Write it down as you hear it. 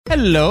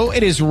Hello,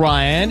 it is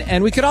Ryan,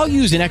 and we could all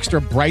use an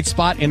extra bright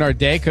spot in our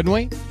day, couldn't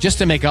we? Just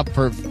to make up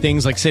for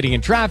things like sitting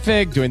in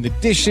traffic, doing the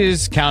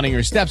dishes, counting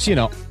your steps, you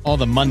know, all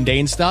the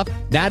mundane stuff.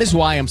 That is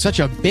why I'm such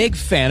a big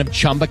fan of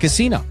Chumba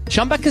Casino.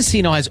 Chumba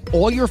Casino has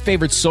all your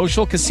favorite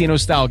social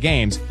casino-style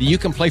games that you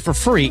can play for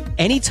free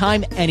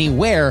anytime,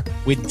 anywhere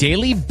with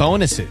daily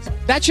bonuses.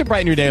 That should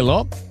brighten your day a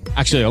little.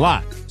 Actually, a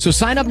lot. So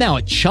sign up now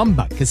at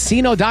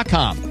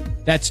ChumbaCasino.com.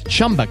 That's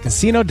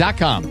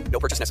ChumbaCasino.com. No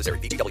purchase necessary.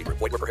 VGW Group.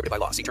 Void where prohibited by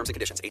law. See terms and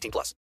conditions.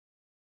 18+.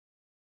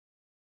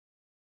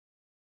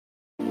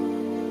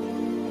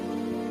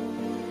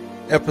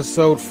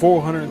 Episode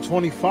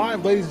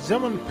 425, ladies and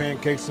gentlemen,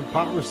 Pancakes and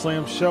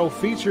Powerslams show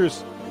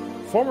features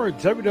former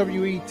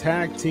WWE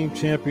Tag Team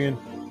Champion,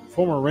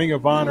 former Ring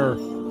of Honor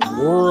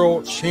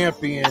World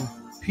Champion,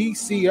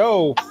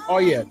 PCO. Oh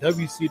yeah,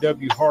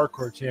 WCW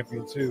Hardcore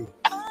Champion too.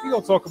 We're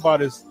going to talk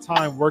about his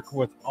time working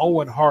with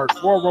Owen Hart,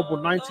 Royal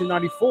Rumble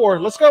 1994.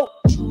 Let's go.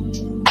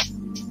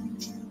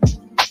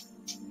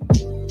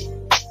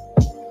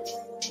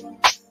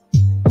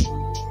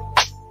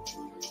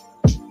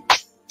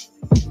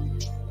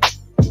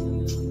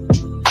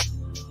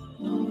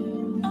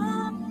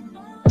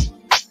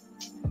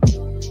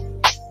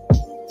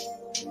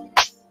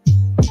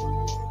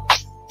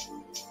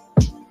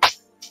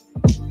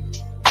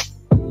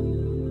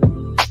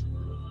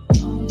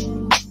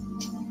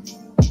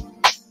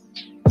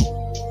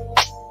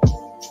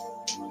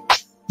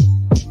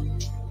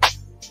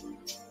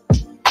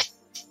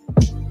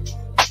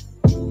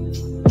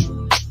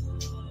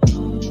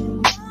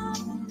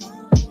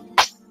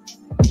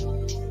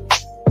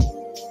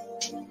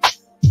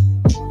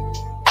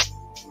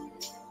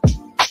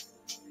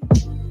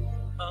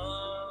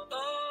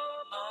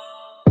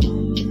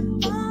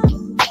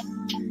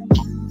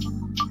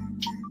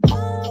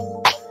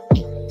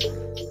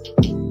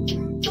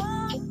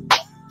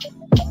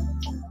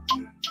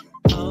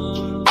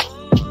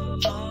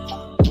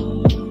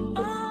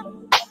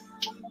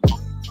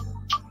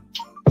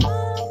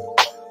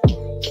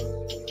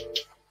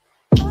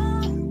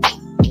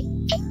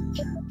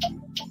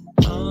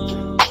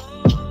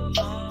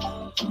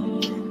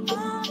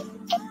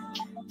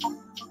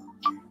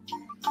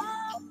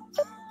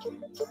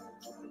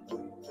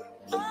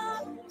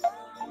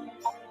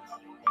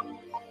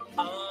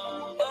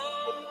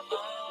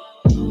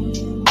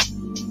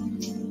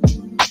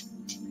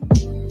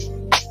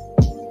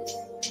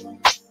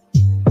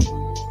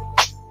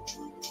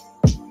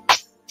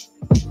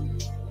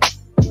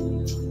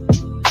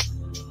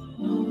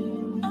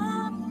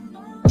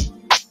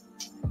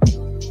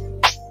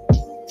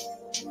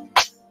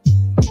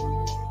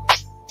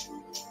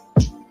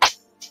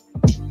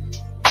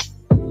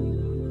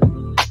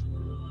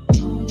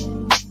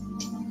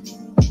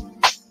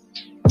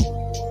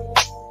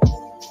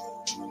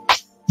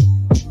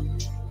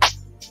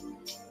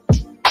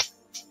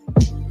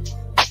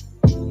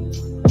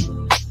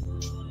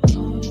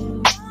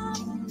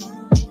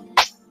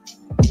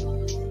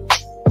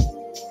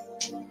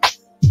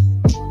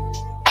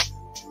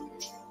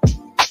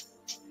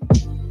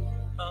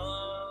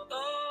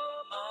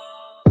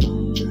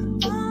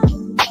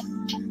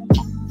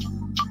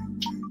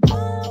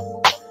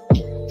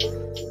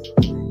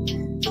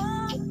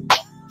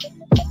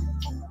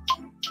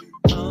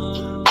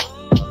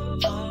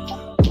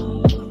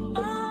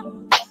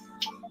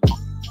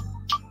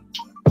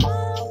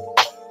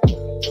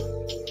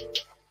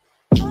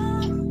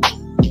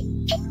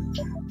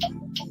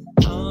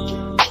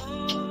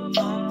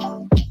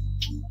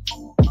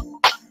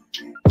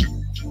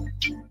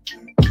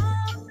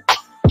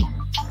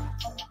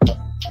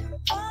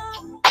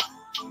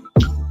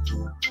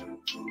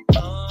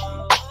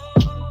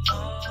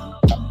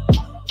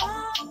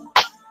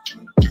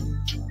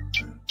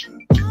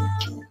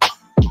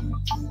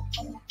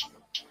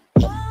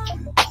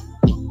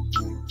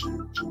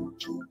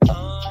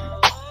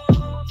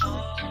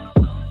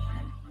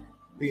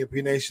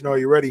 PNP Nation, are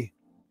you ready?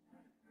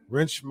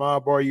 Wrench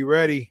Mob, are you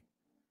ready?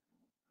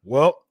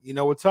 Well, you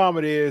know what time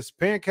it is.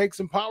 Pancakes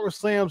and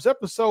Powerslams,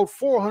 episode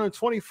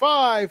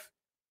 425.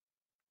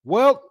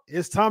 Well,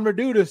 it's time to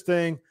do this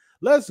thing.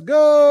 Let's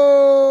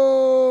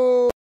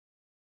go!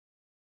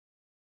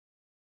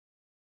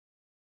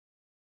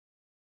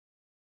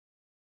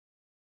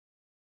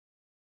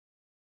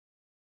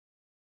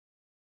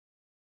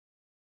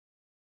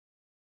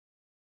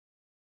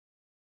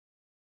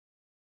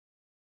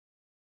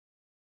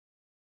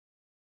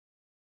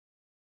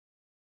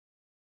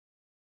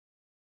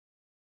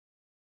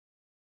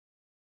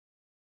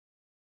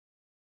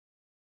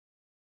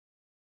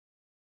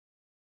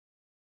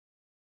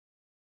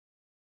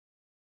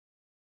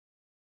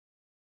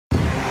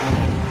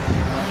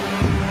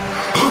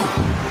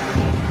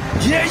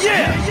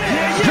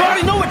 Yeah. You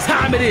already know what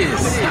time it is.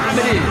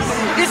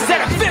 It's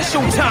that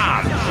official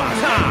time.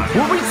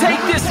 When we take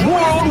this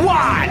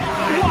worldwide.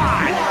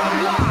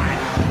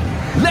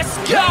 Let's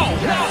go.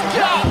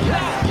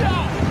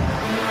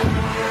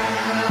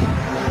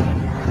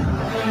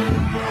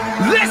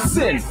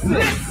 Listen.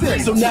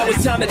 So now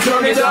it's time to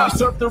turn it up.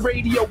 Surf the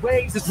radio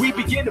waves as we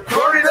begin to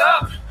burn it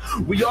up.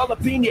 We all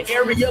up in your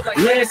area like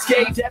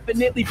landscape,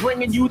 definitely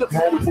bringing you the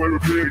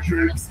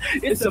Pancakes.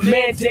 It's a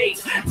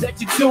mandate that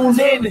you tune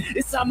in.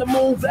 It's time to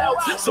move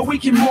out so we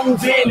can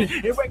move in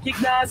and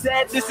recognize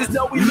that this is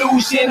no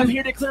illusion. I'm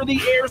here to clear the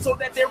air so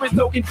that there is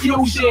no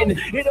confusion.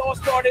 It all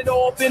started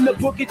off in the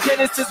book of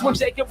Genesis when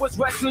Jacob was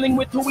wrestling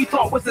with who he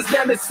thought was his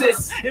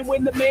nemesis. And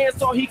when the man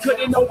saw he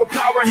couldn't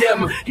overpower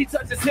him, he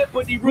touched his hip,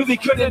 but he really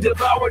couldn't have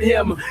devoured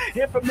him.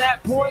 And from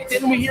that point,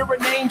 then we hear a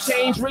name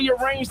change,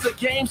 rearrange the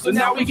game, so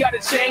now we gotta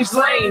change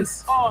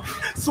lanes.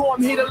 So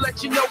I'm here to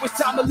let you know it's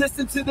time to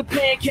listen to the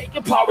Pancake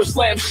and Power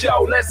Slam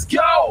show. Let's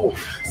go!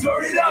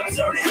 Turn it up,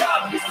 turn it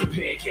up. It's the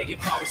Pancake and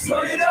Power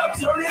Slam. Turn it up,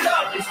 turn it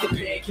up. It's the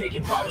Pancake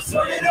and Power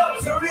Slam. Turn it up,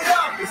 turn it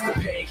up. It's the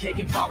Pancake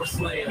and Power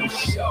Slam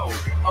show.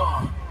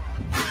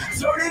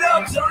 Turn it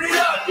up, turn it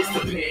up. It's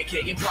the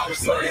Pancake and Power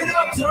Slam. Turn it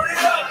up, turn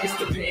it up. It's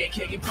the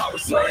Pancake and Power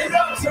Slam. Turn it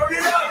up, turn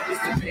it up.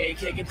 It's the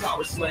Pancake and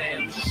Power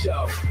Slam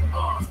show.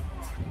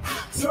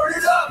 Turn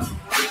it up.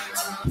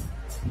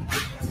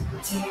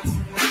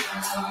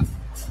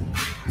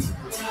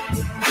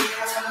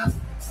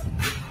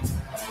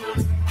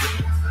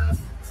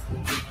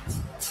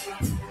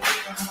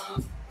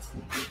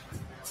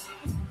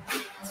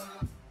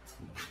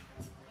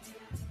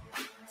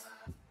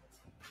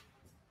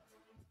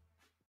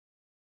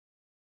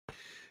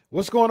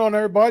 What's going on,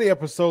 everybody?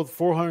 Episode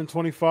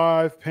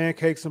 425,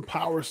 Pancakes and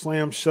Power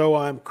Slam show.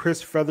 I'm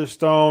Chris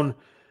Featherstone,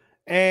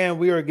 and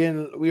we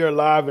are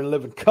live in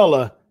living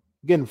color,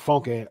 getting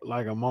funky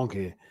like a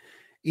monkey,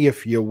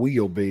 if you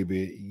will,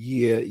 baby.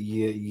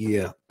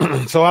 Yeah.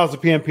 So how's the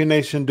PNP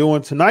Nation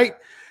doing tonight?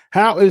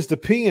 How is the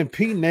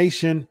PNP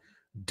Nation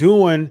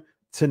doing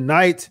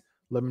tonight?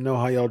 Let me know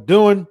how y'all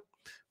doing.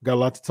 We got a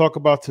lot to talk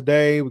about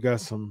today. We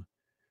got some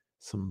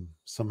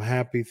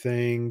happy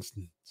things,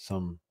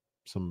 some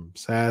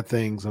sad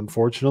things.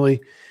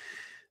 Unfortunately,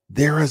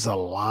 there is a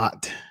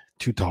lot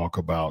to talk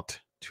about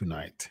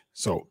tonight,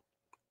 so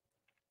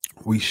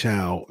we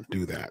shall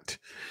do that.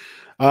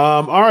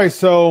 All right,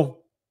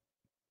 so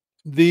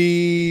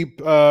the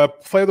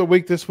play of the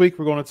week this week,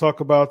 we're going to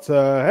talk about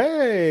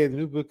the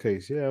new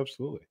bookcase. Yeah,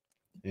 absolutely,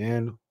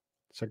 and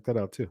check that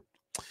out too.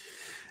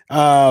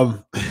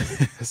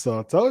 So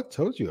I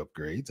told you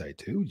upgrades. I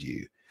told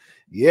you,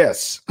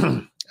 yes.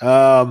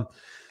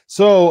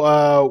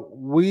 So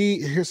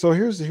here's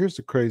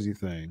the crazy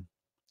thing.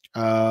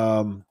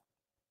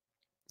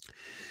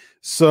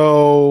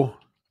 So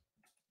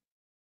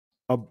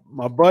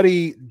my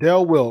buddy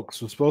Del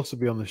Wilkes was supposed to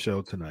be on the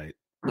show tonight.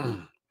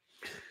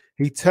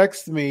 He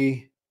texted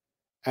me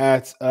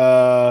at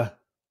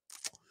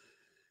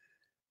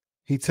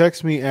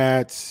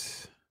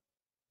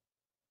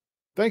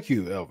thank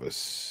you,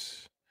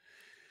 Elvis.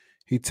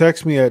 He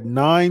texted me at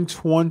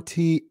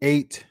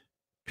 9:28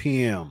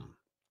 p.m.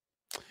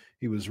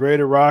 He was ready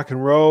to rock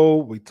and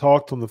roll. We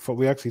talked on the phone.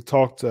 We actually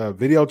talked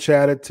video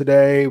chatted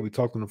today. We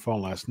talked on the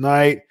phone last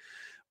night.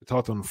 We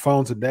talked on the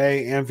phone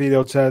today and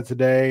video chatted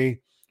today.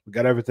 We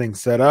got everything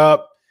set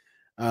up.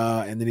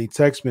 And then he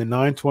texted me at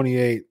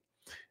 9:28.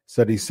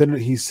 Said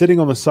he's sitting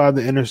on the side of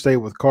the interstate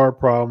with car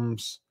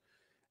problems.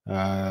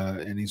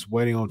 And he's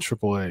waiting on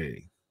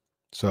AAA.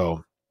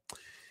 So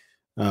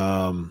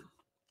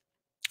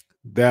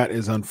that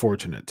is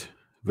unfortunate.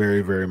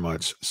 Very, very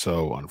much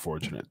so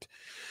unfortunate.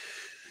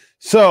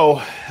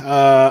 So,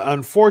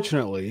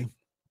 unfortunately,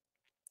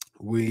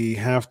 we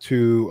had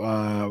to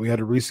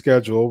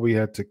reschedule. We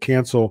had to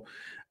cancel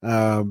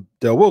Del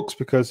Wilkes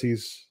because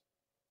he's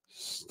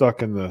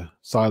stuck in the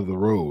side of the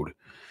road.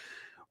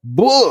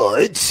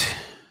 But,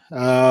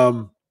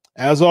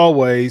 as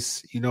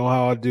always, you know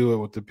how I do it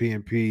with the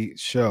PNP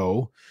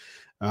show.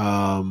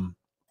 I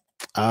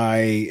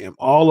am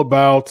all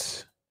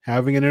about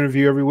having an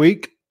interview every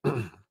week.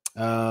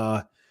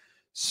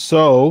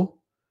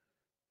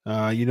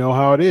 You know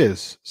how it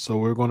is. So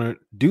we're going to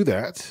do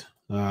that.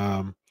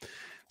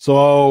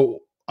 So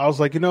I was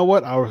like, you know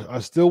what? I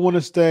still want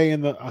to stay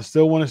in the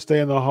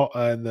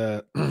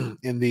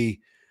in the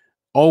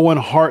Owen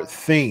Hart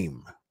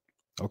theme.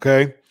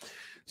 Okay.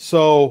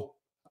 So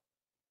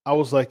I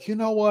was like, you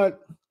know what?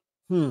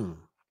 Who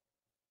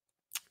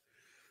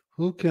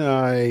can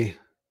I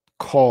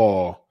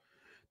call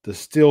to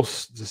still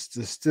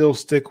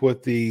stick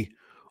with the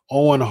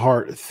Owen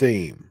Hart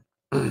theme?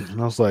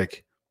 And I was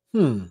like,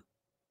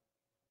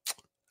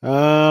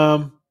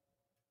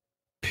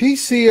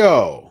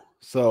 PCO.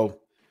 So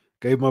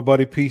gave my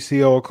buddy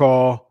PCO a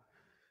call,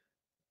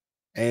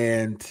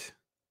 and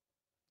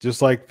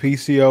just like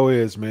PCO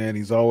is, man,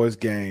 he's always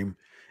game.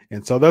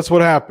 And so that's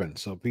what happened.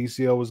 So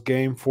PCO was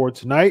game for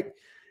tonight,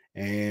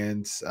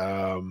 and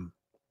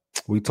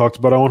we talked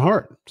about Owen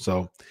Hart.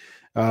 So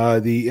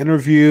the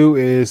interview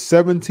is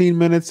 17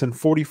 minutes and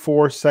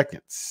 44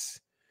 seconds.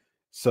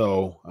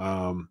 So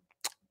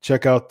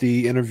check out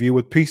the interview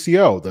with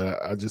PCO that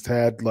I just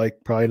had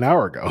like probably an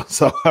hour ago.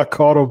 So I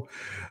called him.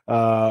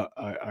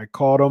 I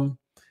called him,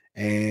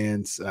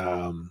 and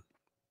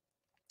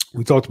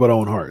we talked about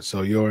Owen Hart.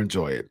 So you'll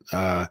enjoy it.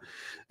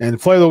 And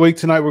play of the week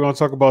tonight, we're going to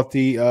talk about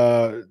the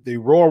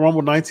Royal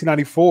Rumble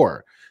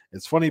 1994.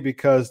 It's funny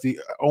because the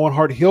Owen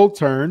Hart heel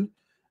turn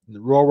in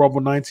the Royal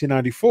Rumble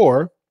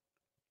 1994.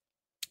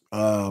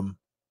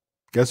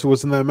 Guess who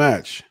was in that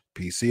match?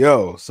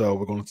 PCO. So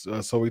we're going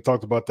to. So we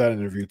talked about that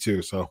interview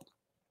too. So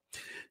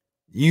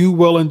you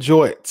will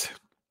enjoy it.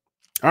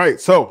 All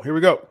right. So here we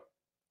go.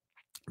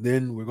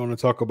 Then we're going to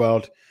talk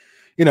about.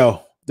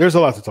 There's a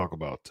lot to talk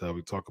about.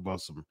 We talk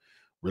about some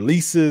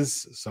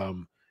releases,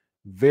 some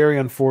very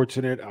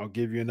unfortunate. I'll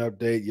give you an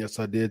update. Yes,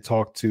 I did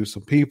talk to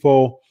some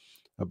people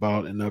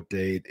about an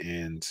update,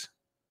 and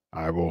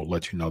I will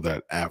let you know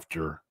that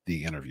after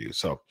the interview.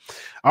 So,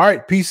 all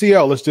right,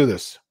 PCO, let's do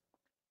this.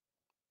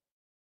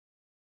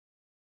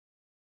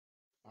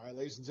 All right,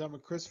 ladies and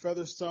gentlemen, Chris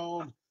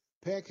Featherstone,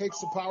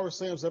 Pancakes and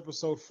Powerslams,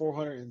 episode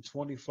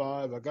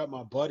 425. I got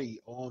my buddy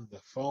on the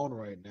phone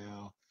right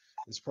now.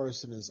 This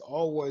person is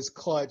always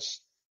clutch.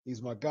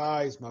 He's my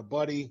guy. He's my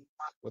buddy.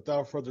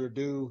 Without further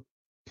ado,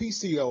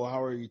 PCO,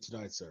 how are you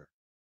tonight, sir?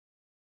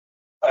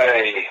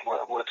 Hey,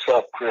 what's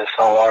up, Chris?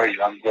 How are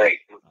you? I'm great.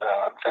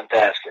 I'm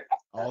fantastic.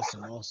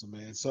 Awesome,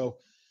 man. So,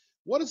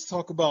 let's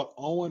talk about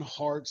Owen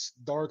Hart's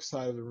dark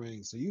side of the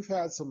ring. So, you've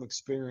had some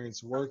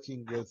experience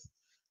working with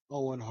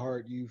Owen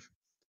Hart. You've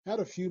had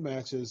a few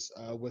matches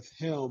with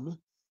him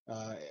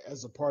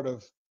as a part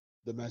of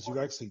the match. You've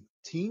actually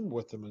teamed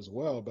with him as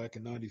well back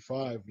in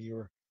 '95. You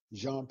were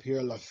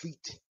Jean-Pierre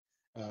Lafitte.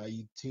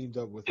 You teamed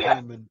up with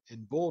him and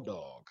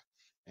Bulldog.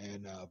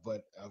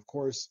 But of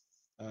course,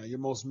 your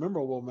most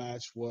memorable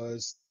match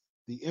was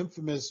the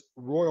infamous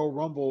Royal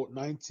Rumble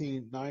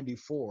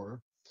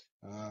 1994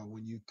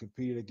 when you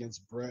competed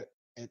against Brett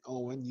and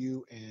Owen.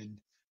 You and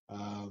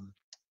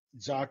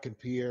Jacques and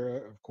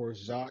Pierre, of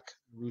course, Jacques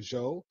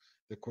Rougeau,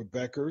 the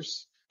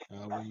Quebecers.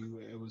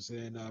 It was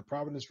in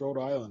Providence, Rhode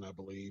Island, I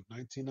believe,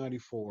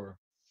 1994.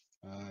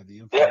 The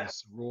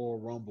infamous Royal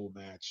Rumble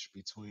match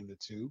between the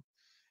two.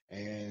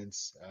 And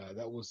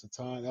that was the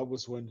time. That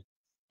was when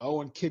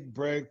Owen kicked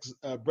Brett's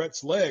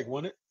leg,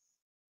 wasn't it?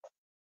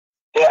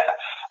 Yeah,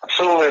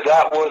 absolutely.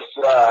 That was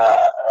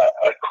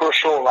a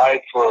crucial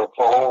night for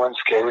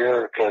Owen's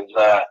career because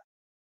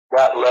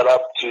that led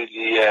up to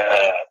the,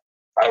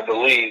 I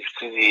believe,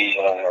 to the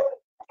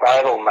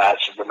title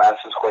match at the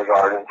Madison Square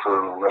Garden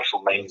for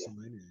WrestleMania.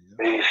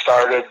 They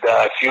started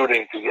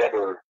feuding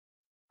together,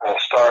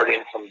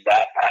 starting from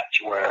that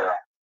match where,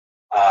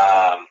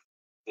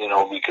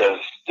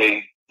 because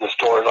the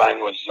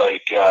storyline was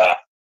like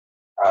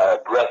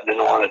Brett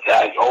didn't want to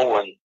tag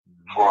Owen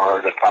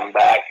for the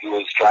comeback. He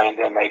was trying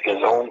to make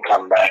his own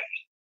comeback,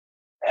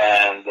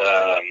 and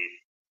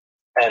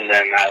then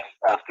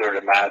after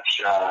the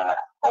match,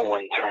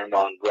 Owen turned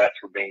on Brett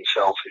for being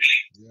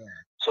selfish. Yeah.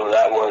 So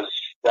that was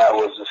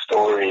the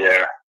story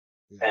there,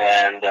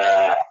 and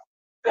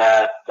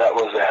that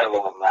was a hell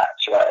of a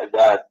match.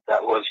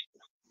 That was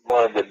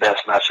one of the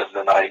best matches of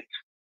the night.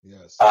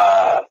 Yes.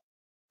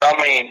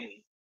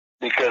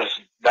 Because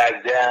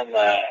back then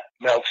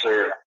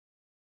Meltzer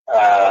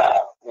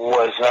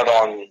was not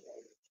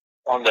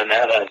on the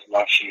net as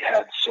much. He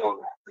had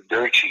so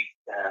dirt sheet,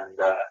 and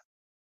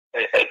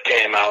it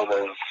came out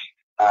as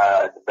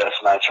the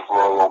best match of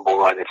Royal Rumble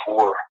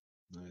 '94.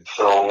 Nice.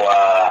 So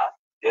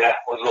it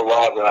was a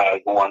lot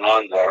going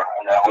on there,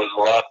 and that was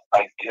a lot.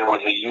 It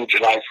was a huge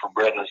night for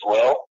Brett as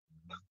well,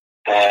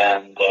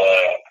 and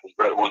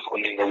Brett was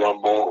winning the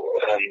Rumble,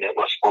 and it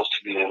was supposed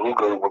to be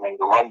Luger winning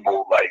the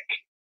Rumble,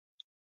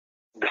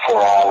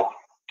 before all,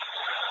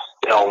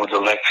 with the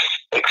Lex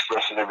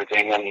Express and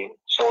everything, and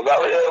so it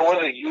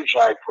was a huge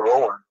night for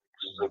Owen.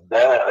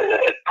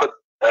 It put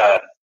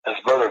his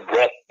brother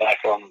Brett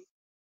back on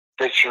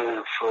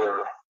picture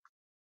for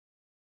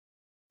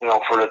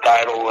the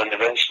title, and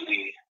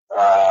eventually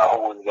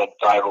Owen got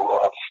the title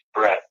off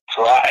Brett.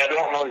 So I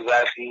don't know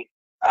exactly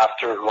how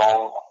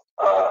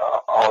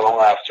long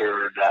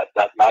after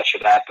that match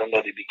had happened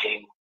that he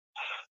became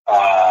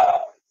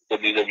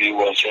WWE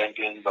World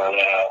Champion, but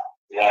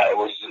it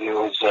was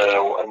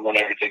when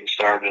everything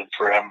started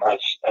for him as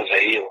a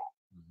heel.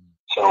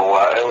 So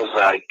it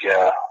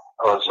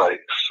was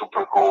like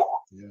super cool.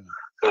 Yeah.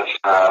 Because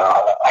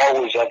I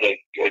always had a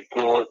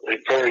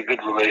very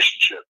good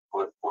relationship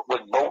with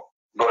both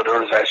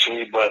brothers,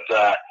 actually, but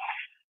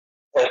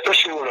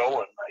especially with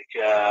Owen.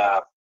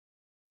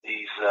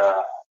 He's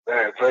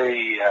very,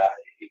 very.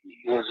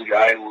 He was a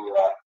guy who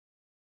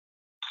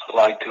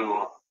liked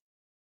to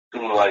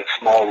do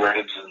small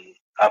ribs and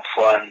have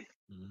fun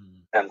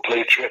and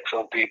play tricks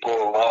on people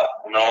a lot,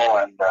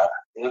 and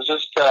it was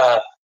just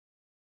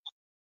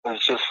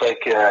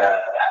like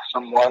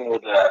someone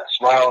with a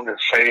smile on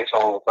his face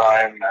all the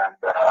time, and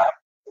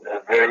a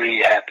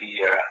very happy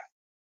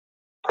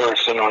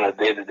person on a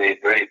day-to-day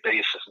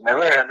basis.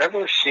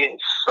 Never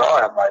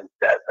saw him like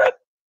that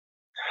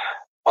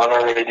on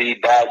any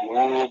bad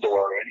mood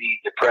or any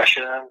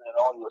depression.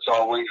 He was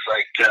always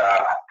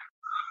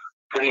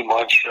pretty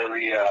much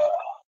very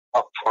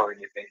up for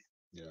anything.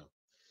 Yeah.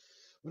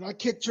 When I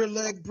kicked your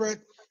leg,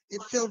 Brett,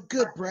 it felt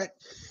good, Brett.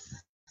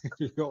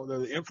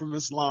 The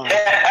infamous line.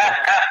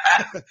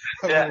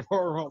 Yeah,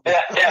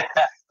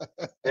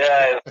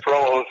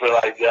 promos are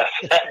like that.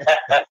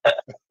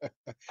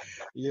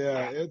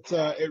 Yeah,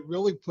 it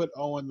really put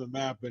Owen the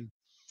map, and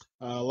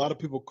a lot of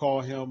people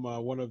call him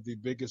one of the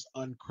biggest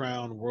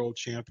uncrowned world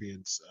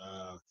champions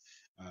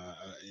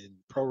in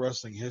pro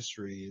wrestling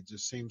history. It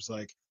just seems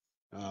like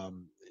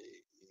um,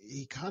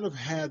 he kind of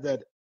had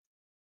that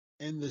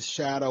in the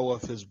shadow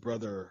of his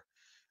brother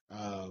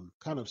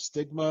kind of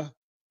stigma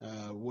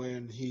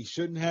when he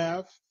shouldn't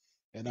have,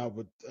 and I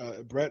would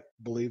Brett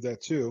believe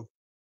that too.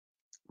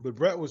 But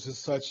Brett was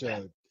just such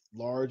a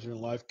large in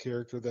life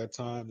character at that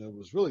time that it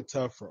was really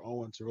tough for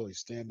Owen to really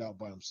stand out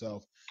by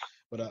himself.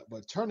 But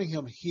turning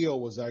him heel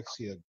was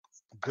actually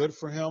good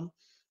for him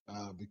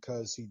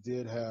because he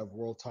did have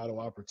world title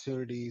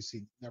opportunities.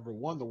 He never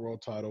won the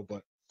world title,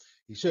 but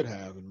he should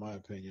have, in my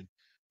opinion.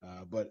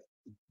 But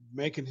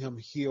making him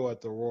heel at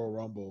the Royal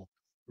Rumble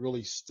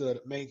really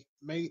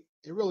it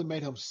really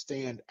made him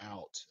stand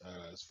out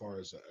as far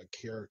as a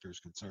character is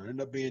concerned.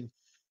 Ended up being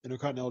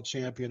Intercontinental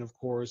Champion, of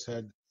course,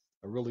 had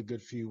a really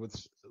good feud with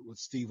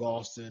Steve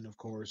Austin, of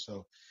course.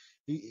 So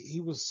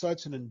he was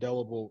such an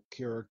indelible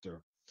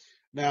character.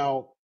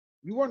 Now,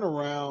 you weren't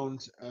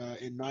around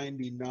in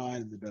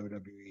 '99 in the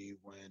WWE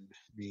when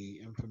the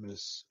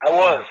infamous. I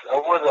was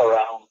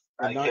around.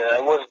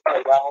 I was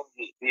around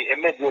the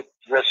immediate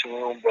dressing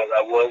room, but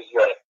I was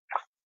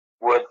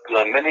with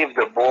many of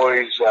the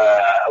boys.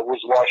 I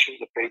was watching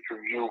the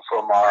pay-per-view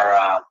from our.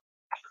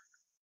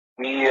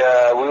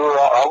 I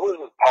was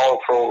with Power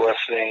Pro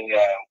Wrestling,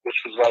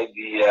 which was like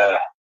the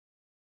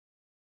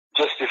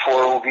just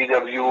before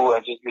OVW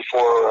and just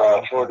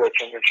before Florida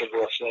Championship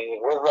Wrestling.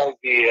 It was like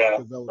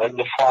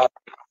the farm,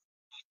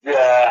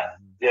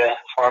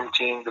 farm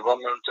team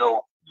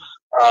developmental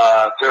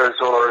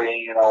territory.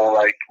 You know,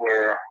 like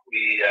where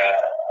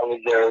I was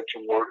there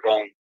to work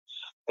on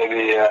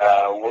maybe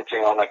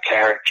working on a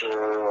character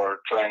or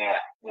trying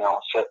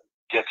to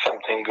get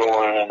something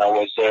going, and I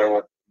was there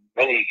with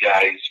many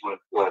guys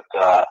with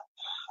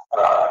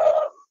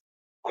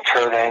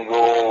Kurt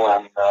Angle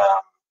and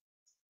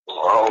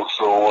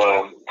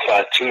also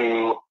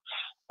Fatu,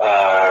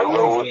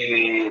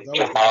 Rosie,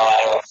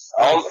 Jamal,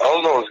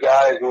 all those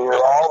guys. We were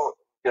all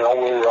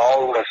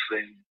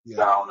wrestling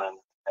down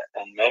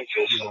in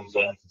Memphis, and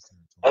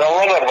a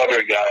lot of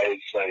other guys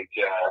like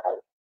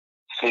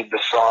Steve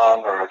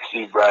Basson or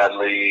Steve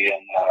Bradley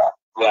and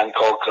Glenn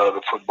Colca,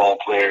 the football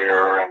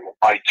player, and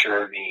Mike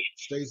Cherney.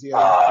 Like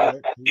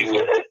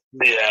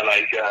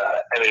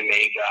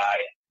MMA guy.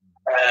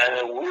 And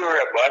we were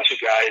a bunch of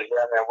guys,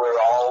 and we were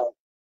all,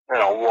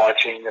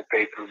 watching the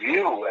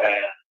pay-per-view.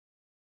 And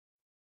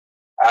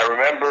I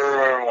remember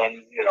when,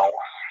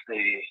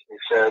 they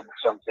said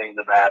something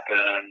that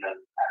happened,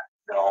 and,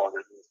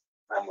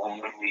 and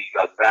when we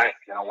got back,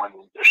 when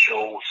the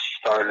show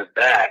started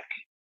back,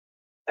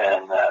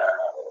 and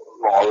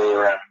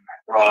Lawler and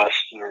Ross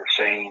were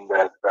saying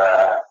that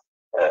that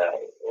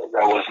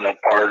wasn't a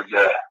part of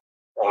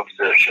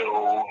the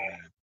show.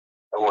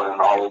 It was an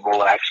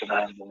horrible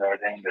accident and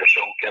everything. The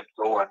show kept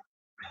going.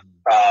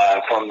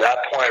 From that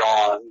point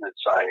on,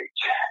 it's like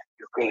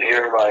you could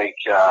hear like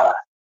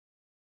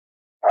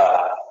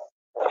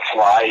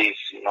flies,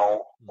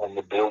 in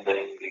the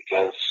building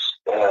because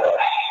the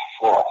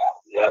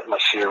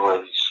atmosphere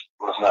was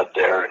not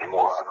there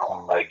anymore.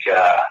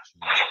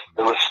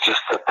 It was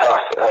just a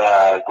tough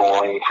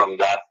going from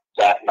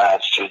that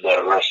match to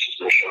the rest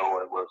of the show.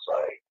 It was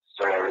like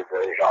very,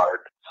 very hard.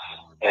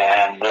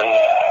 And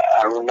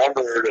I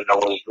remember that I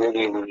was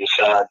really, really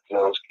sad. I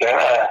was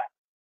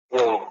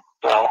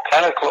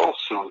kind of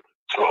close to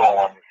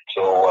Owen.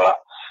 So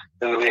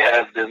we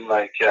had been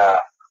like,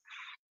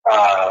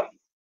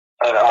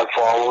 I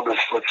followed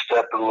his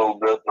footstep a little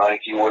bit.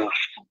 Like he was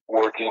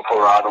working for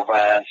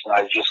Autovans, and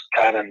I just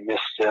kind of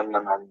missed him.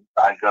 And then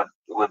I got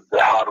with the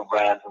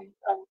Autovans, and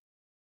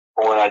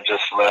when I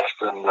just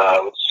left and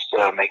was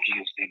making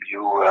his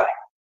debut.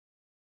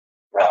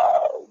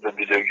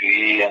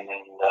 WWE, and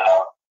then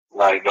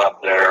when I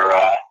got there,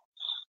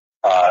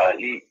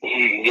 he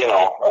he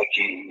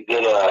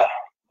did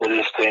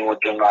his thing with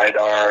Jim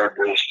Neidhart,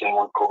 did his thing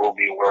with Kobe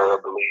Beware, I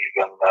believe,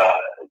 and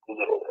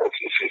a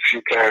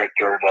few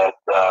characters that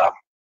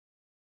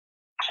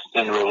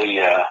didn't really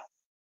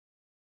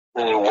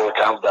work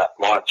out that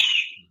much,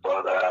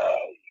 but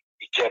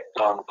he kept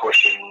on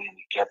pushing and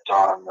he kept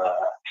on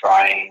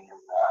trying,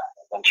 and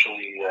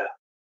eventually.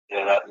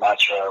 That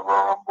match Royal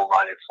Rumble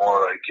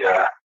 '94,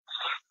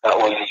 that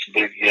was his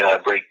big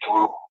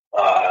breakthrough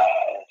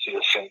to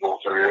the single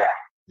career.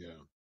 Yeah,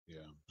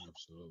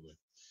 absolutely.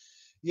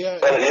 Yeah,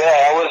 but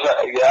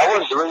I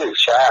was really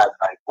sad.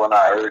 Like when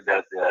I heard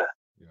that,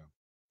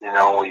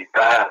 he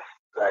passed.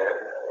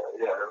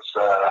 It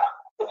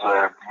was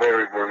a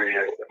very, very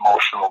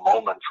emotional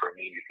moment for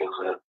me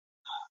because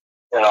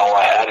I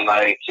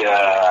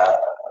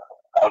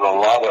had a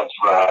lot of.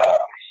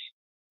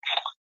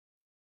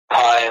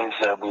 Times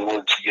that we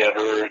were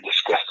together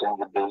discussing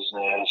the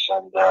business,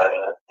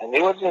 and he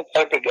was the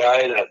type of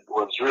guy that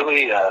was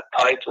really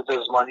tight with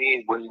his money.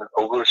 He wouldn't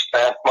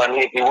overspend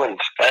money. He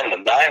wouldn't spend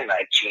a dime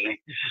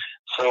actually.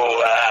 So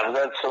I've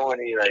got so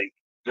many like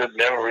good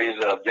memories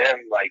of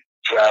him, like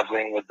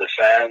traveling with the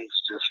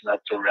fans, just not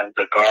to rent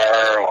a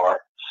car or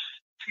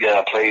to get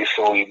a place,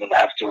 so you don't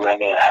have to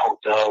rent a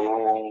hotel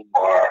room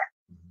or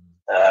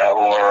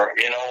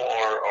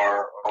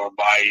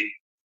buy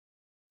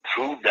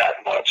food that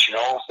much,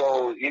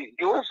 So he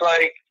was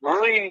like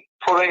really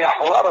putting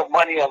a lot of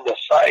money on the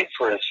side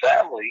for his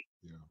family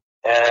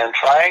and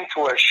trying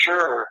to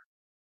assure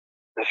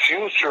the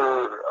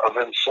future of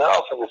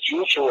himself and the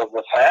future of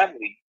the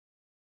family.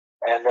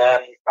 And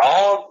then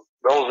all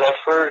those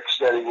efforts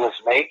that he was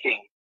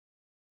making,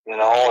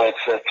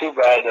 it's too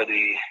bad that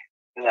he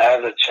didn't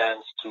have a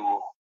chance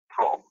to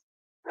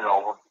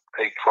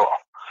take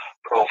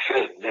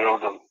profit,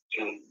 to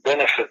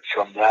benefit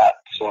from that.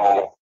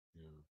 So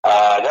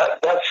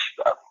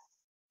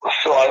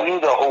so I knew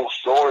the whole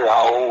story,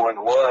 how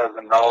Owen was,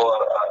 and how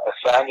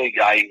a family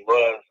guy he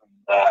was. And,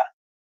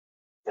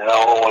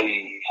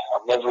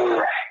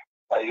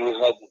 he was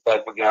not the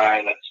type of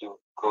guy that to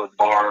go to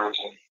bars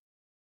and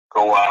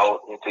go out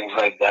and things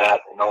like that.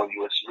 He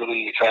was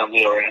really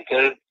family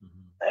oriented.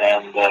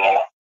 And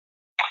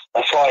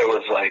that's why it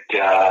was like,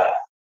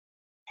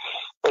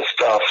 it's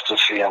tough to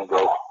see him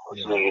go.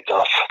 It's really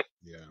tough.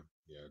 Yeah,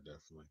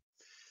 definitely.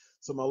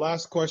 So my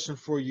last question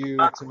for you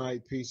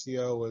tonight,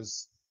 PCO,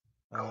 is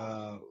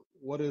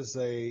what is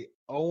a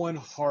Owen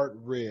Hart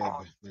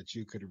rib that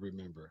you could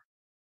remember?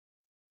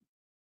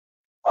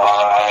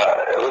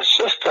 It was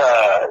just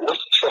a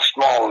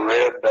small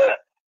rib.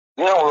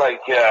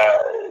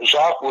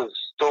 Jacques was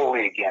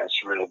totally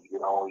against rib.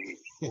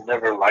 He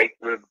never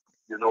liked rib.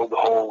 The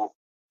whole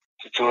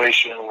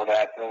situation with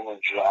happened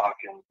with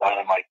Jacques and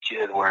Dynamite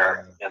Kid,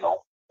 where he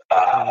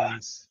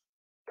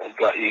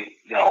got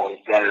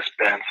his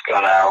pants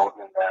cut out,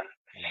 and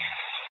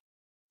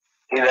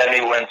then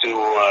he went to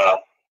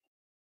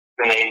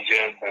an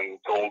agent and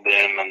told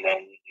him, and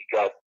then he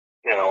got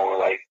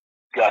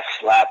got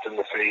slapped in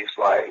the face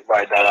by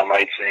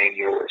Dynamite saying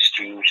you're a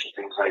stooge and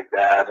things like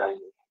that, and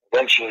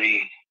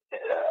eventually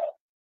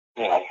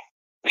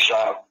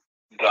Jacques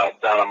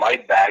got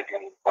Dynamite back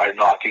and by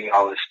knocking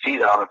all his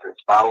teeth out of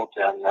his mouth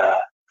and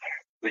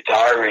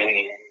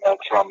retiring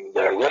from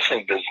the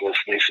wrestling business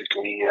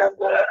basically, and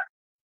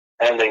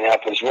ending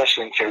up his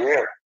wrestling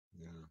career.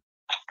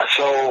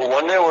 So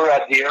when they were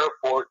at the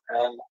airport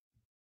and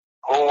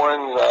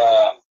Owen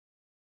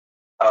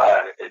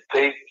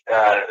take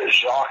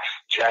Jacques'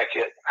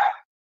 jacket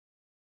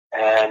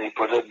and he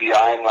put it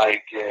behind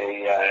like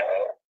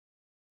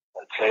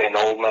let's say an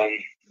old man,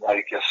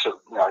 this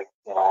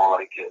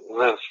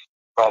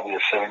probably a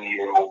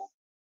 70-year-old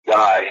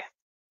guy,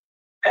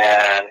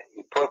 and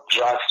he put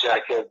Jacques'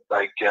 jacket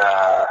like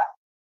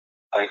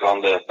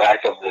on the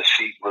back of the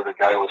seat where the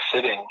guy was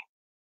sitting,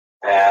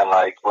 and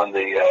like when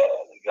the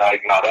guy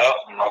got up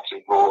and not to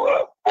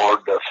go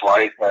board the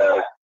flight,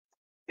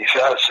 he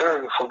said,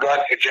 "Sir, you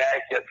forgot your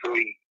jacket." So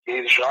he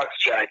gave Jacques'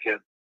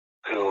 jacket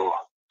to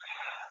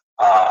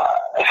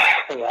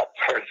that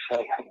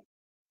person.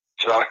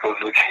 Jacques was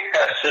looking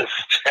at his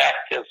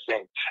jacket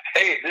saying,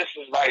 "Hey, this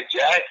is my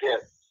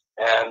jacket."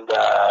 And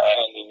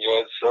he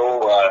was so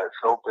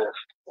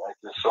pissed, like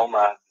just so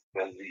mad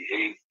because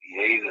he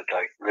hated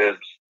like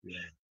ribs.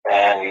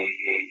 And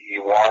he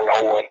warned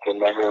Owen to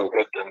never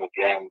hit them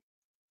again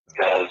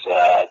because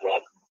that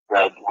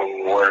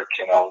wouldn't work,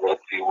 that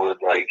he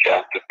would like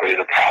have to pay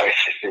the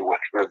price if he would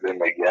rib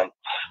him again.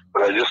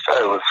 But I just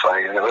thought it was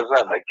funny, and it was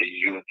not like a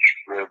huge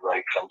rib,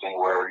 like something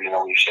where,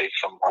 you shake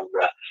someone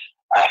the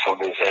half of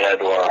his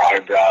head or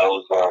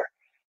eyebrows or,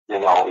 you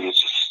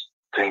just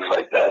things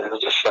like that. It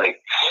was just like,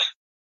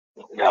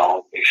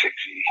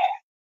 basically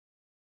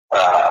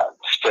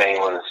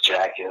staying with his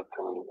jacket,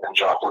 and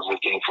Jacques was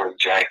looking for his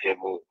jacket,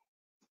 and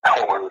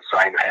Owen was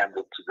trying to hand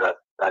it to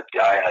that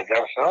guy, and I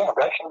guess, "Oh,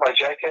 that's in my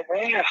jacket."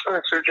 "Hey, yes, sir,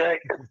 it's your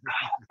jacket."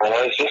 And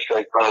it was just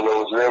like one of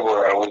those there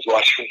where I was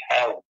watching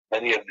how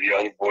many of the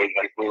other boys,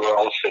 like we were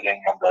all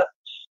sitting on the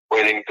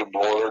waiting to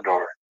board,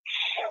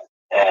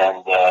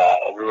 and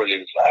everybody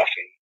was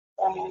laughing.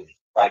 And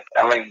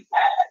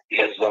he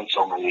has done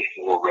so many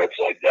little ribs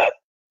like that.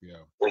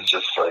 It's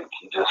just like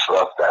he just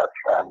loved that,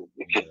 and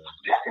it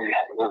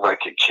was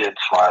like a kid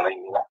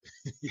smiling,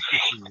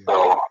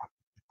 So.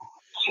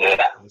 Yeah,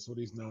 that's what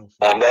he's known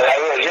for. And then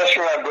I just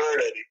remember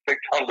that he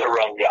picked on the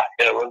wrong guy.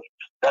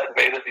 That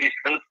made it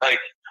even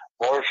like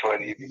more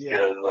funny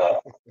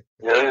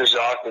because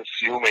Jacques was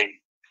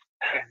fuming.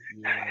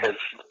 He's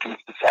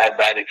had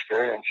bad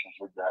experiences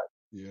with that.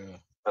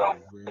 So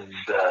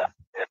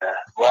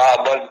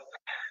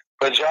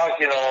but Jacques,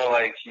 he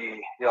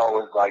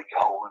always liked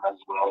Owen as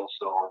well.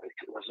 So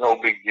it was no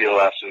big deal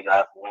after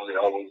that. They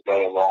always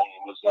got along.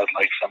 It was not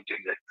like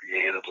something that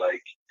created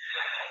like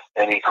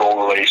any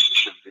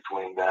co-relationship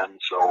between them.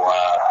 So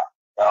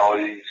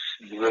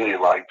he really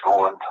liked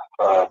Owen,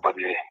 but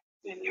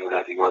he knew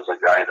that he was a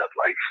guy that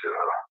likes to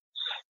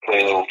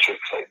play little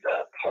tricks like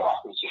that. So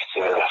it was just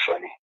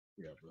funny.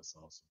 Yeah, that's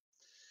awesome.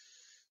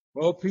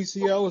 Well,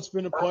 PCO, it's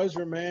been a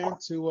pleasure, man,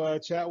 to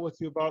chat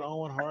with you about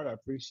Owen Hart. I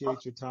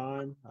appreciate your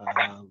time.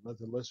 Let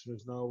the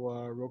listeners know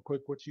real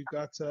quick what you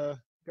got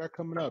got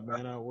coming up,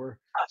 man? We're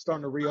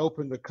starting to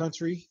reopen the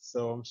country,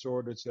 so I'm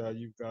sure that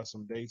you've got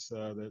some dates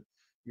that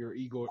you're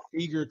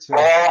eager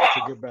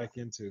to get back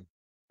into.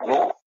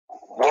 What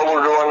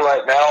we're doing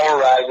right now,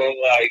 we're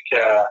having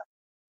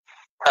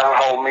town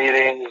hall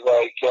meetings,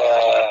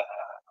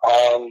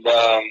 on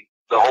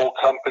the whole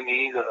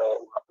company, the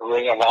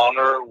Ring of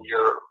Honor.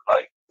 We're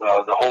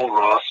the whole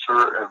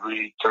roster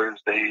every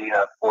Thursday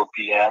at 4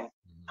 p.m.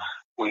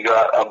 We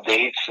got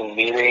updates and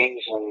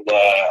meetings, and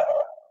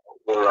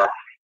we're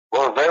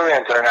very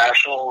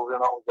international. You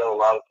know, we've got a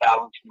lot of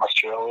talent from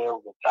Australia,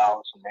 we've got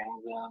talent from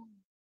England,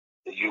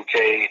 the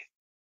UK,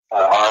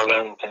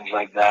 Ireland, things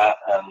like that.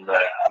 And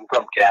I'm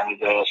from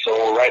Canada,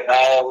 so right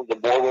now the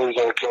borders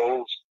are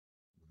closed,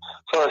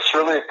 so it's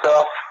really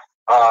tough.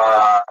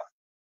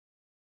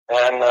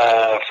 And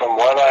from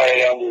what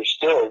I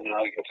understood,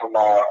 from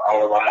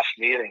our last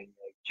meeting,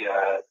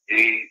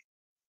 the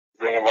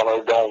Ring of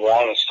Honor don't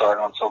want to start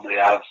until they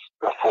have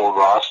a full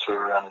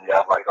roster, and they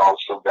have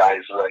also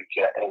guys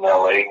in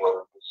LA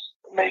where it's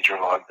a major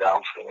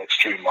lockdown for the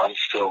next 3 months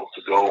still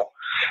to go.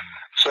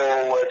 So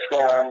it's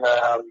going,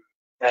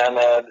 and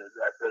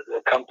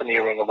the company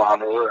Ring of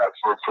Honor,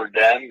 for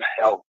them,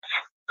 health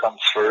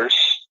comes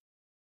first,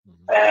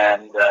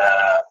 and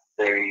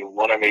they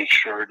want to make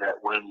sure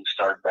that when we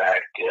start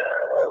back,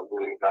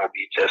 we're going to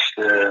be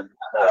tested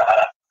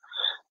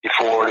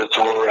before the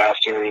tour,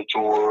 after the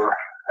tour,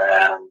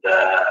 and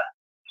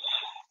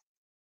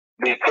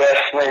be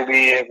pressed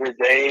maybe every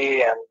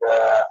day, and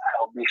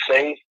help be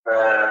safe,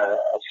 a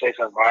safe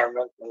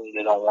environment, and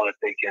they don't want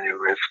to take any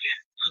risk.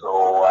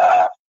 So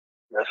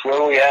that's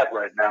where we at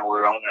right now.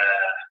 We're on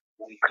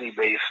a weekly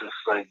basis,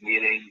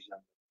 meetings,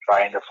 and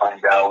trying to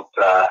find out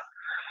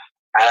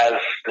as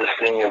this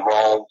thing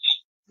evolves,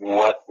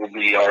 what will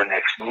be our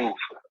next move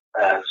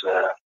as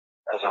a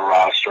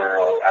roster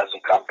or as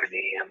a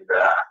company, and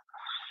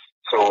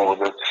so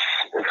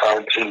it's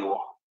hard to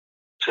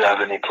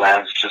have any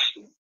plans.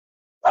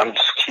 I'm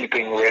just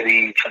keeping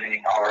ready,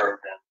 training hard,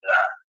 and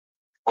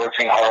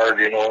working hard.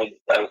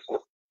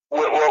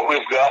 What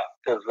we've got,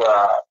 because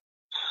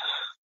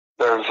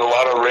there's a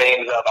lot of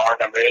rings that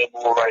aren't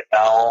available right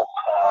now.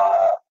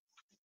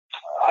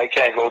 I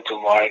can't go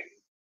to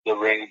the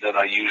ring that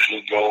I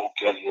usually go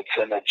because it's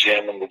in a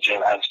gym, and the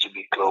gym has to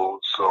be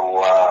closed.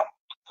 So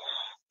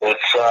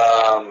it's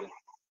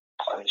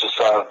I just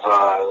have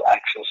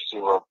access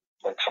to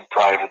some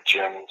private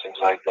gym and things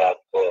like that.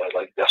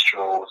 Like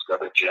Gaspard has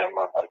got a gym,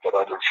 and I've got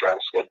other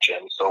friends got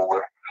gyms. So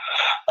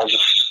I'm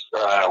just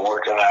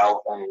working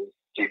out and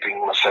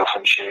keeping myself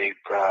in shape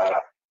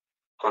for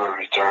the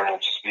return,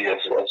 and just be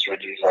as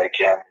ready as I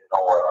can,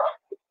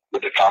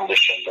 with the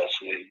conditions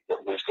that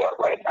we've got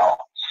right now.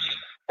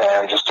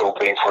 And just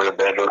hoping for the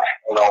better.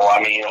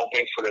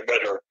 Hoping for the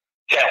better.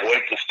 Can't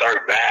wait to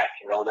start back.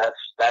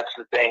 That's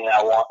the thing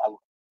I want.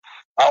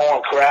 I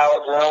want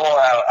crowds.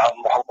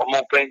 I'm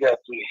hoping that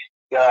we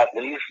got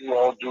at least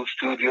do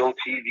studio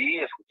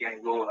TV if we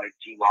can go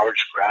to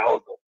large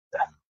crowd.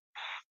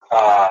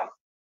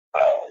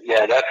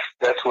 Yeah,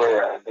 that's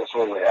where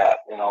we're at.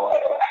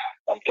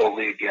 I'm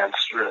totally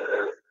against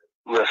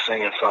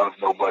wrestling in front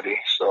of nobody.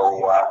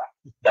 So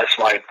that's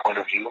my point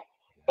of view.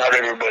 Not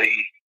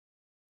everybody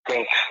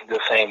thinks the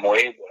same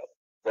way,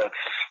 but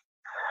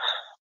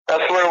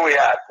that's where we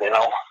at,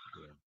 Yeah.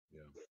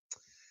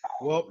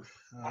 Well,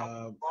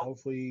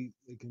 hopefully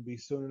it can be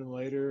sooner than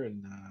later,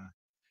 and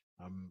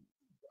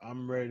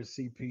I'm ready to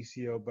see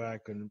PCO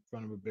back in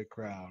front of a big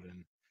crowd.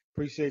 And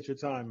appreciate your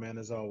time, man,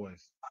 as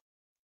always.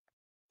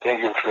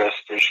 Thank you, Chris.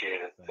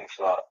 Appreciate it. Thanks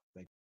a lot.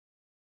 Thank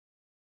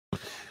you.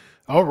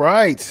 All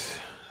right,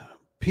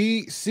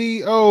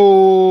 PCO.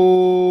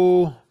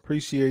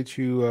 Appreciate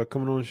you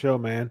coming on the show,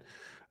 man.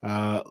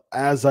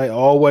 As I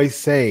always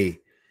say,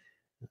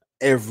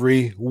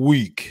 every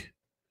week,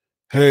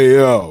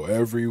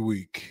 every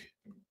week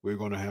we're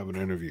going to have an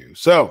interview.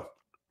 So,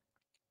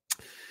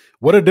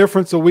 what a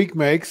difference a week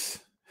makes,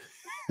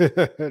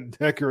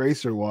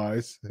 decoration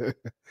wise.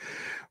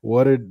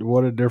 What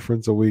a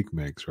difference a week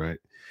makes, right?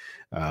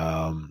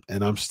 And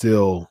I'm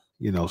still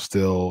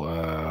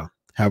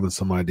having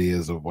some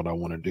ideas of what I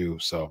want to do.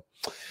 So,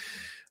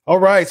 all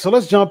right, so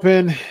let's jump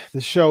in the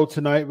show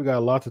tonight. We got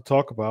a lot to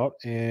talk about,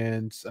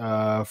 and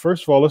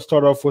first of all, let's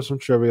start off with some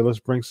trivia. Let's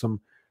try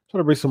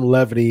to bring some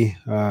levity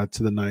to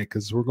the night,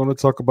 because we're going to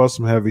talk about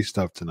some heavy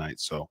stuff tonight.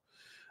 So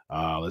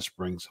let's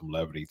bring some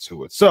levity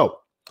to it.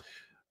 So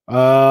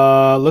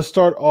let's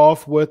start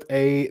off with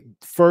a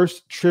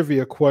first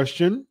trivia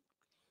question.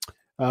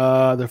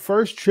 The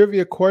first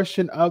trivia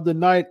question of the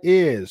night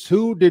is: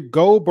 who did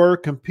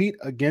Goldberg compete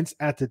against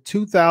at the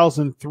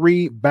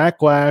 2003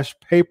 Backlash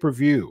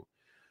pay-per-view?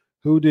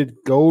 Who did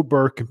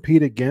Goldberg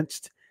compete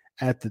against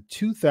at the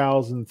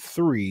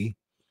 2003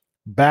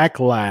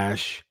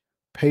 Backlash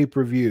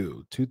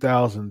pay-per-view?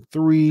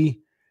 2003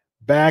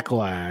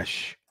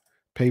 Backlash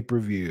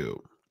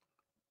pay-per-view.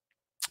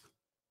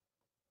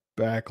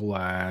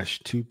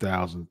 Backlash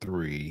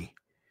 2003.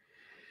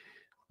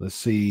 Let's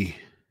see.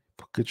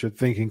 Get your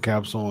thinking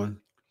caps on.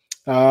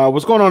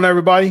 What's going on,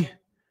 everybody?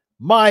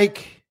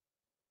 Mike.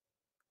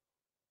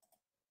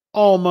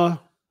 Alma.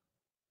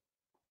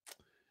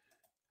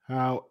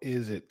 How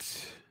is it?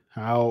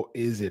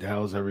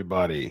 How's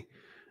everybody?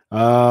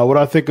 What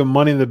I think of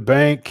Money in the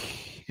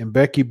Bank and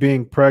Becky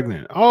being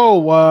pregnant.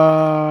 Oh,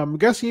 I'm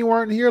guessing you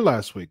weren't here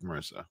last week,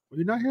 Marissa. Were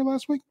you not here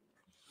last week?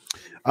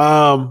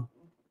 Money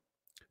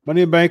in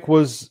the Bank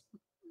was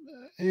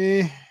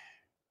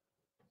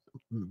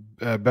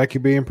Becky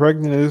being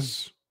pregnant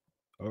is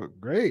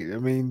great. I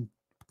mean,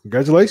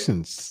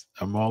 congratulations.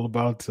 I'm all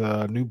about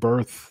new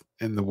birth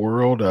in the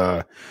world.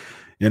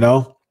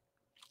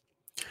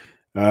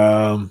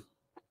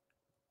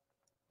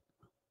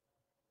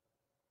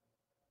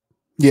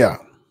 Yeah.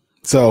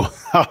 So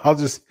I'll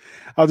just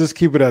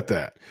keep it at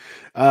that.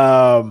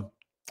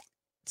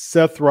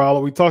 Seth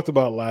Rollins, we talked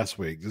about last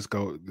week. Just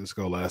go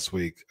last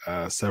week.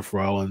 Seth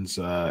Rollins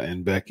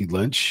and Becky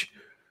Lynch.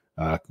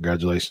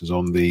 Congratulations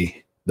on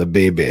the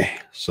baby.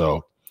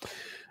 So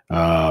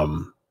ask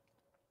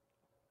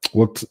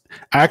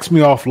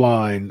me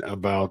offline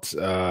about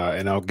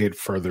and I'll get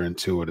further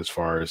into it as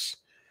far as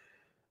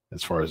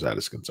that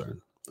is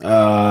concerned. Maybe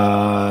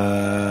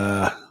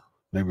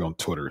on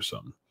Twitter or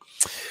something.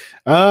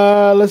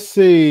 Let's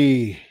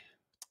see.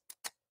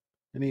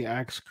 Any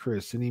Ask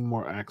Chris? Any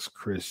more Ask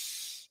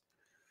Chris?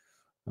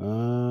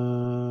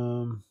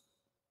 You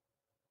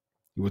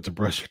went to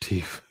brush your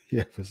teeth.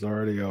 Yeah, it's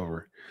already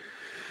over.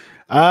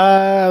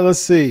 Let's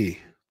see.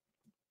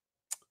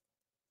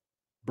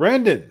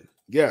 Brandon.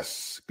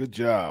 Yes, good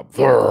job.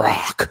 The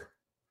Rock.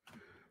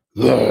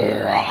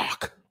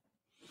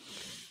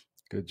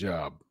 Good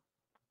job.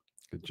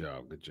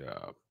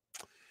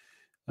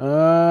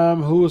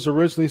 Who was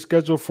originally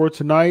scheduled for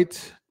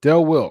tonight?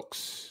 Del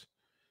Wilkes.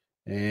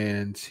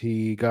 And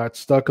he got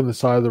stuck on the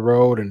side of the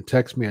road and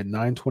texted me at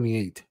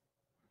 9:28.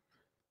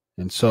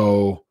 And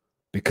so,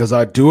 because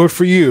I do it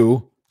for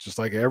you, just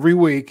like every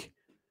week,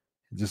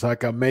 just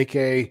like I make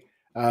a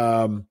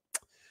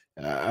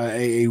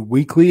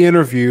weekly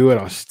interview and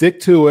I'll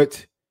stick to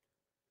it,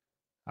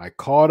 I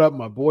called up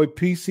my boy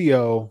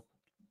PCO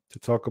to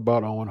talk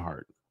about Owen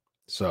Hart.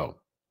 So,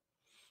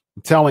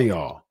 I'm telling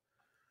y'all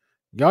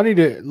need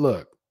to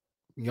look.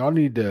 Y'all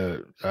need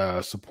to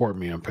support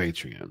me on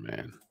Patreon,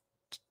 man.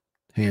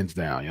 Hands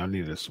down. Y'all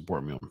need to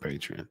support me on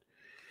Patreon.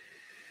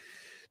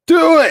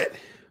 Do it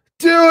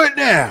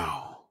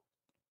now.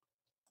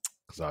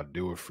 Because I'll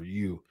do it for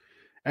you.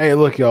 Hey,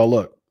 look, y'all,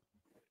 look.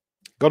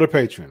 Go to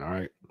Patreon, all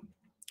right?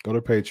 Go to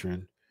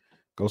Patreon.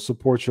 Go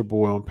support your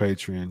boy on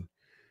Patreon.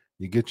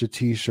 You get your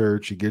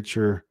t-shirts, you get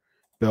your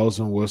bells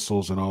and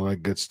whistles and all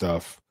that good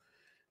stuff.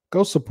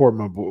 Go support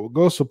my boy.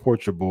 Go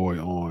support your boy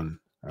on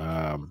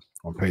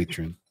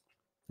Patreon.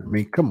 I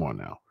mean, come on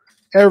now.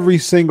 Every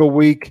single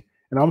week,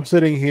 and I'm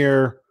sitting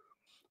here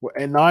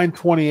at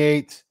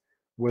 9:28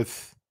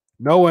 with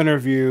no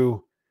interview,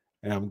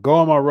 and I'm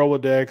going my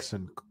Rolodex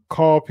and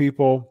call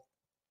people.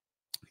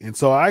 And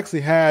so I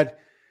actually had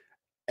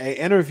an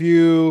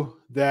interview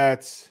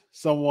that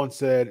someone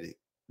said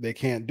they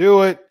can't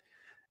do it,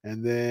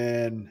 and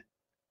then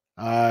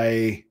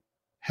I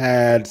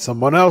had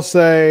someone else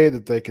say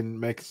that they can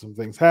make some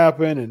things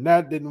happen, and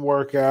that didn't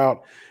work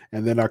out.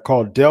 And then I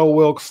called Del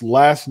Wilkes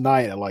last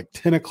night at like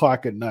 10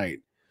 o'clock at night.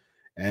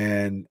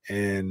 And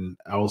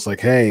I was like,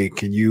 hey,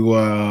 can you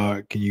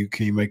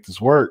make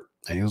this work?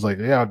 And he was like,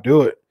 yeah, I'll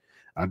do it.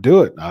 I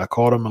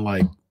called him at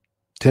like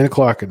 10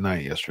 o'clock at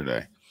night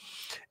yesterday.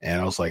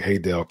 And I was like, hey,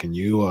 Del, can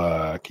you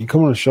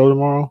come on the show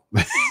tomorrow?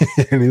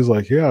 And he was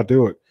like, yeah, I'll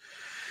do it.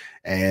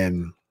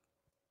 And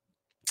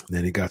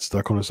then he got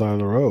stuck on the side of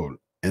the road.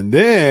 And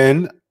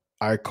then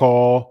I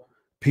call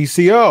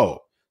PCO.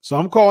 So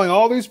I'm calling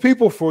all these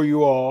people for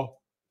you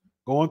all,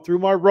 going through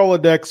my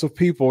Rolodex of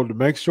people to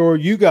make sure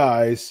you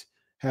guys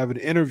have an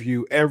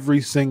interview every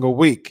single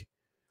week.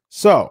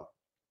 So,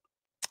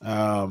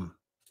 come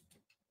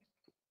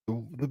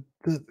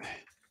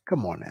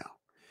on now.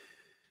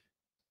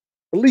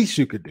 The least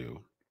you could do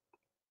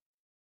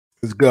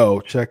is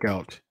go check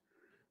out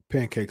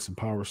Pancakes and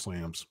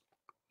Powerslams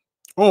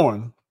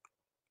on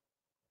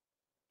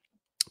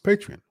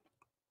Patreon.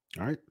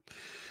 All right.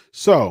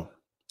 So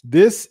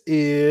this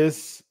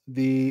is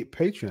the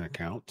Patreon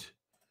account.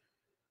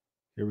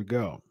 Here we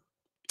go.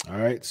 All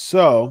right.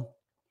 So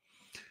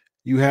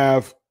you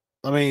have,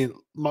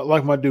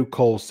 like my dude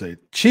Cole said,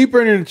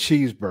 cheaper than a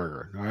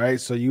cheeseburger. All right.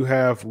 So you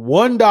have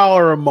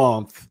 $1 a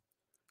month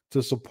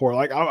to support.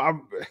 Like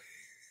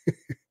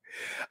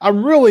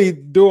I'm really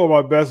doing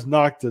my best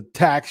not to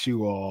tax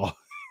you all.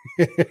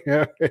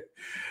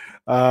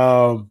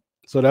 So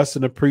that's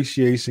an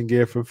appreciation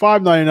gift. For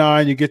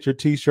 $5.99, you get your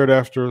t-shirt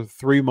after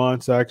 3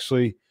 months,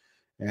 actually.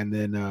 And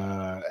then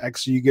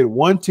actually you get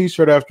one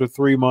t-shirt after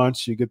 3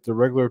 months. You get the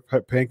regular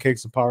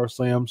Pancakes and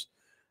Powerslams,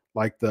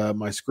 like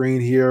my screen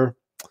here,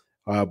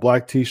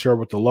 black t-shirt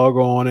with the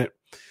logo on it.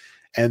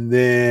 And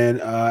then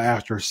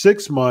after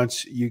 6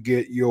 months, you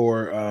get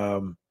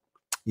your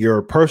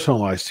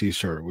personalized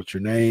t-shirt with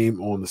your name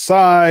on the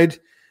side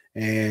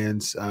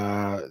and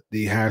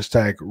the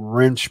hashtag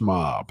Wrench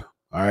Mob.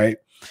 All right.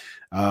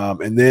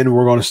 And then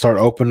we're going to start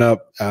opening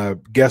up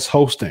guest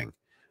hosting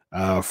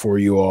for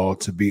you all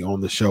to be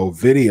on the show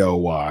video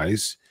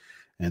wise.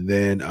 And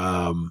then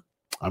I'm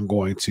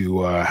going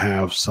to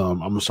have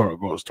some. I'm going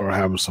to start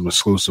having some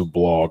exclusive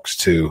blogs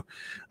too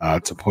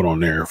to put on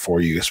there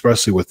for you,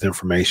 especially with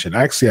information.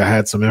 Actually, I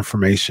had some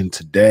information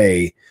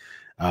today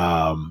that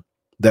I'm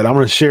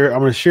going to share. I'm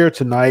going to share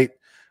tonight,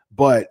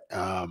 but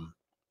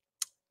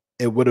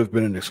it would have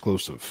been an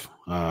exclusive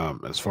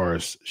as far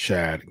as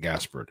Shad and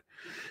Gaspard.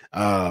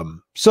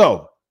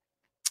 So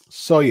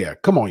yeah,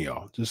 come on,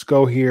 y'all. Just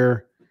go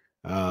here.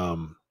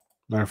 Matter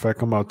of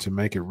fact, I'm about to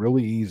make it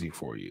really easy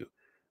for you.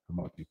 I'm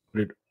about to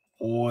put it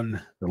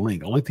on the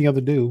link. Only thing you have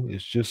to do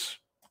is just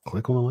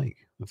click on the link.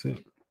 That's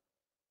it.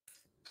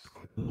 Just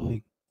click on the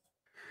link.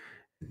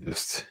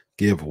 Just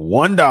give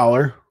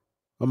 $1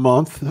 a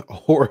month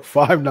or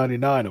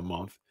 $5.99 a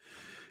month.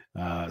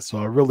 So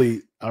I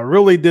really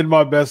did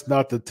my best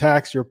not to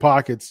tax your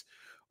pockets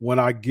when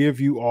I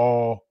give you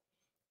all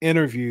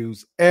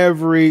interviews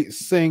every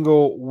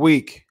single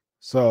week.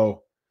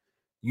 So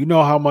you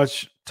know how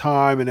much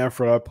time and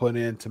effort I put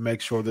in to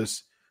make sure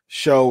this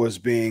show is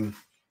being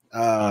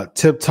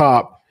tip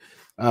top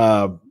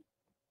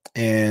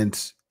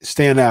and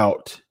stand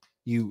out.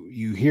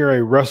 You hear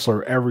a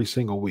wrestler every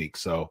single week.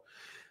 So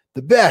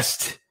the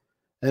best,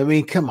 I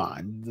mean, come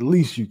on, the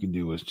least you can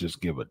do is just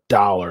give $1,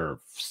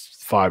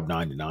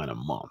 $5.99 a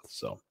month.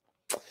 So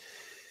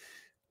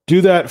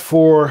do that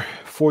for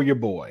your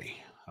boy.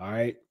 All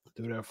right,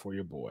 do that for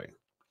your boy.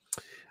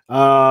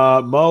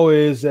 Mo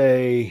is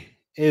a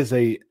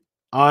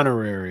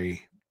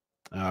honorary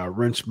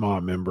Wrench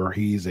Mob member.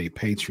 He's a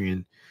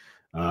Patreon.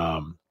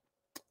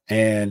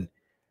 And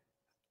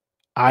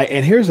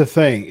here's the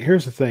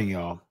thing,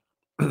 y'all.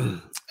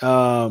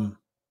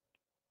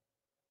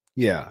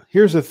 Yeah,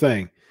 here's the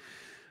thing.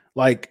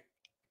 Like,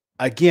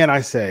 again,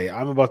 I say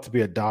I'm about to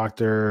be a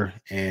doctor,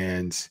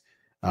 and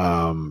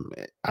I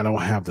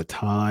don't have the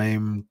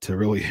time to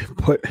really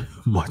put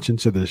much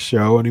into the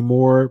show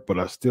anymore, but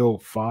I still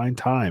find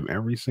time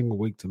every single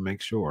week to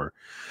make sure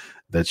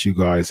that you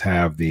guys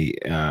have the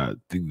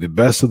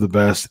best of the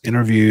best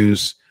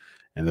interviews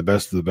and the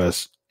best of the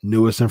best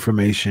newest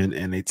information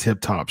and a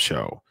tip-top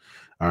show.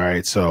 All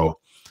right, so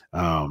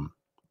go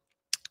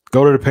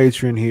to the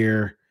Patreon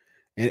here,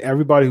 and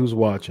everybody who's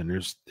watching,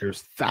 there's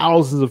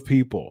thousands of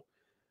people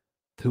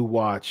who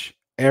watch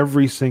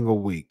every single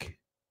week.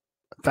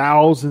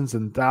 Thousands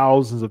and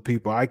thousands of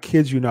people. I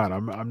kid you not.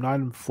 I'm not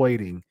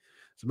inflating.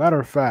 As a matter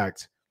of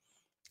fact,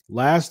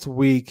 last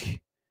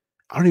week,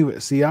 I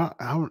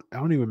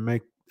don't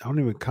even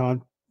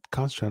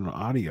concentrate on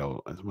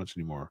audio as much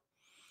anymore.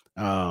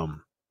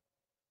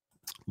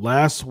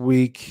 Last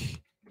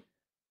week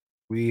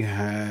we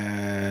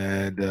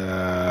had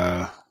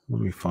let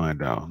me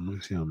find out. Let me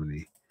see how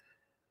many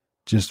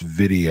just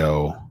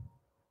video.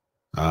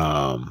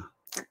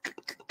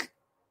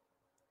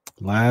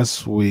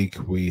 Last week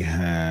we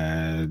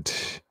had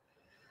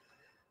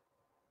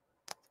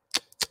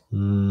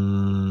let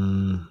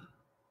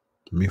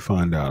me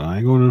find out. I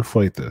ain't going to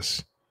inflate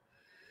this.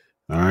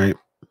 All right.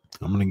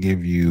 I'm going to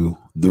give you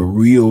the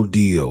real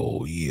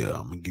deal. Yeah,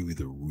 I'm going to give you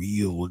the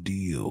real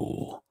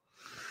deal.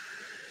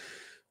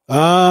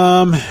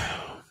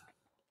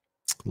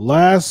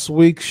 Last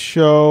week's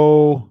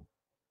show,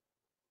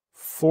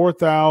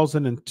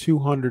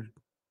 4,200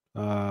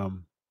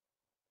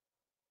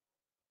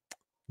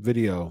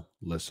 video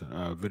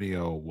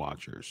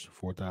watchers,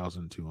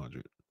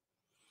 4,200.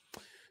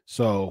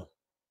 So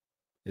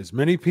as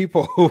many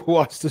people who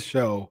watch the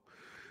show,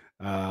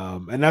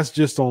 and that's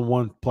just on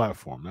one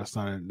platform. That's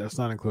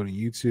not including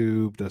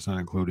YouTube. That's not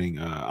including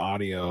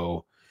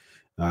audio.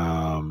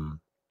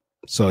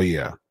 So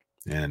yeah,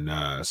 and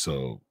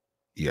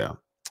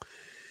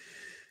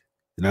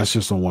that's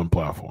just on one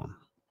platform.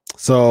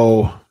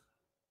 So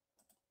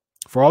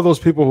for all those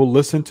people who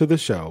listen to the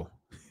show,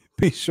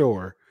 be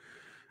sure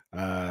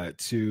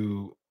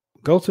to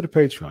go to the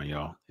Patreon,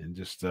 y'all, and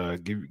just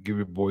give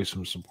your boy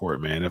some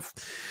support, man.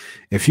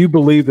 If you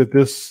believe that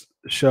this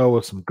show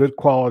is some good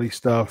quality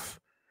stuff,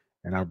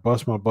 and I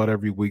bust my butt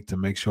every week to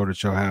make sure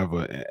that y'all have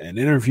an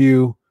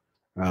interview,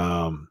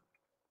 give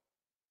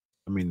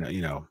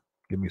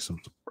me some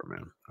support,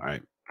 man. All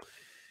right,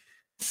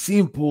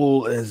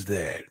 simple as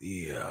that.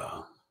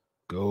 Yeah,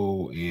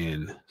 go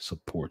and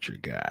support your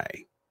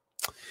guy.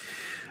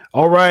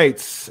 All right.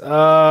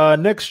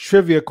 Next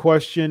trivia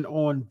question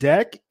on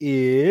deck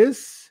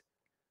is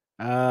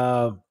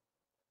who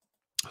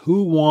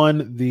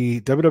won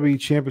the WWE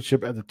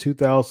Championship at the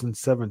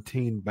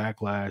 2017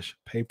 Backlash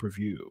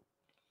pay-per-view?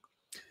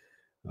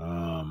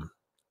 All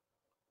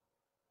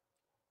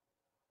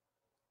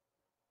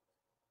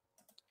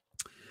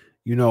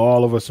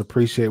of us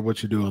appreciate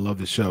what you do and love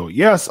the show.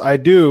 Yes, I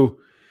do.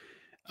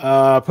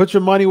 Put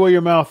your money where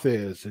your mouth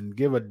is and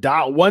give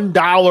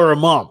 $1 a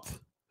month.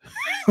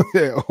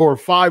 Or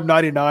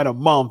 $5.99 a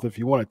month if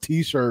you want a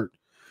t-shirt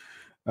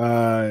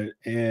and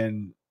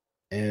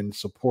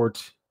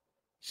support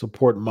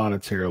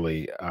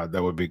monetarily.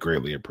 That would be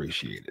greatly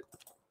appreciated.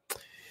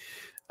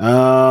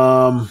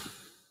 What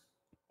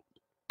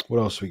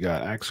else we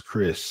got? Ask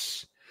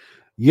Chris.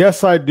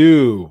 Yes, I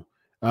do.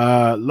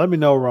 Let me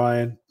know,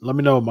 Ryan. Let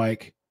me know,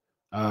 Mike.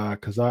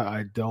 Because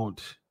I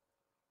don't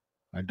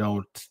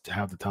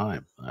have the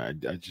time. I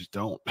just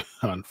don't.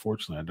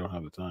 Unfortunately, I don't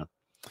have the time.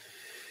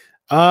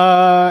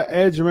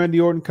 Edge and Randy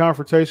Orton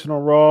confrontation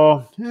on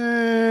Raw.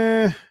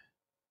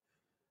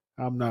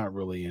 I'm not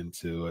really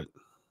into it.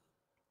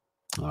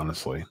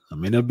 Honestly. I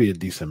mean, it'll be a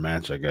decent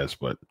match, I guess,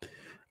 but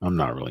I'm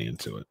not really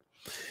into it.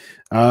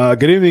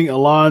 Good evening,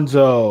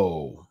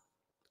 Alonzo.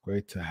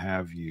 Great to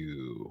have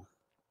you.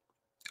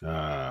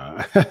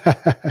 I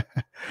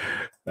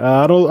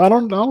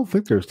don't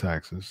think there's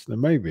taxes. There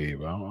may be,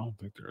 but I don't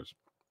think there's.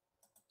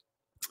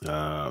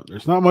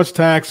 There's not much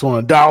tax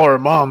on $1 a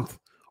month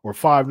or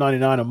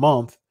 $5.99 a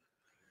month.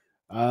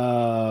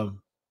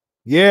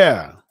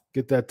 Yeah,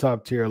 get that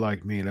top tier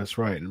like me. That's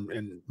right.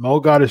 And Mo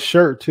got his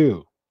shirt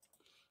too.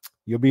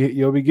 You'll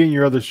be getting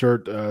your other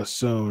shirt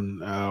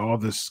soon. All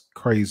this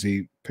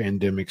crazy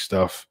pandemic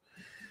stuff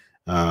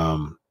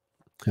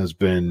has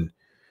been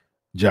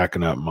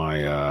jacking up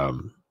my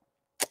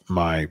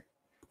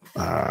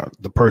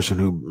the person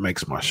who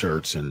makes my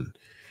shirts and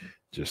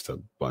just a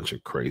bunch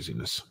of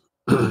craziness.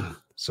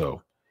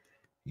 So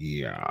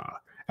yeah,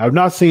 I've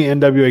not seen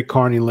NWA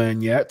Carney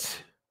Land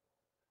yet.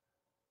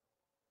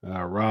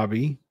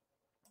 Robbie,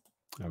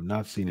 I've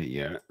not seen it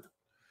yet.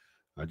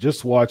 I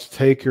just watched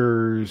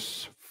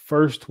Taker's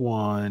first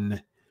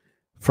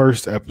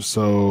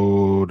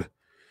episode.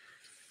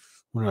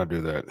 When did I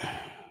do that?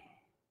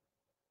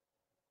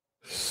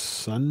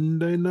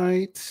 Sunday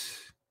night?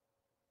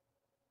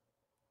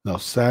 No,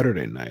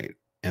 Saturday night.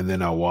 And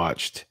then I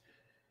watched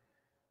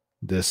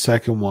the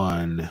second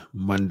one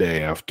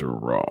Monday after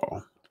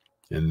Raw.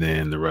 And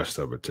then the rest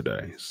of it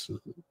today. So,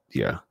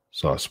 yeah.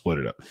 So I split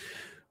it up.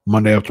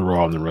 Monday after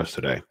Raw and the rest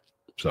today.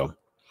 So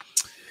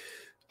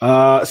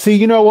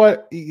you know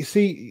what,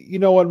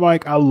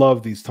 Mike? I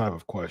love these type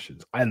of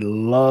questions.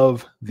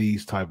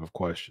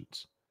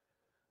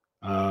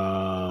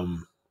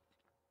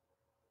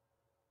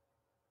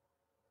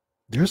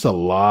 There's a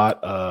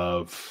lot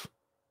of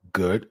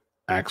good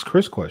Ask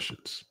Chris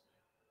questions.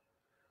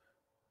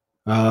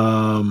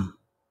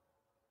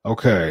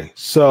 Okay,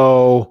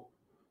 so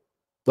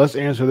let's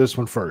answer this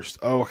one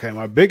first. Okay,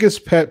 my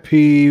biggest pet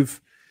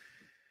peeve.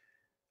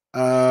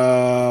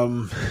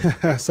 Something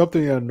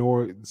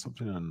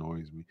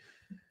annoys me.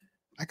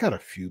 I got a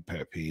few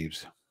pet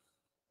peeves.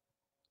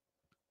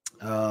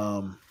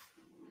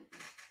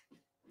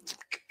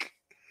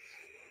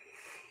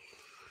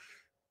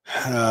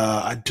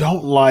 I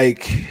don't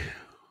like.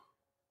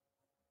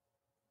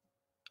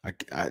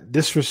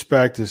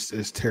 Disrespect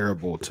is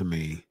terrible to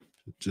me.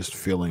 Just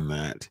feeling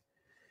that.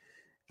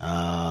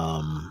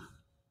 Time.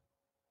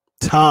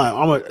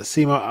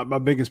 My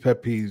biggest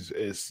pet peeve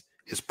is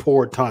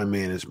poor time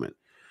management.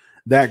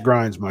 That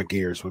grinds my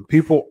gears. When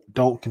people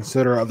don't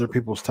consider other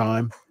people's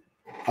time,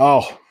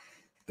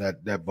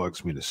 that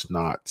bugs me to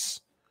snots.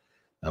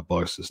 That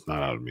bugs the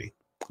snot out of me.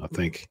 I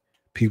think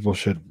people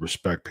should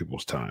respect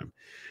people's time.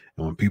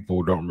 And when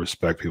people don't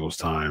respect people's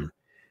time,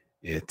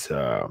 it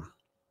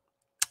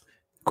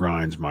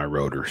grinds my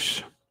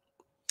rotors.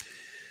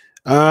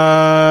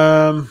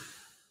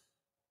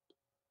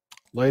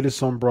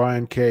 Latest on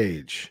Brian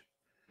Cage.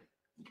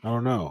 I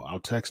don't know. I'll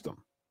text him.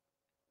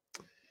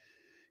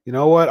 You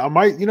know what?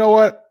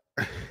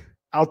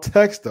 I'll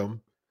text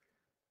him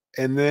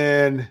and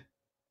then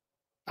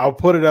I'll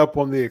put it up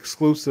on the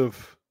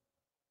exclusive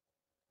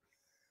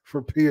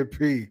for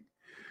P&P.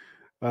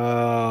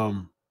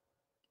 I'm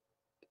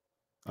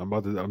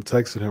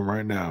texting him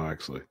right now,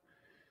 actually.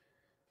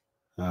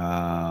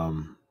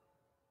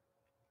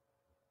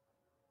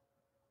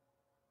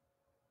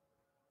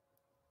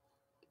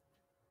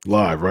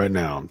 Live right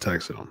now. I'm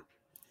texting him.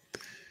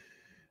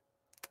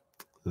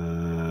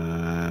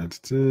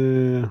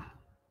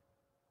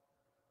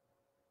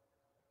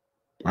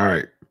 All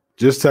right.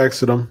 Just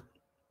texted him.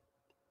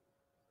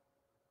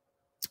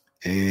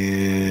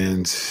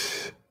 And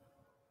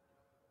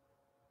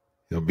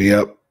he'll be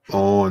up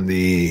on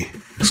the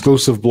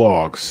exclusive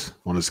blogs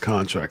on his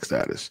contract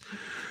status.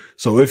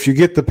 So if you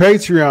get the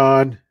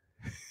Patreon,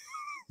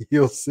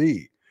 you'll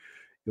see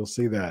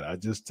that. I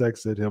just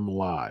texted him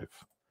live.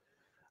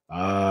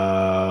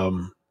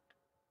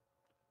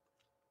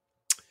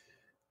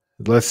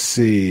 Let's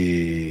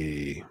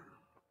see.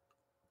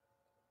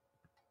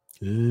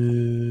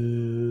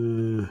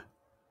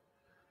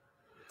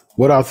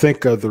 What I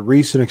think of the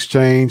recent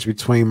exchange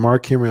between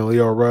Mark Henry and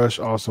Leo Rush,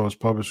 also his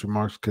published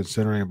remarks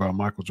considering about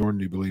Michael Jordan.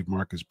 Do you believe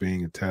Mark is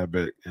being a tad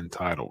bit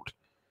entitled?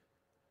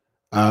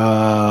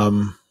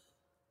 I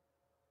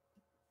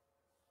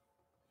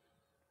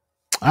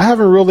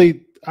haven't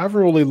really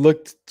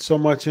looked so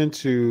much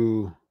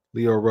into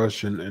Leo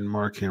Rush and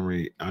Mark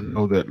Henry. I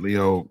know that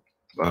Leo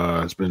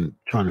has been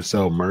trying to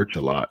sell merch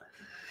a lot.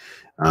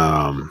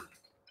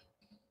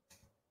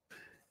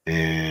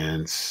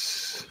 And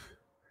so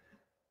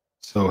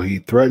he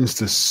threatens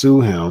to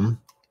sue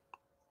him.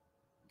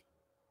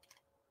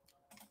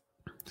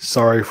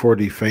 Sorry for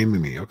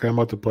defaming me. Okay, I'm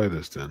about to play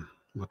this then.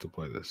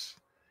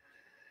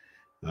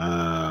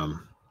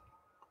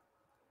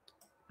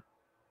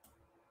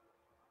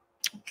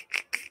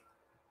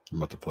 I'm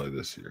about to play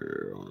this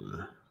here.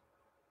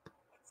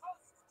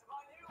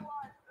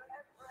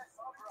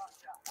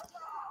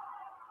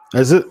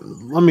 Is it?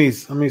 Let me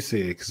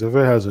see, because if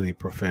it has any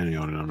profanity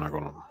on it, I'm not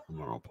gonna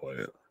play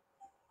it.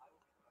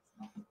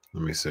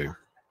 Let me see.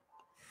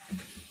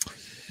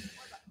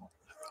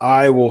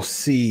 I will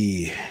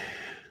see.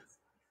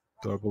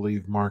 Do I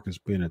believe Mark is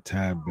being a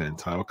tad bit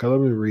entitled? Okay, let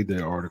me read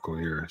the article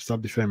here.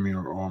 Stop defaming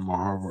or my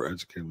Harvard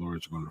educated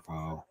lawyers are going to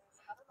file.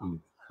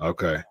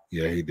 Okay,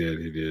 yeah, he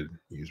did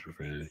use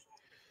profanity.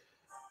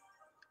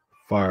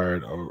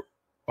 Fired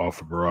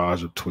off a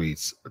barrage of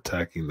tweets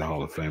attacking the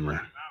Hall of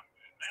Famer.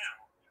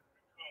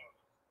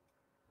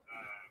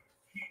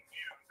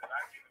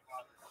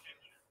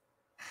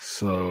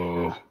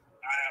 So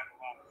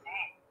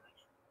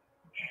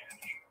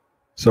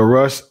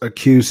Rush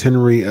accused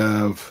Henry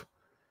of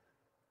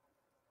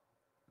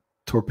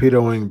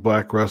torpedoing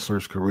black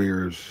wrestlers'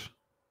 careers.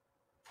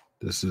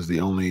 This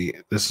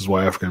is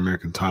why African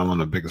American talent on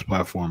the biggest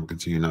platform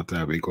continue not to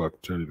have equal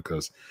opportunity,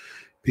 because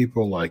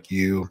people like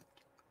you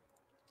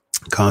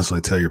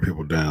constantly tear your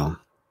people down.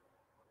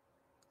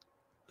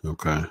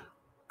 Okay.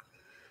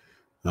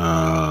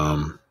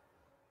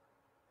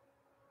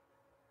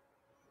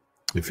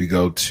 If you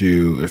go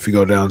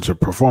down to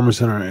Performance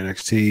Center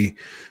NXT,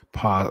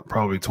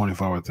 probably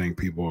 25, I think,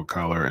 people of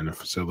color in the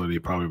facility,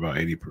 probably about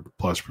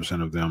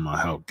 80+% of them,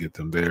 I help get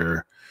them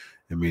there.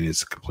 I mean,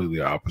 it's completely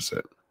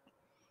opposite.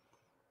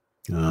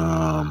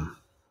 Using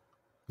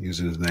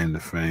his name to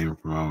fame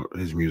from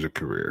his music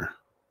career.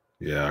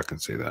 Yeah, I can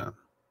see that.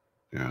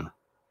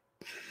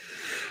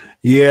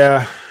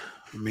 Yeah.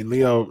 I mean,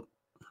 Leo,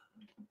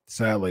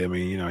 sadly, I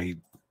mean, he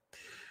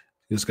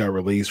just got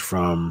released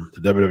from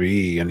the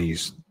WWE, and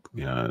he's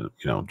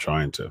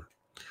trying to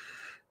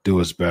do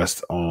his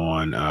best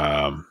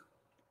on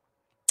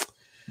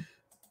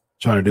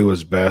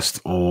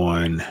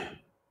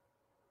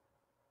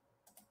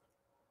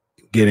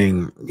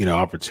getting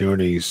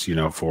opportunities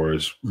for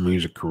his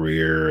music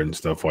career and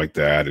stuff like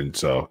that. And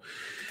so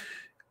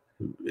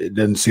it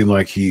doesn't seem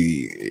like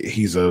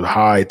he's a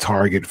high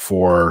target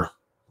for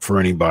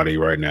anybody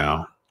right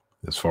now,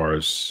 as far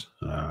as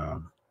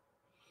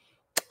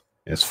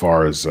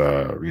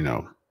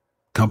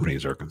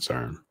companies are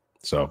concerned.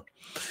 So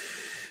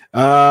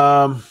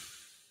I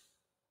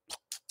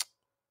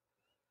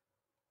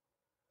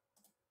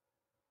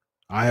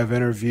have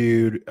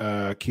interviewed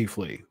Keith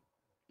Lee,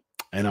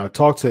 and I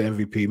talked to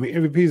MVP.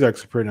 MVP is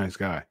actually a pretty nice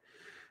guy.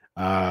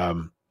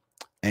 And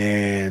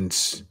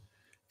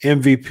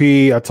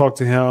MVP, I talked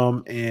to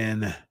him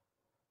in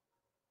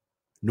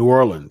New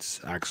Orleans,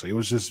 actually. It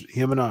was just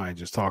him and I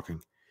just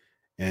talking.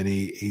 And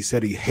he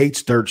said he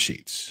hates dirt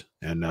sheets.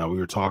 And we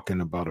were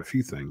talking about a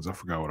few things. I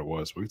forgot what it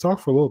was, but we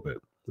talked for a little bit.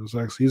 It was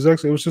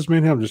just me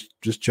and him,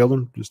 just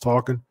chilling, just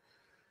talking.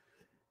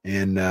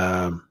 And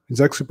he's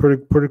actually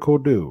pretty cool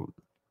dude.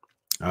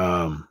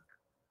 Yeah,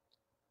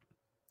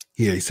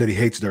 he said he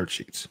hates dirt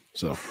sheets.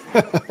 So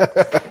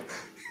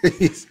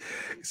he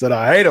said,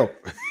 I hate them.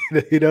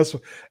 That's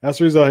the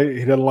reason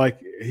he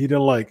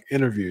doesn't like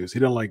interviews. He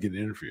doesn't like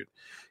getting interviewed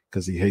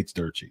because he hates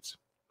dirt sheets.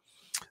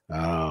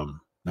 Not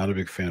a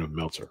big fan of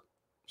Meltzer.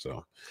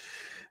 So,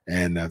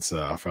 and that's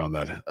I found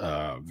that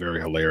very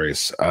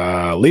hilarious.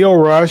 Leo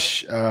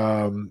Rush.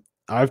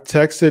 I've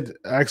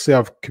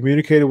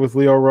communicated with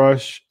Leo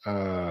Rush.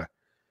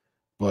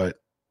 But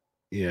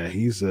yeah,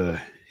 he's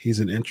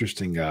an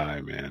interesting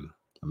guy, man.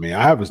 I mean,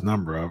 I have his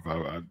number.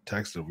 I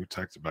texted. We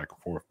texted back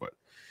and forth, but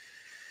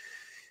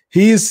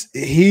he's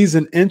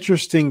an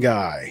interesting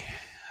guy.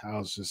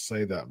 I'll just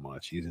say that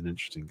much. He's an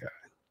interesting guy.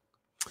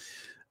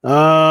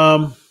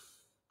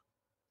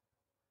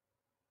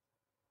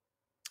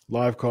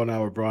 Live call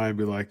now with Brian.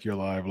 Be like, you're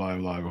live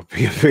with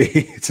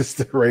PFE. It's just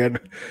a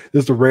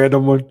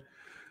random one.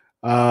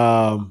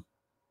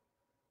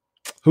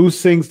 Who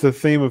sings the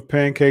theme of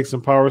Pancakes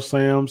and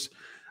Powerslams?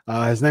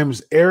 His name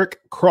is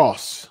Eric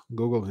Cross.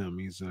 Google him.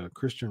 He's a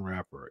Christian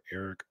rapper.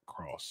 Eric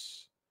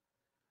Cross.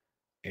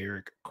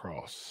 You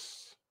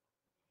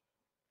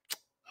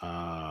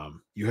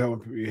hate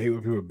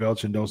when people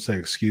belch and don't say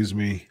excuse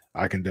me.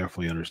 I can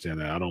definitely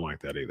understand that. I don't like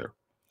that either.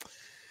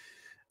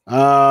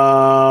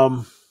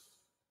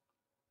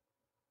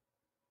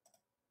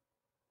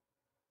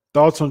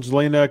 Thoughts on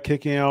Jelena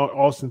kicking out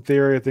Austin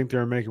Theory? I think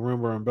they're making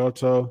room for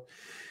Humberto.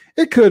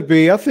 It could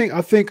be. I think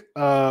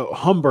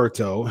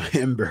Humberto.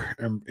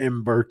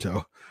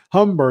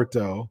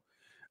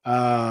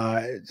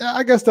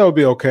 I guess that would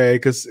be okay,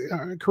 because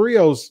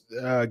Carrillo's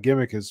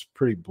gimmick is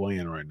pretty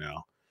bland right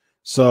now.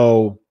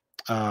 So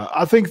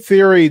I think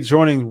Theory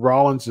joining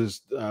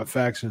Rollins'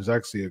 faction is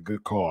actually a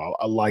good call.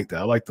 I like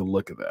that. I like the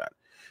look of that.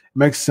 It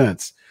makes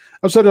sense.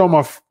 I've said it on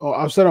my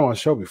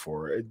show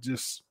before. It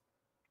just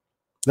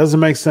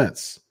doesn't make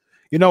sense.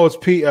 It's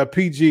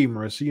PG,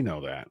 Marissa. You know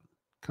that.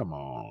 Come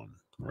on,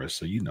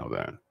 Marissa. You know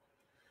that.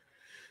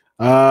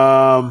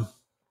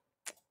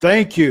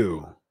 Thank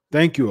you,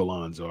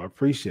 Alonzo. I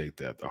appreciate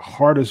that. The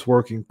hardest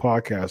working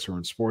podcaster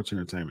in sports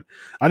entertainment.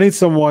 I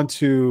need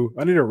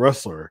a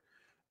wrestler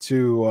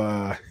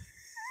to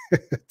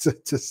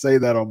to say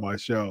that on my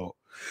show.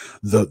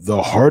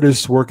 The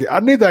hardest working. I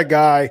need that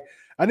guy.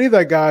 I need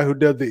that guy who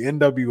did the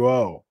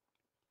NWO.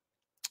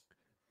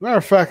 Matter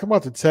of fact, I'm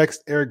about to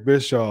text Eric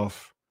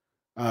Bischoff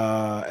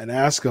and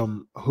ask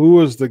him who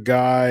was the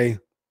guy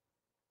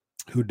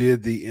who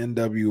did the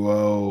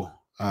NWO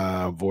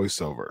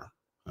voiceover.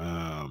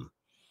 I'm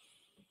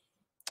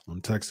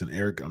texting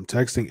Eric. I'm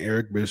texting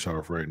Eric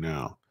Bischoff right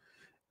now.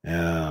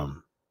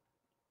 And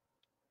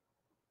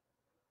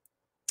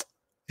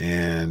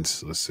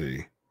let's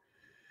see.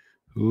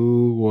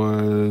 Who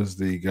was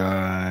the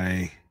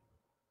guy?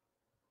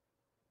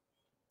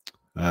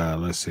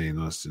 Let's see.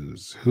 Let's do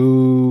this.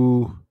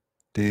 Who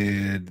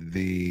did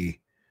the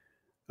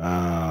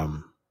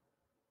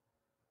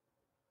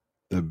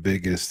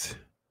biggest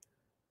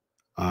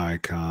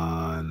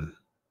icon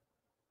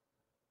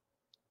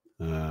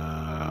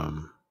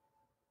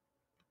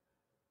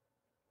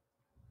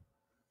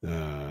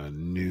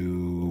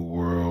New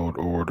World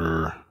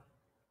Order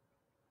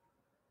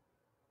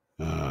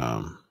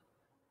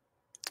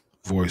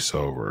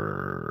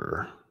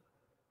voiceover?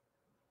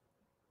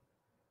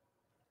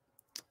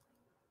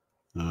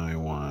 I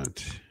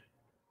want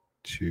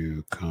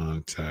to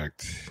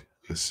contact,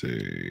 let's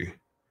see.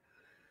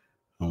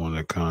 I want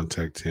to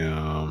contact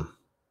him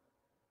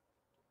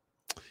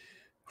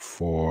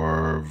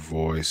for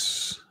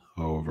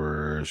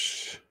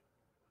voiceovers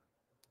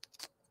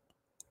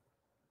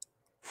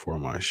for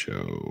my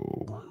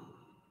show.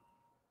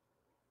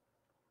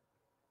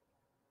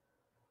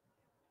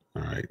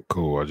 All right,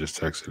 cool. I just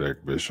texted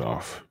Eric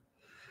Bischoff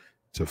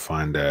to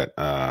find that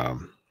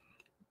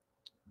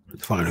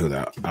find out who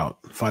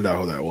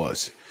that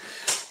was,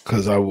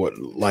 because I would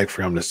like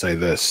for him to say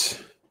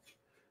this: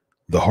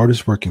 the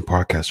hardest working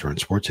podcaster in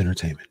sports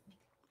entertainment.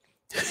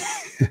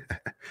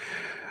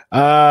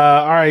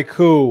 All right,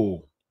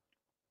 cool.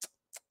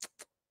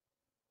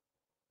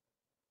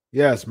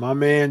 Yes, my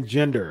man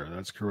Gender.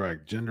 That's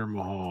correct. Gender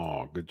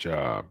Mahal. Good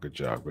job.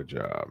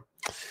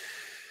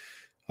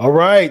 All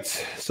right.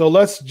 So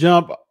let's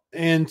jump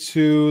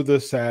into the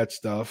sad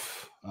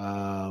stuff.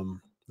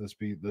 Let's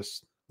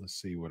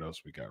see what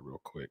else we got real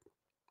quick.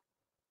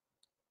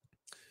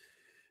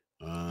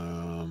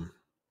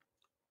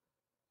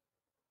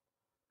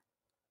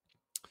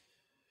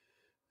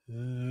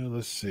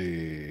 Let's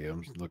see.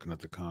 I'm just looking at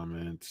the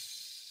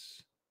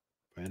comments.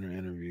 Banner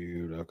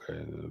interviewed.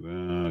 Okay.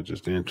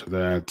 Just into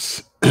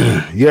that.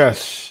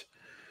 Yes.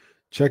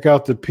 Check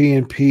out the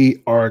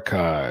P&P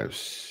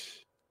archives.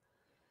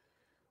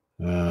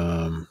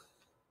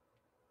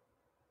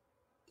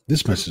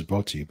 This message is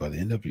brought to you by the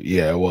NW.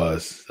 Yeah, it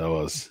was. That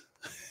was.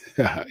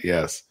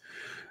 Yes.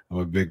 I'm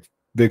a big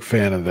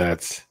fan of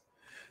that.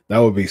 That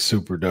would be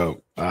super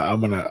dope.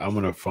 I'm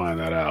gonna find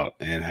that out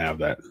and have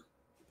that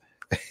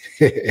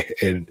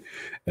and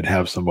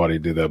have somebody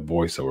do that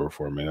voiceover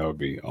for me. That would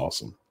be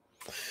awesome.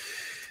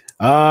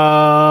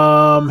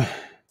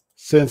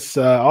 Since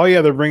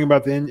they're bringing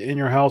about the in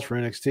your house for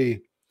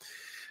NXT.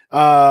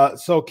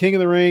 So King of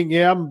the Ring,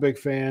 yeah, I'm a big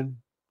fan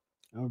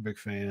of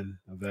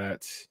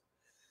that.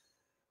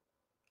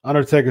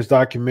 Undertaker's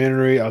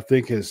documentary, I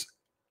think, is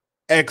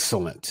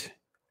excellent.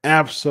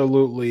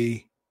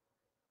 Absolutely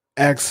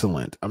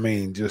excellent. I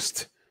mean,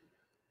 just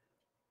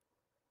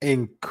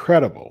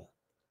incredible.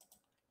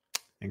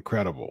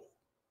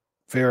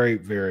 Very,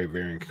 very,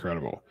 very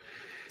incredible.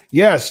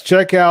 Yes,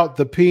 check out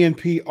the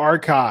P&P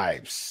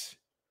archives.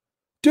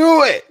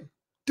 Do it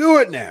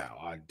now.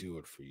 I do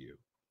it for you.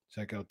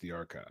 Check out the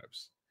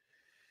archives.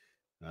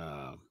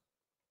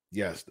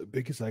 Yes, the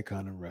biggest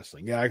icon in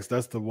wrestling. Yeah,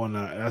 that's the one.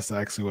 That's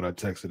actually what I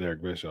texted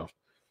Eric Bischoff.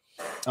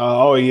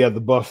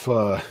 The buff,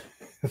 the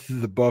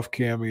buff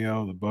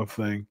cameo, the buff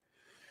thing.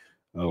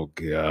 Oh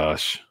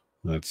gosh,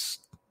 that's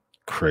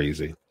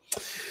crazy.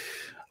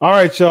 All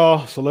right,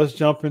 y'all. So let's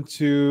jump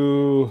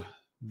into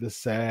the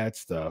sad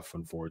stuff.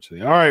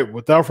 Unfortunately, all right.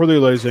 Without further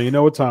ado, ladies and gentlemen, you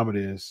know what time it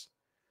is.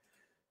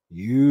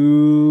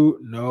 You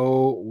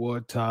know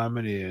what time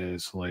it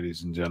is,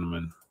 ladies and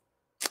gentlemen.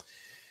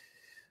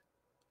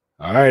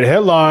 All right,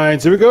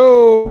 headlines. Here we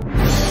go.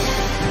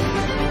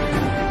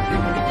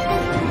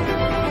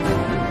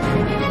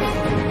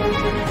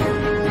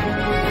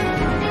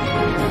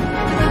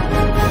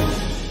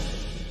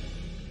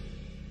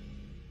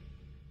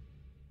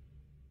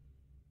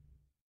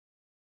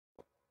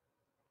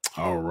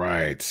 All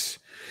right.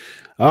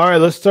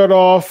 Let's start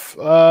off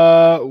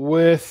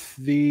with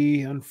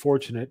the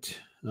unfortunate.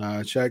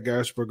 Shad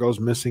Gaspard goes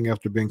missing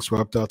after being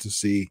swept out to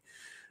sea.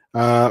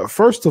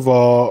 First of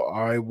all,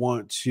 I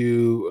want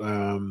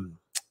to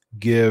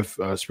give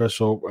a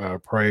special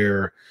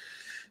prayer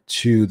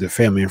to the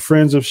family and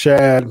friends of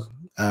Shad.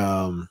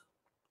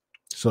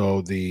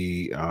 So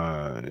the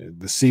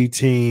C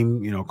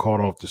team,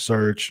 called off the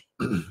search,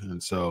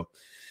 and so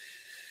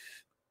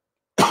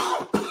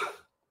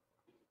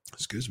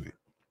excuse me.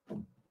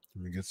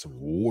 Let me get some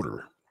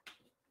water.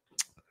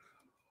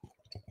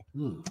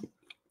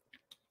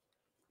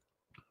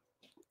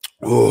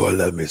 Oh, I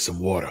love me some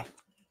water.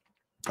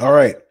 All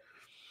right.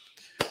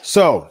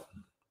 So,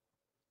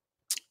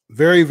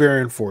 very,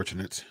 very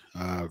unfortunate.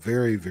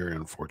 Very, very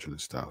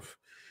unfortunate stuff.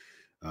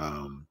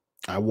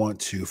 I want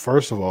to,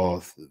 first of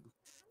all,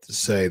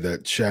 say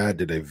that Shad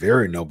did a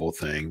very noble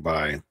thing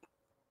by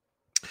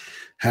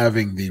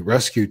having the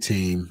rescue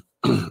team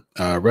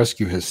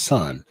rescue his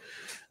son.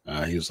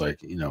 He was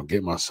like,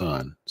 get my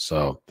son.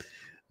 So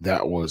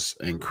that was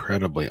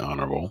incredibly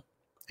honorable.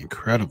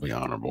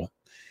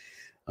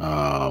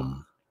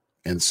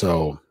 And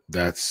so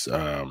that's,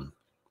 I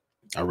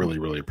really,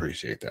 really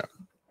appreciate that.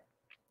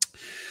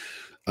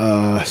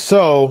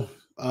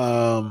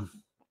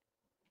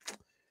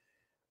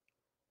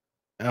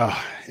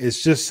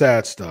 It's just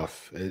sad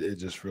stuff. It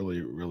just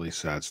really, really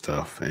sad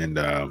stuff. And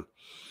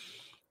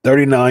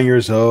 39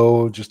 years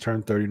old, just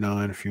turned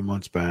 39 a few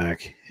months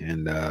back,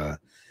 and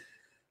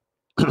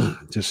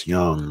just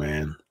young,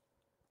 man.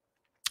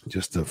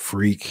 Just a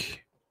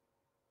freak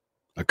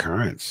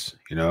occurrence,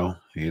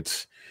 it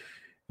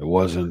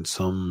wasn't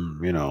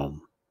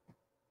some,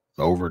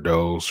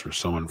 overdose or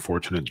some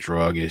unfortunate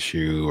drug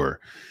issue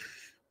or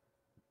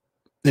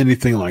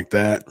anything like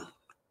that.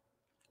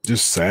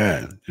 Just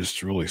sad,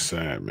 just really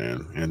sad,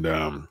 man. And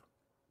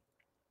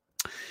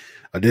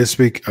I did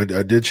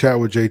chat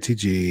with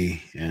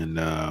JTG, and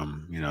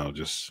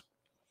just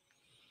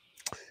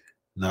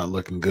not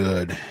looking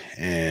good.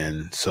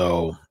 And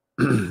so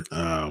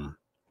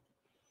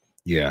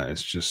yeah,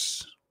 it's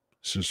just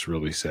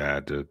really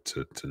sad to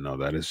know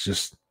that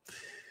it's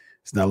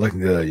not looking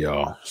good,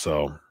 y'all.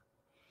 So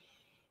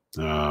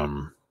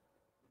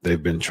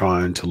they've been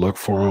trying to look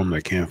for him,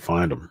 they can't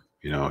find him.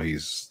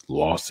 He's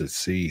lost at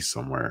sea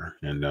somewhere,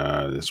 and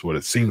that's what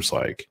it seems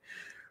like.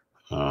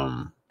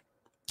 The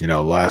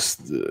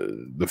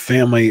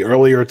family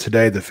earlier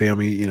today, they're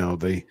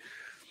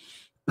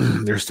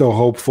still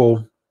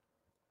hopeful.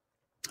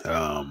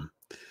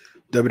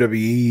 WWE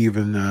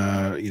even,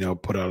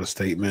 put out a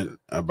statement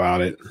about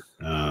it.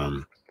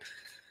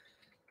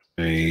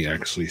 They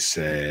actually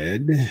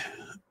said,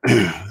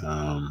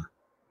 let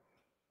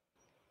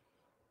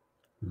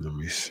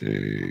me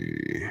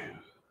see.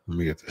 Let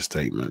me get the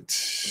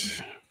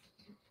statement.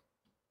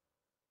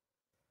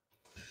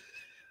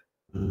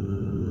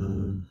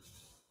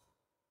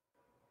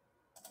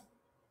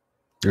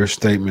 Their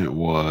statement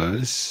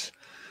was,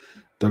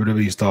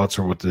 WWE's thoughts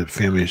are with the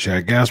family of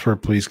Shad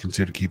Gaspard. Please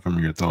consider keeping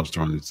your thoughts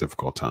during this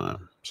difficult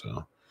time.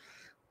 So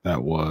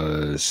that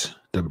was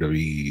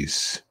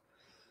WWE's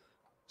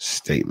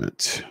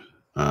statement.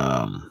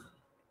 So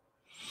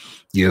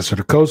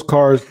the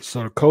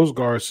Coast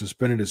Guard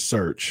suspended its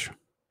search.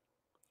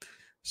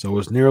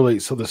 So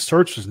the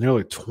search was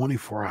nearly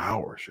 24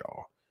 hours,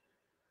 y'all.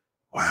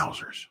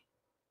 Wowzers.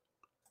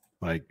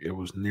 Like, it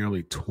was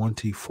nearly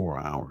 24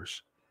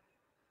 hours.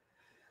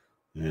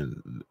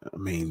 And I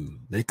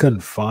mean, they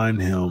couldn't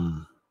find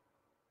him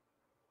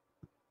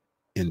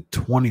in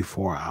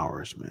 24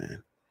 hours,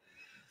 man.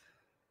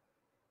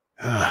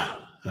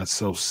 That's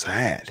so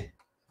sad.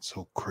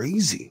 So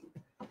crazy.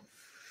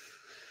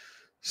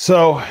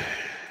 So,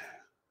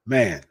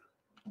 man,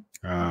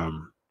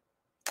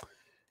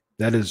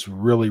 that is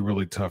really,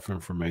 really tough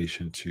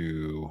information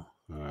to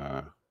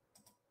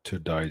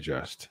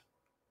digest.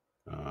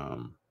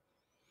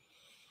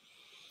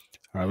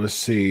 All right, let's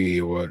see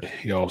what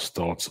y'all's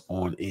thoughts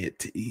on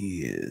it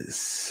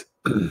is.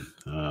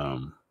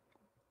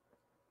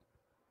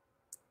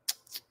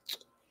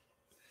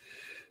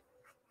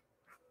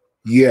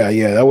 Yeah,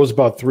 that was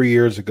about 3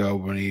 years ago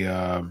when he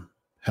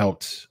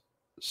helped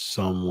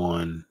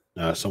someone.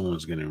 Someone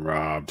was getting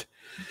robbed,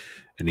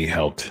 and he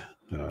helped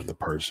the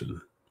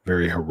person.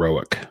 Very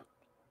heroic.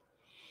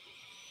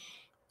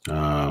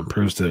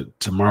 Proves that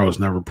tomorrow is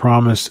never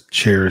promised.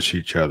 Cherish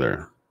each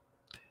other.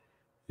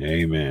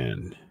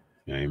 Amen.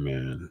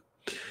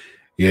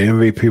 Yeah,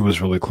 MVP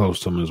was really close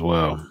to him as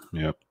well.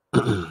 Yep.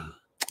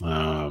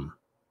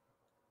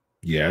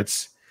 Yeah,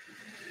 it's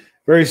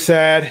very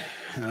sad.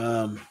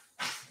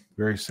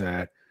 Very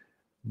sad.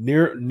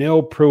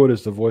 Neil Pruitt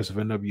is the voice of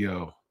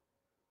NWO.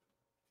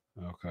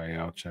 Okay,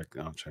 I'll check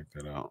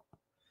that out.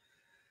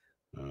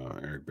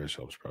 Eric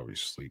Bischoff's probably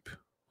asleep.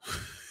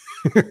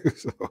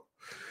 So,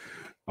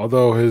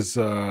 although his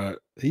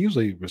he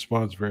usually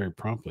responds very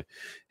promptly.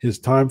 His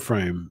time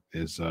frame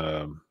is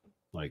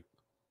like,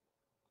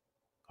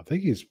 I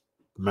think he's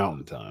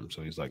mountain time,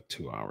 so he's like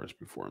 2 hours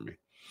before me.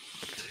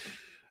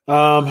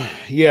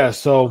 Yeah,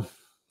 so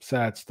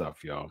sad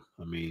stuff, y'all.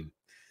 I mean,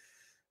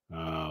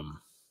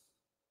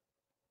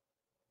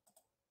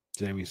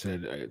 Jamie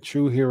said, a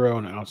true hero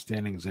and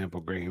outstanding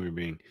example, great human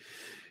being.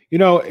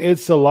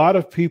 It's a lot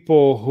of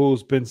people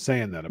who's been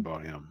saying that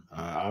about him.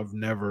 I've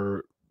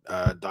never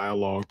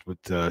dialogued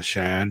with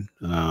Shad.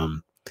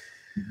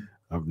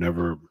 I've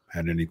never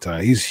had any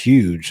time. He's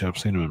huge. I've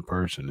seen him in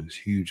person. He's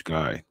a huge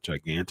guy,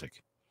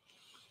 gigantic.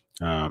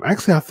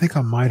 Actually, I think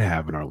I might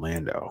have in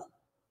Orlando.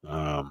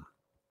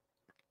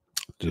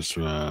 Just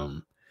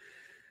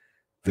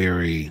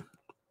very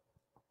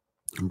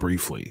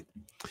briefly.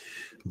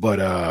 But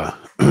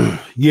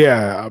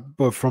yeah,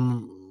 but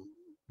from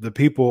the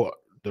people,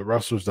 the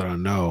wrestlers that I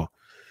know,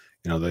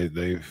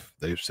 they've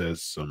said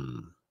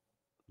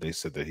they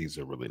said that he's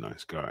a really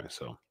nice guy.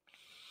 So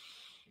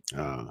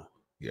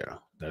Yeah,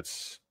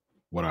 that's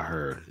what I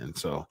heard. And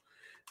so,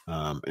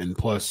 and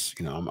plus,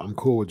 I'm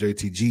cool with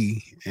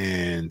JTG,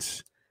 and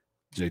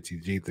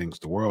JTG thinks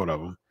the world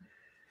of him.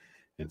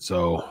 And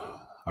so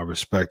I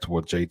respect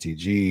what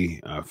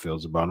JTG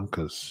feels about him,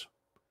 because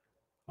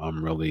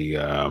I'm really,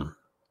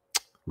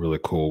 really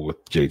cool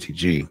with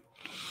JTG.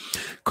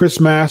 Chris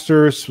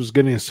Masters was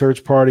getting a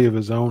search party of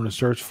his own to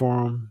search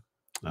for him.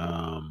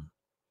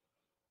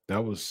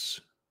 That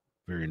was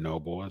very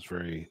noble. That's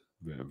very,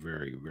 very,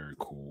 very, very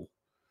cool.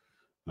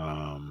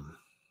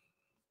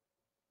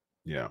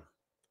 Yeah,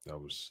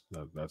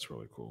 that's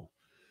really cool.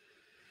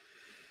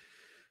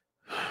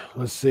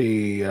 Let's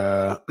see.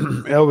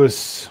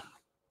 Elvis,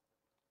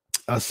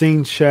 I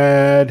seen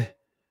Shad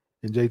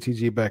and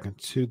JTG back in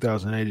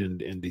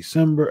 2008 in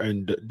December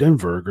in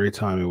Denver. Great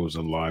time. It was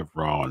a live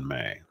Raw in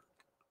May.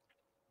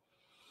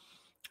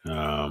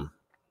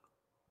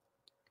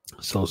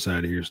 So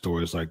sad to hear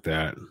stories like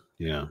that.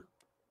 Yeah.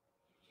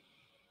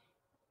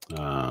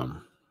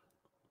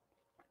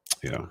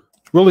 Yeah.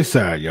 Really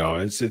sad, y'all.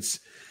 It's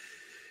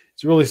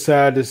really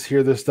sad to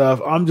hear this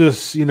stuff. I'm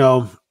just,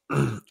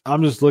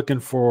 I'm just looking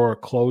for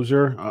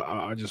closure.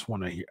 I just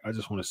want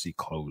to see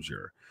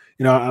closure.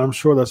 I'm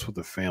sure that's what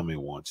the family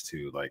wants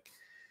too, like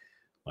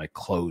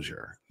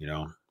closure,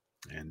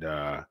 and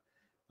I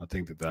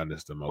think that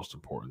is the most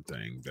important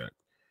thing that,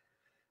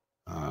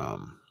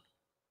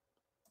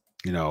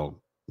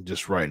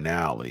 just right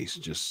now, at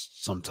least,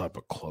 just some type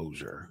of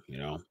closure,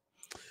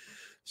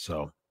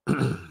 So,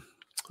 all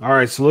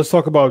right. So let's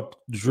talk about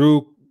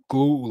Drew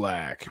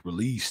Gulak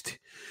released.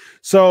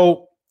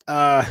 So,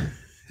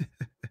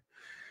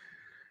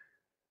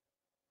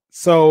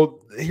 so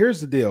here's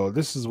the deal.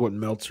 This is what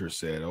Meltzer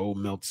said. Old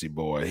Meltzy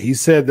boy. He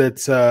said that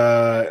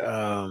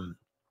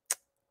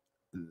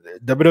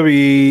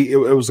WWE, it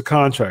was a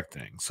contract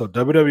thing. So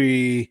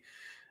WWE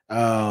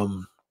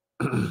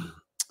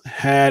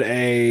had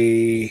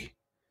a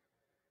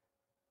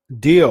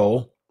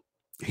deal.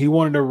 He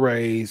wanted to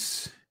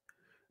raise.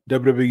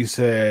 WWE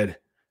said,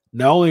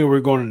 not only are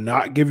we going to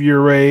not give you a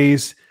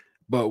raise,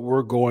 but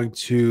we're going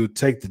to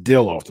take the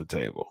deal off the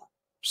table.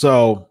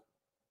 So,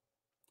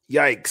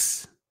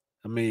 yikes.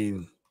 I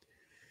mean,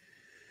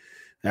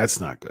 that's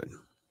not good.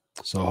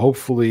 So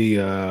hopefully,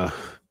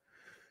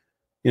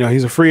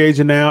 he's a free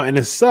agent now, and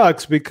it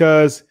sucks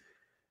because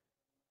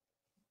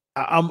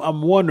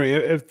I'm wondering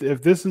if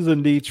this is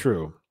indeed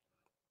true.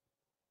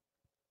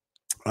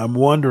 I'm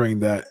wondering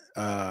that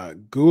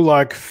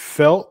Gulak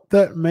felt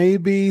that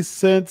maybe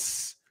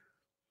since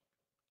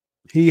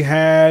he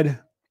had,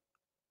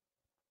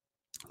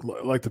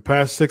 like, the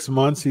past 6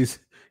 months, he's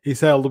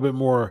had a little bit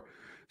more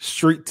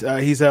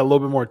he's had a little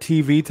bit more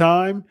TV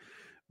time.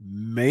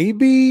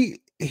 Maybe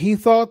he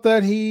thought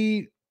that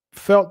he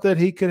felt that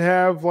he could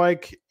have,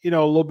 like, a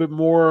little bit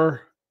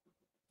more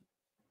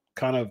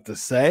kind of to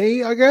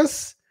say, I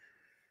guess.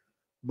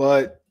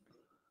 But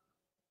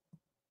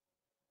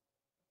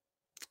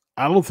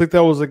I don't think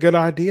that was a good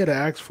idea to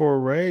ask for a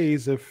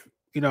raise. If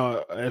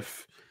I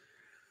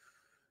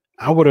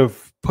would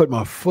have put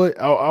my foot,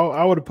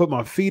 I would have put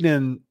my feet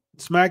in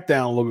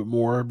SmackDown a little bit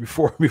more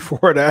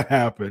before that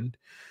happened.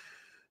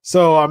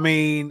 So, I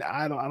mean,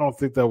 I don't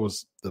think that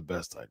was the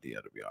best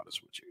idea, to be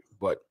honest with you.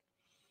 But,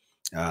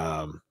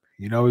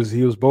 he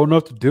was bold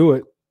enough to do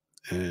it,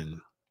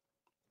 and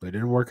it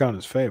didn't work out in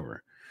his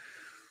favor.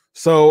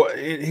 So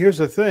here's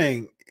the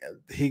thing.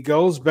 He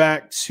goes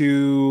back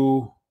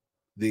to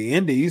the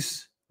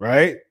Indies,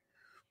 right?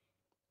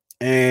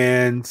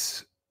 And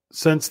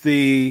since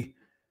the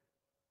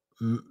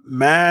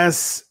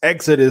mass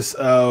exodus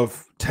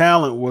of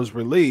talent was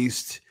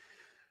released,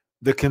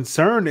 the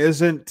concern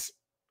isn't,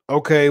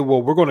 okay,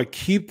 well, we're going to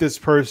keep this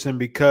person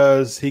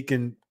because he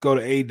can go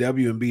to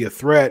AEW and be a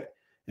threat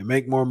and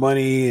make more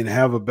money and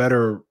have a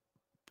better,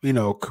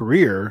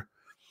 career.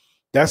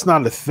 That's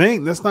not a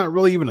thing. That's not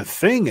really even a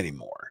thing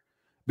anymore,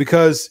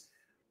 because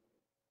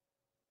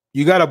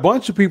you got a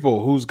bunch of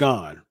people who's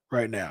gone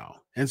right now.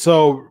 And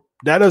so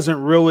that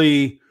doesn't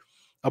really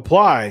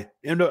apply.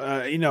 And,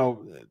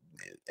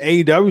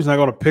 AEW is not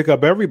going to pick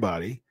up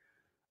everybody.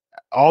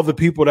 All the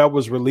people that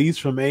was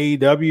released from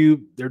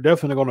AEW, they're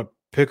definitely going to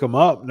pick them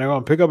up, and they're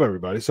going to pick up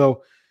everybody.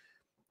 So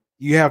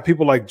you have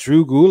people like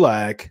Drew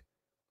Gulak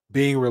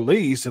being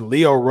released and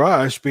Leo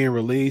Rush being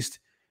released.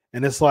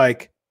 And it's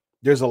like,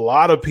 there's a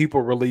lot of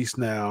people released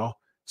now.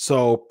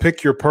 So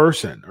pick your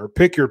person or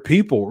pick your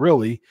people,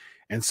 really.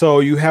 And so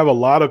you have a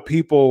lot of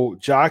people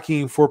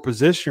jockeying for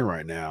position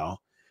right now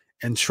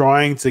and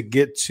trying to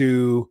get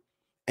to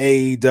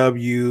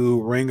AEW,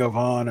 Ring of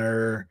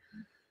Honor,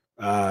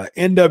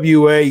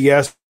 NWA,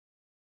 yes.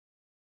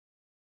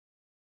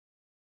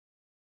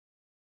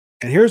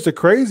 And here's the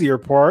crazier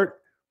part.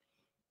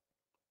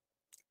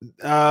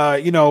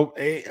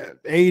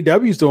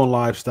 AEW is doing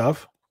live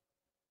stuff,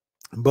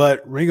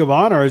 but Ring of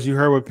Honor, as you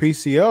heard with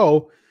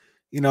PCO,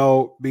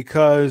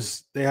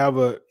 because they have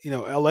a,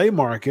 LA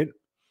market,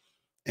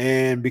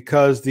 and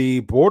because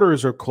the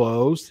borders are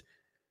closed,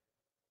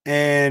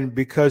 And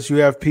because you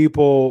have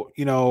people,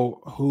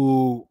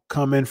 who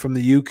come in from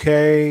the UK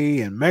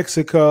and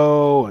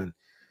Mexico, and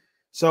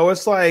so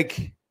it's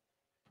like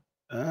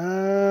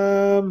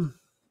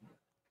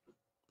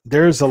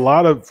there's a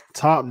lot of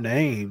top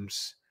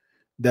names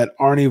that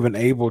aren't even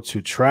able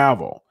to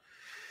travel.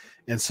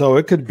 And so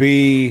it could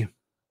be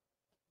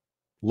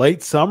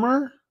late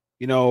summer,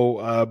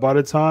 by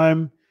the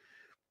time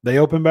they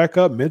open back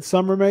up,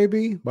 midsummer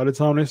maybe, by the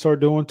time they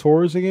start doing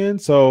tours again.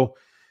 So,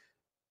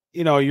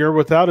 you're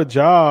without a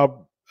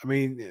job. I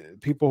mean,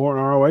 people who are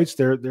in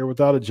ROH, they're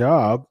without a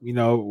job,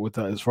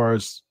 as far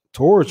as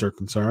tours are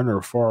concerned, or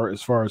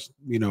as far as,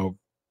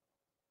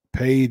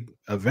 paid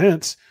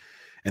events.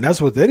 And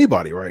that's with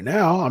anybody right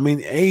now. I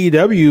mean,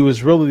 AEW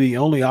is really the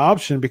only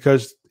option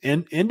because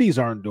indies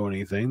aren't doing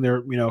anything.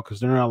 They're, because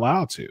they're not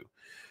allowed to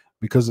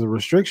because of the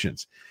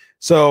restrictions.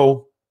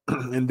 So,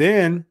 and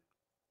then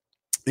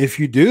if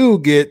you do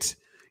get,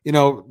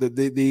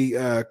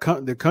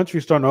 the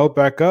country's starting to open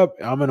back up.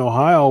 I'm in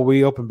Ohio.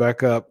 We open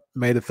back up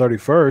May the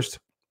 31st.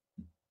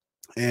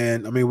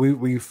 And I mean,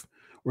 we're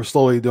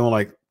slowly doing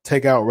like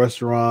takeout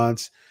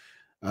restaurants,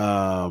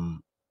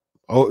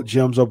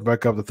 gyms open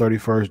back up the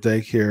 31st,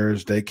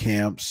 daycares, day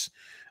camps,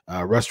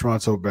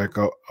 restaurants open back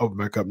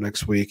up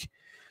next week.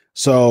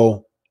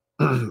 So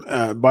by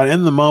the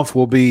end of the month,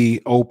 we'll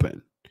be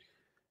open.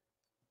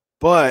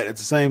 But at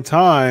the same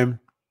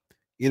time,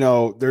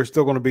 there's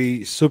still going to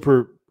be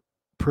super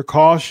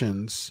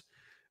precautions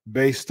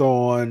based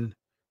on,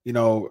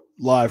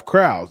 live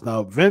crowds.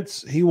 Now,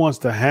 Vince, he wants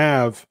to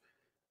have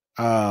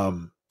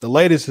the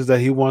latest is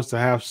that he wants to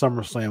have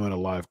SummerSlam in a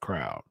live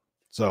crowd.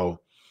 So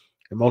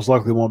it most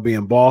likely won't be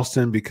in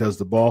Boston because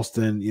the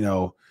Boston,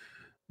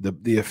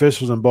 the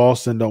officials in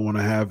Boston don't want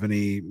to have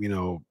any,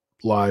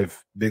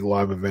 big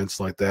live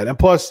events like that. And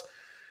plus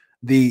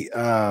the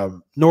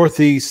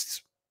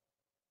Northeast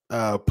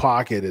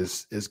pocket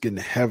is getting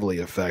heavily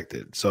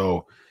affected.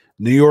 So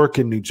New York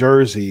and New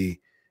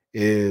Jersey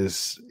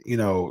is,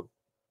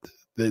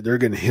 they're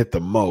getting hit the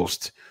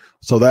most.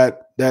 So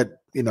that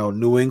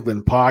New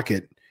England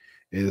pocket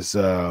is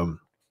that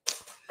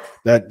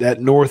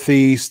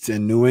Northeast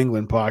and New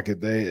England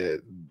pocket,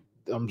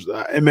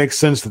 it makes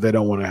sense that they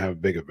don't want to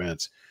have big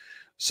events.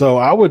 So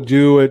I would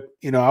do it,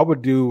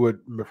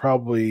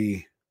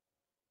 probably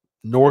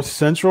North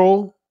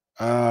Central,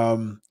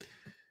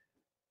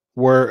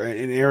 where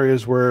in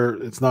areas where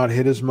it's not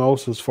hit as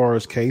most as far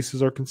as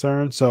cases are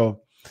concerned.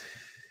 So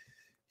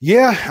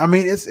yeah, I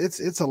mean,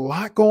 it's a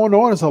lot going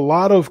on. It's a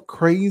lot of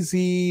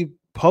crazy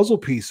puzzle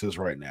pieces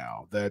right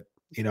now that,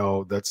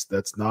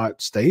 that's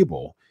not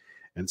stable.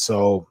 And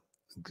so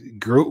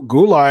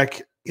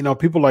Gulak,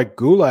 people like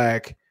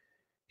Gulak,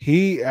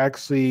 he's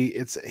actually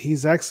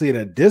at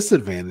a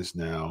disadvantage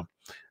now.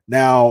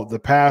 Now, the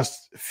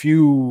past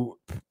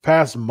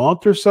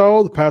month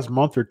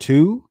or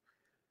two,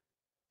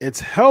 it's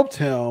helped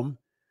him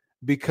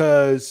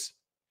because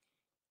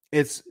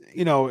it's,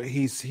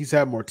 he's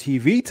had more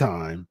TV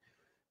time,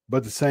 but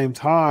at the same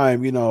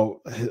time,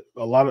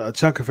 a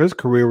chunk of his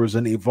career was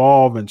in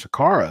Evolve and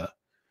Chikara,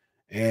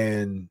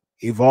 and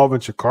Evolve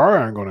and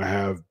Chikara aren't going to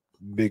have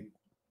big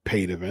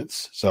paid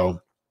events. So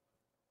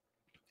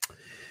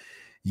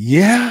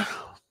yeah.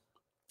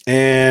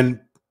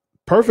 And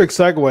perfect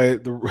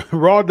segue. The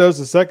Raw does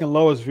the second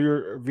lowest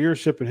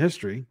viewership in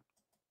history,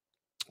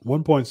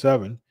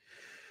 1.7.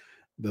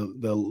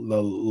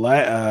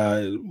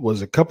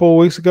 Was a couple of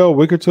weeks ago, a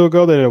week or two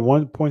ago, they had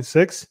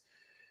 1.6.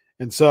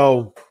 And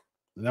so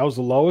that was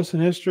the lowest in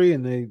history.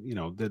 And they,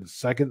 did the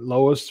second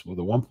lowest with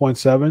a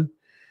 1.7.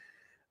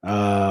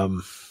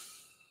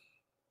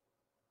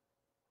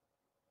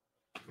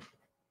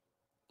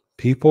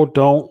 People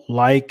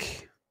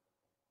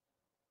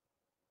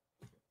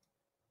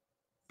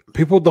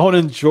don't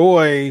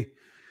enjoy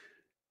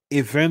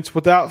events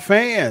without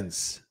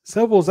fans.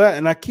 Simple as that.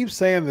 And I keep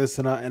saying this,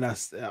 and I'm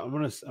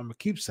gonna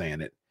keep saying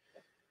it.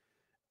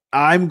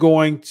 I'm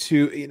going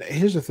to.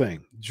 Here's the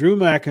thing: Drew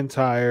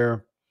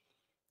McIntyre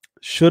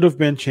should have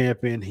been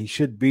champion. He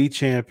should be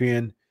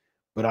champion,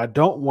 but I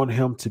don't want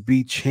him to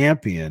be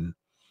champion.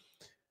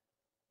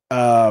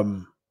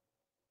 In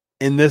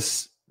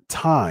this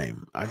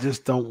time, I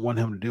just don't want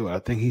him to do it. I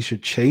think he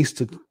should chase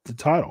the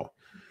title.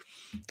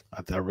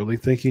 I really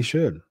think he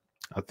should.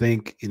 I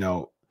think,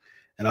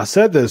 and I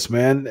said this,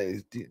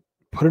 man,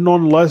 put it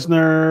on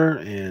Lesnar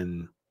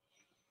and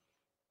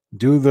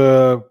do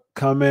the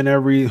come in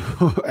every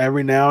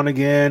now and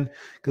again.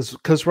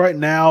 Because right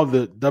now,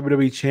 the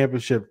WWE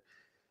Championship,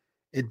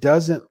 it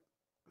doesn't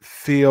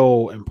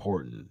feel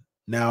important.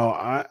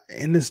 Now,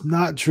 and it's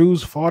not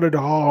Drew's fault at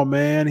all,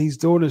 man. He's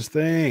doing his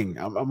thing.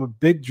 I'm a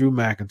big Drew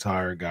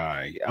McIntyre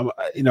guy.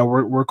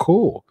 We're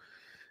cool.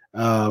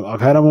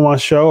 I've had him on my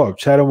show. I've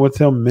chatted with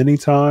him many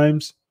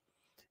times,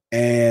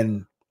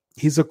 and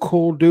he's a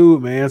cool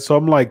dude, man. So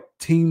I'm like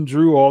Team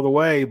Drew all the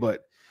way,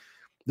 but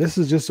this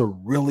is just a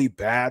really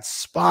bad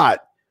spot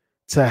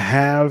to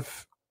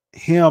have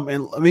him.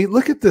 And I mean,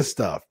 look at this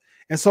stuff.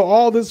 And so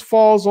all this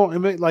falls on, I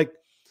mean, like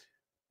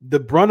the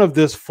brunt of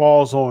this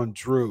falls on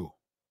Drew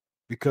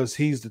because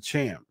he's the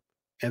champ.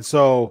 And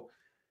so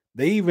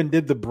they even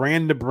did the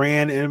brand to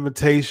brand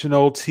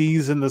invitational,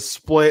 teasing the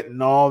split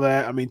and all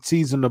that. I mean,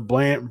 teasing the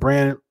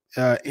brand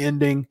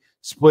ending,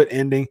 split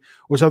ending,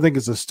 which I think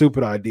is a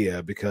stupid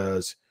idea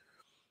because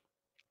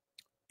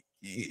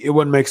it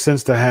wouldn't make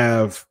sense to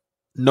have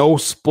no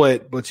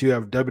split, but you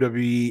have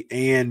WWE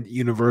and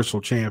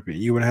Universal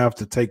Champion. You would have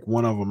to take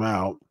one of them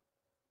out,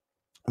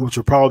 which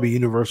would probably be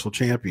Universal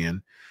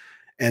Champion.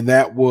 And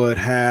that would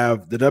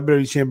have the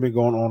WWE Champion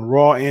going on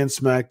Raw and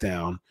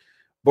SmackDown.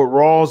 But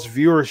Raw's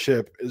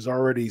viewership is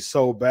already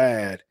so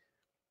bad.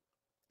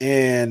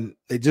 And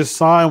they just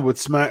signed with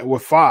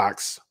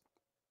Fox.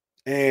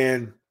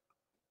 And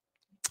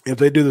if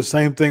they do the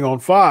same thing on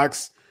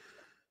Fox,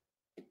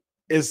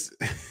 it's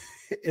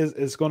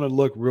going to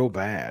look real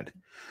bad.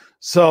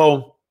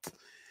 So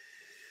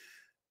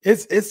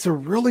it's a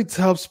really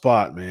tough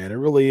spot, man. It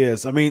really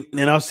is. I mean,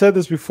 and I've said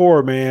this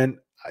before, man.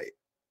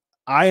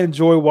 I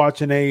enjoy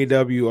watching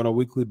AEW on a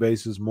weekly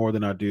basis more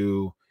than I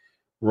do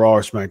Raw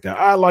or SmackDown.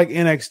 I like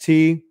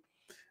NXT,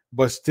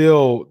 but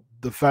still,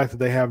 the fact that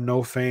they have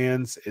no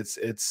fans,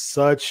 it's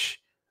such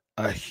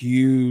a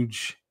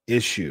huge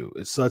issue.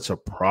 It's such a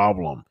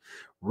problem.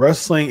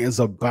 Wrestling is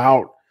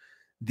about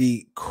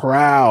the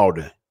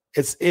crowd.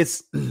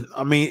 This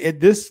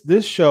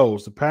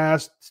shows the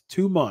past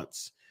 2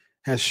 months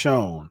has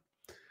shown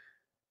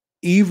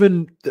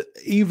even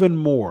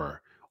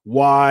more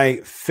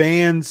why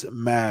fans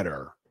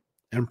matter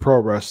in pro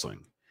wrestling,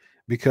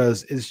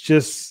 because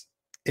it's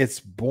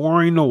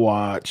boring to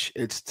watch.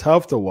 It's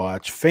tough to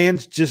watch.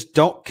 Fans just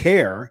don't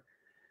care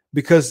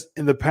because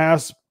in the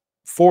past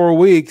 4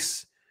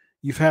 weeks,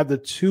 you've had the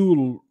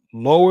 2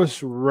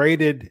 lowest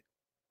rated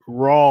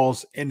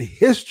Raws in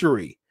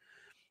history.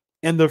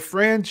 And the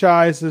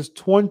franchise is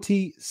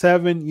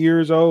 27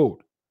 years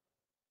old.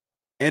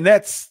 And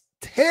that's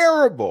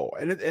terrible.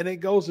 And it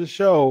goes to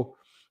show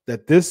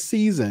that this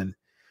season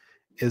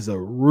is a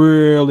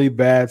really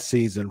bad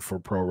season for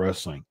pro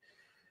wrestling.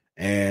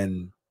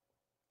 And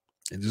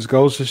it just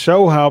goes to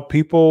show how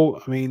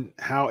people,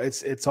 how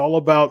it's all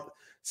about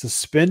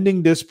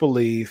suspending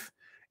disbelief.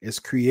 It's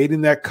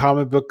creating that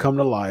comic book come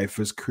to life.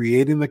 It's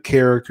creating the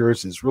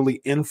characters. It's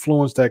really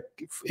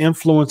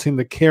influencing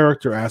the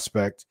character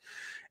aspect.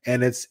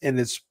 And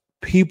it's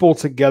people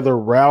together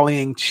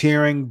rallying,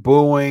 cheering,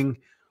 booing.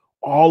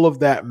 All of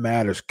that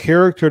matters.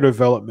 Character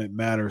development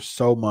matters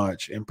so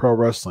much in pro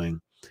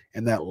wrestling.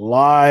 And that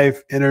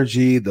live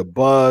energy, the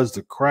buzz,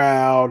 the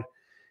crowd,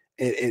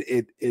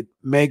 it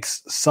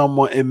makes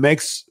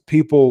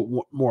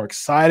people more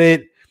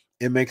excited.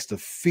 It makes the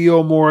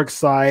feel more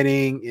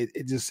exciting.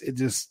 It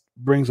just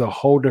brings a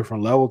whole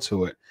different level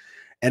to it.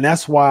 And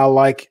that's why I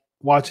like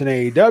watching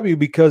AEW,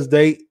 because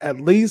they at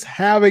least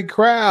have a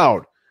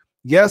crowd.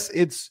 Yes,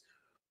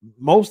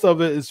 most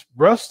of it is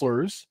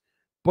wrestlers,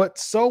 but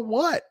so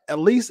what? At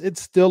least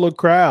it's still a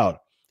crowd.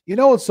 You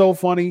know what's so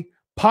funny?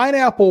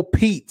 Pineapple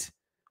Pete,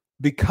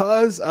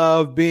 because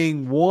of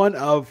being one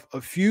of a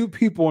few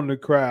people in the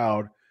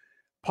crowd,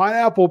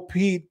 Pineapple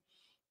Pete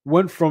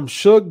went from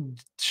Shug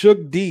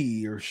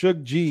D, I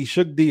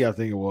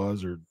think it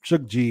was, or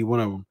Shug G,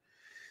 one of them,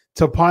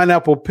 to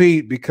Pineapple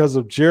Pete because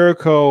of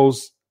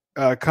Jericho's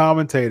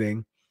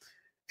commentating,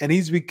 and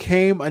he's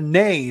became a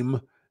name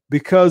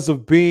because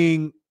of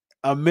being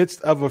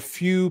amidst of a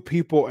few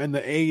people in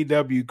the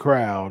AEW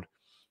crowd,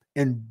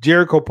 and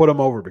Jericho put him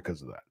over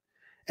because of that.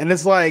 And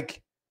it's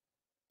like,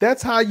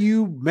 that's how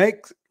you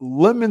make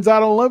lemons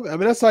out of lemons.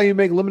 That's how you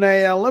make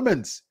lemonade out of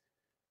lemons.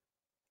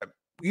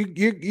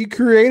 You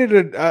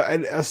created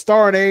a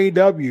star in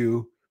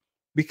AEW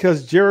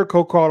because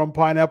Jericho called him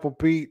Pineapple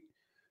Pete,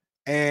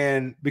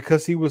 and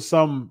because he was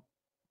some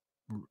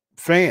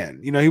fan.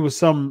 He was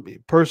some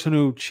person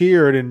who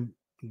cheered and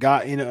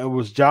got, it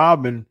was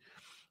jobbing,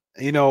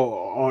 on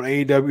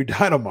AEW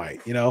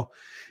Dynamite,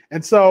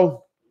 and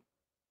so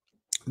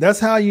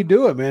that's how you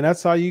do it, man.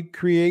 That's how you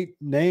create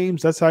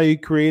names. That's how you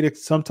create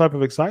some type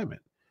of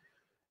excitement.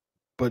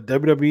 But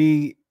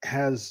WWE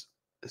has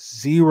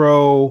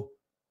 0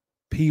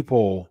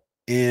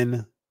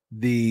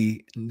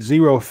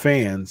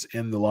 fans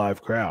in the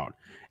live crowd.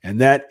 And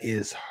that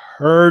is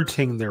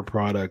hurting their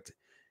product,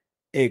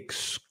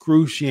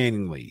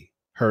 excruciatingly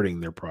hurting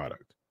their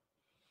product.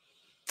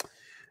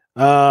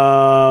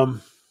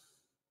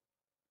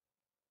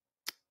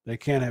 They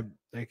can't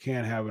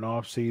have an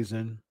off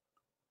season.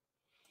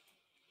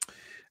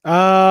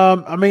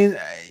 No.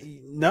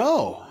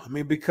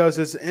 Because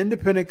it's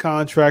independent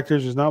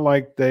contractors. It's not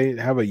like they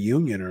have a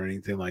union or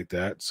anything like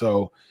that.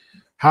 So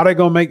how are they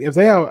gonna make, if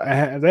they have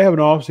an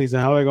off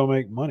season, how are they gonna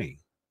make money?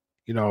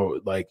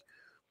 Like,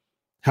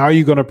 how are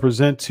you gonna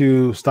present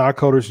to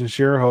stockholders and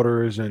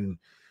shareholders and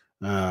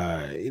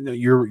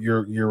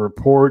your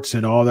reports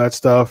and all that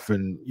stuff,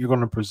 and you're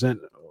gonna present,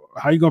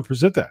 how are you gonna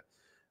present that?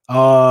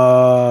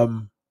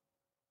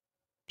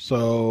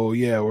 So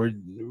yeah,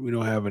 we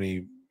don't have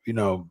any,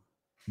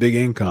 big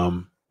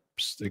income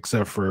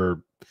except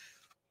for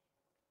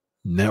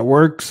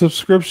network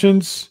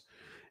subscriptions,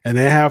 and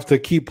they have to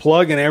keep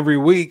plugging every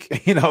week,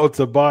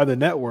 to buy the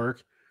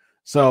network.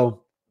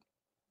 So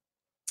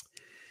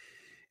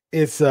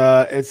It's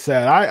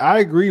sad. I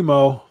agree,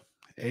 Mo.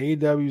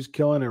 AEW is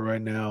killing it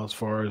right now as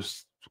far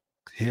as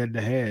head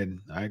to head.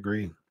 I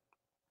agree.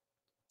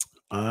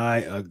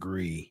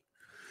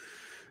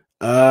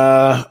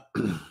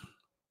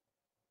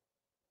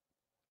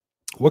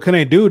 What can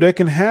they do? They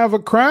can have a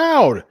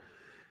crowd.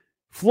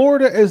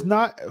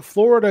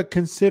 Florida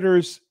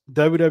considers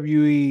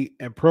WWE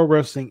and pro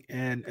wrestling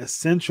an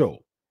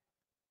essential.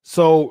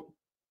 So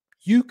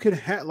you could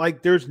have,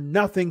 like, there's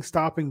nothing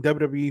stopping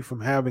WWE from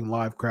having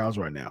live crowds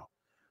right now.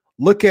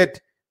 Look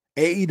at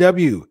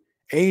AEW.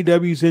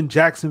 AEW's in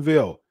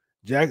Jacksonville.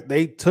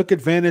 They took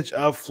advantage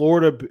of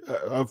Florida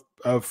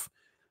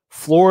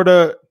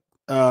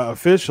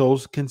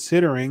officials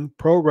considering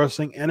pro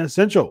wrestling an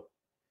essential,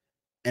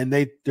 and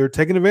they're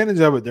taking advantage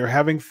of it. They're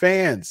having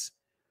fans.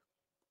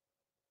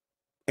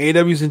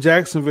 AEW's in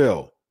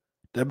Jacksonville.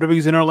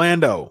 WWE's in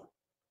Orlando.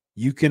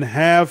 You can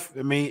have.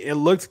 I mean, it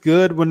looked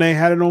good when they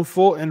had it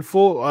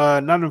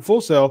on not in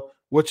Full Sail,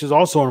 which is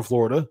also in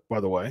Florida, by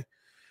the way.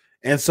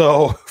 And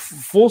so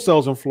Full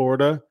Sail's in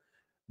Florida.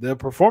 The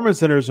Performance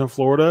Center's in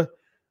Florida.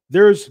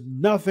 There's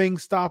nothing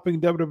stopping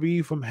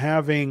WWE from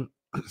having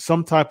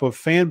some type of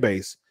fan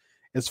base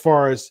as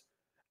far as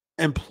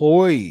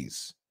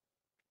employees.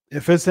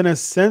 If it's an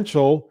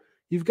essential,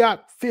 you've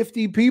got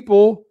 50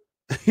 people,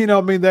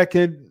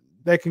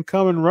 that can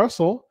come and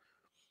wrestle.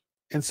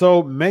 And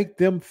so make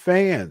them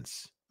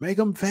fans. Make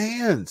them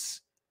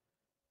fans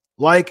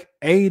like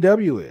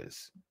AEW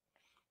is.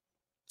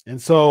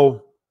 And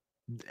so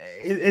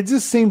it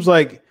just seems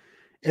like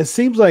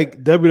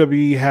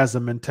WWE has a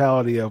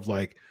mentality of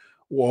like,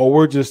 well,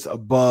 we're just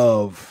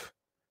above,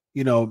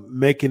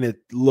 making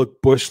it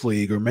look Bush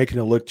League or making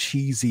it look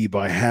cheesy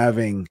by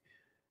having,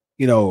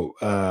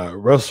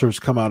 wrestlers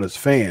come out as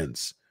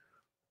fans.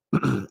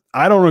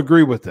 I don't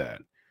agree with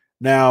that.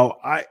 Now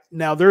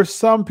there's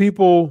some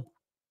people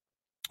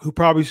who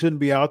probably shouldn't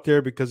be out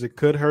there because it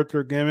could hurt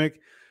their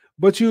gimmick,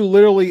 but you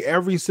literally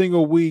every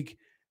single week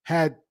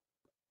had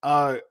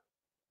a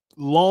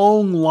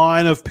long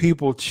line of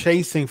people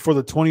chasing for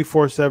the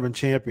 24/7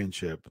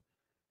 championship.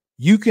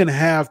 You can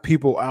have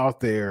people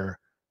out there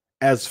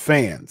as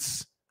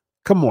fans.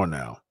 Come on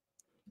now.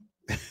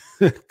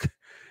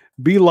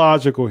 Be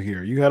logical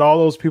here. You had all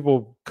those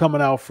people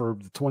coming out for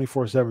the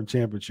 24/7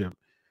 championship.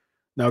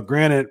 Now,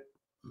 granted,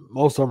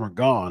 most of them are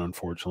gone,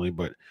 unfortunately,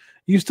 but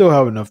you still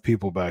have enough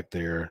people back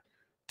there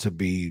to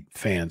be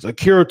fans.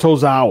 Akira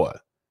Tozawa,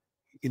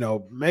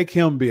 make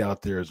him be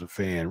out there as a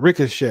fan.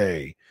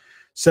 Ricochet,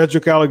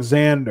 Cedric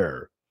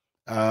Alexander.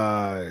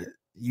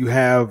 You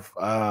have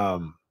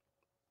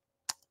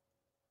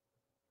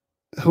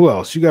who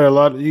else? You got a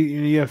lot.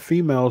 You have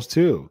females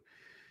too.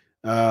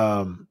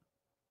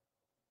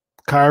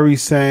 Kairi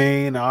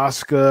Sane,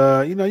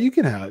 Asuka. You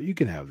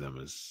can have them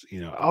as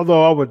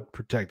Although I would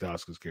protect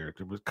Asuka's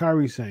character, but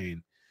Kairi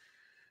Sane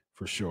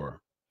for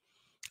sure.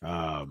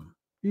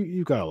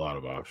 You've got a lot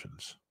of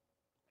options.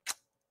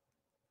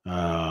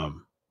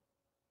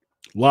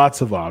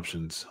 Lots of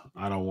options.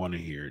 I don't want to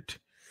hear it.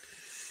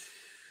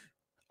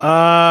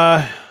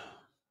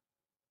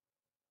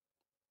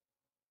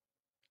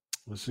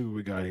 Let's see what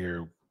we got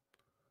here.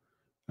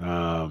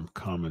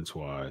 Comments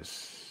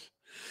wise.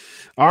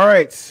 All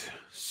right.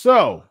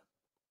 So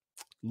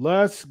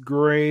let's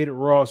grade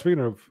Raw. Speaking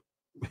of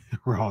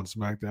Raw and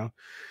SmackDown,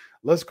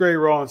 let's grade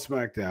Raw and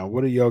SmackDown.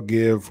 What do y'all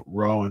give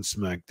Raw and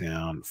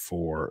SmackDown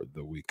for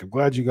the week? I'm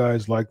glad you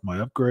guys liked my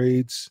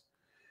upgrades.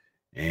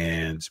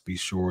 And be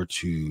sure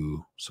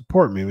to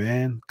support me,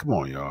 man. Come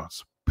on, y'all.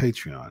 It's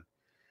Patreon.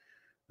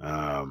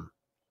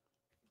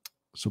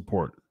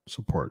 Support.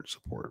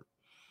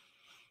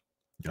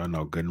 Y'all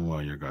know good and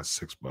well you got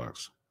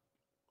 $6.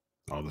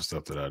 All the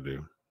stuff that I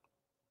do.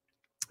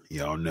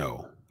 Y'all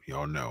know.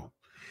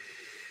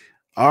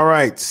 All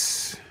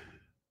right.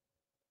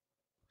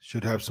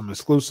 Should have some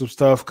exclusive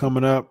stuff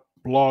coming up,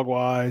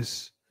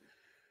 blog-wise.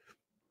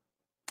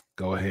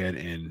 Go ahead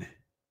and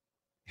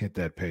hit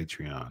that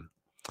Patreon.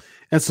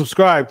 And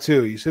subscribe,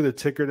 too. You see the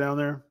ticker down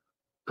there?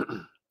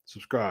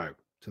 Subscribe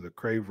to the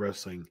Crave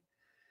Wrestling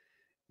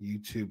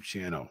YouTube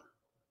channel.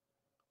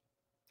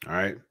 All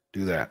right?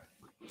 Do that.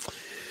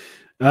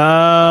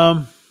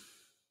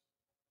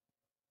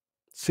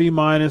 C-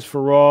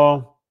 for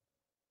Raw.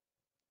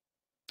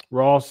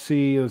 Raw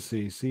C. Let's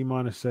see. C-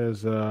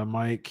 says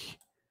Mike.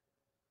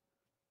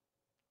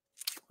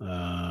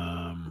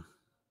 Raw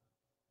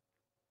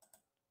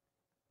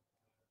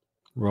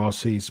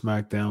C,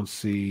 SmackDown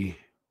C.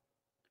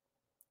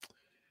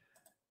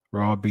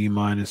 Raw B-,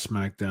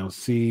 SmackDown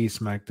C.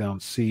 SmackDown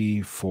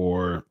C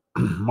for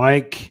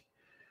Mike.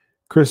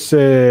 Chris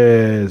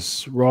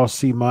says Raw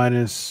C-, B-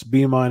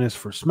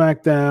 for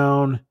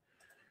SmackDown.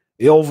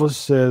 Ilva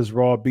says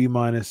Raw B-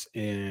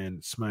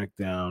 and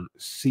SmackDown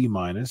C-.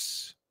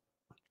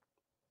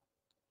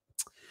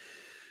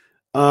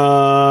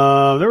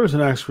 There was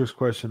an Chris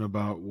question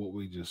about what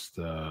we just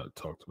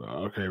talked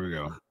about. Okay, here we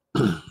go.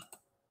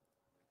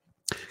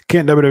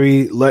 Can't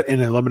WWE let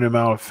in a limited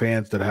amount of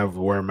fans that have to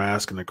wear a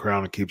mask in the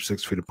crowd and keep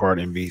 6 feet apart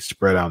and be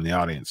spread out in the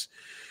audience?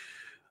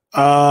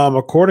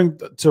 According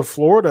to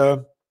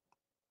Florida,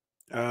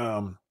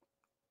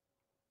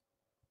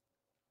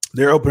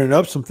 they're opening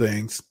up some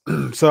things.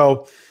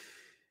 So,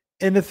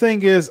 and the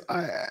thing is,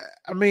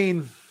 I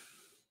mean,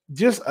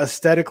 just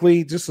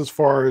aesthetically, just as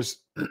far as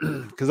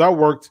because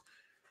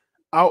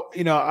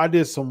I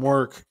did some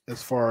work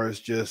as far as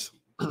just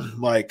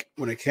like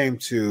when it came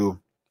to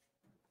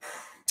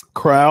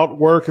crowd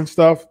work and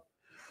stuff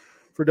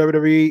for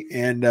WWE,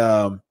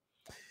 and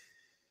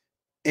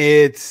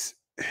it's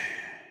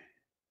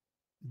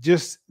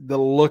just the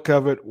look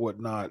of it would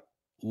not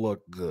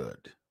look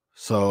good.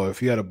 So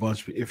if you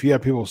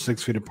had people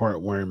 6 feet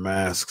apart wearing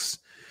masks,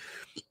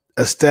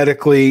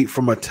 aesthetically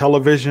from a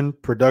television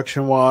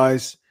production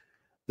wise,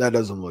 that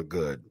doesn't look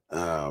good.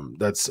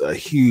 That's a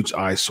huge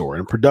eyesore,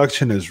 and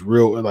production is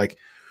real. Like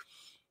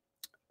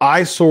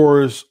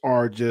eyesores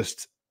are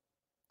just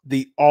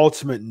the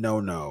ultimate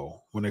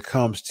no-no when it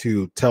comes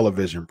to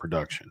television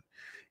production.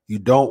 You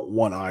don't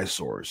want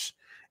eyesores,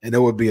 and it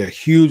would be a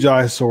huge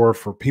eyesore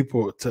for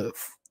people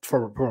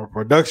from a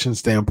production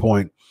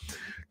standpoint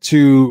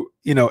to,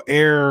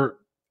 air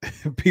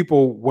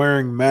people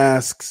wearing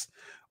masks,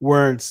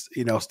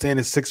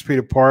 standing 6 feet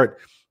apart.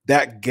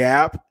 That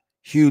gap,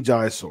 huge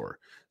eyesore.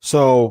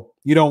 So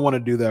you don't want to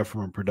do that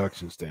from a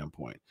production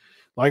standpoint.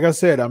 Like I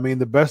said, I mean,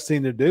 the best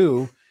thing to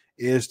do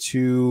is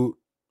to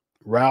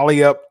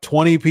rally up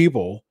 20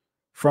 people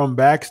from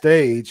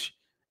backstage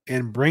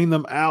and bring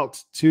them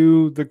out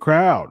to the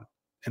crowd.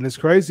 And it's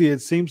crazy.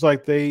 It seems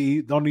like they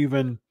don't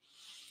even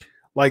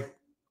like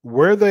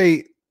where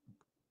they're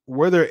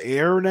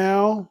air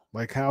now,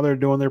 like how they're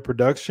doing their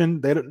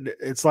production.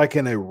 It's like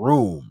in a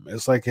room.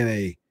 It's like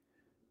in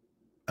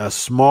a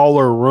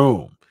smaller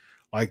room.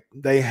 Like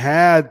they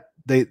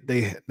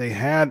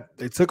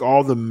took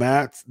all the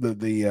mats,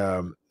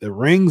 the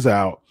rings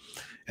out,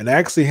 and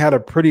actually had a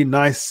pretty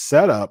nice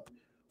setup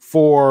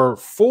for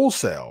Full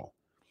Sail.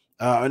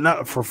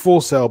 Not for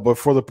Full Sail, but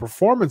for the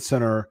Performance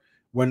Center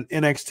when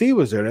NXT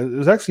was there. It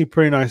was actually a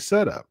pretty nice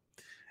setup.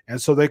 And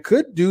so they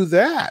could do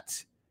that.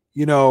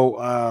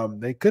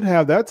 They could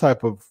have that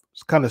type of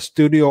kind of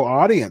studio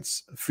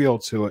audience feel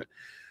to it.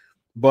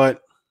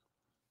 But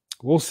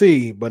we'll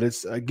see. But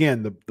it's,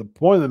 again, the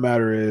point of the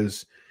matter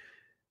is,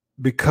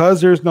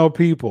 because there's no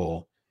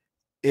people,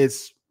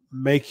 ratings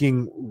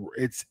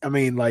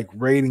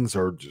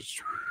are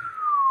just,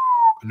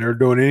 and they're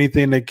doing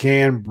anything they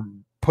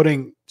can,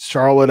 putting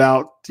Charlotte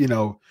out,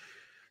 to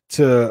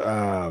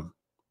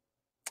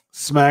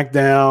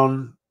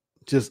SmackDown,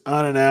 just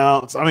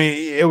unannounced. I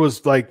mean, it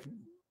was like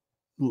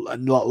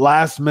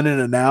last minute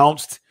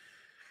announced,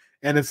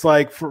 and it's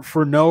like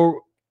for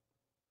no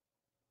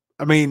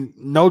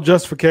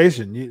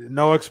justification,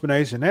 no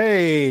explanation.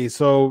 Hey,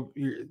 so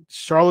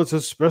Charlotte's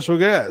a special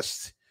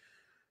guest,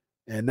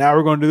 and now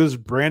we're going to do this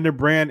brand to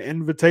brand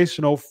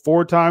invitational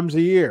 4 times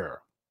a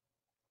year.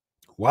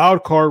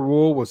 Wild card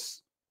rule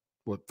was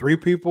 3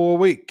 people a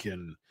week,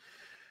 and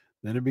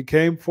then it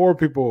became 4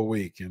 people a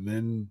week, and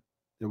then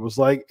it was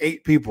like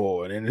 8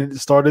 people, and then it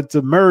started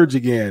to merge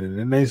again, and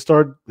then they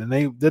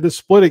did a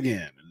split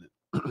again,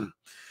 and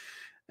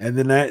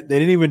then they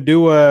didn't even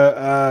do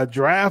a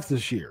draft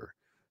this year.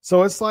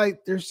 So it's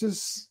like there's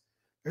just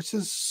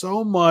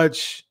so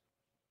much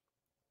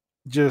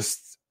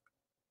just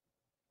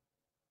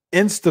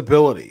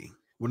instability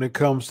when it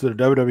comes to the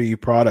WWE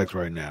product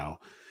right now,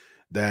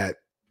 that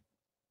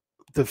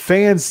the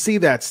fans see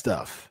that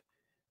stuff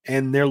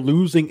and they're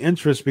losing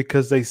interest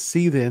because they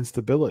see the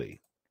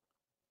instability.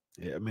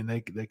 Yeah, I mean, they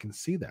can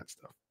see that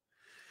stuff.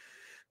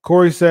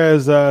 Corey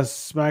says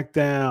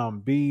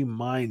SmackDown B-.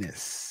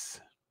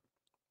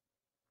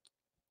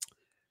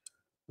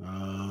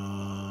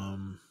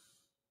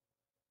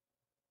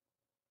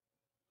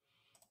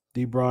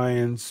 D.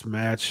 Bryan's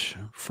match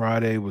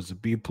Friday was a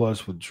B+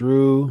 with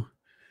Drew.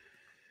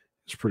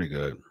 It's pretty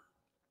good.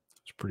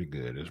 It's pretty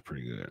good.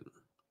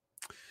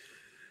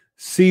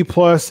 C+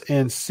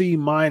 and C-.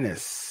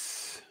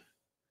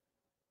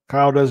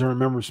 Kyle doesn't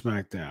remember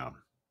SmackDown.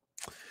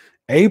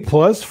 A+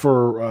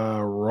 for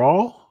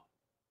Raw.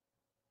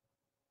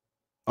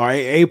 All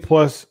right, A+.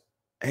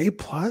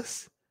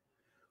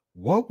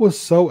 What was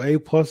so A+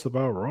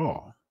 about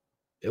Raw?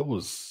 It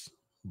was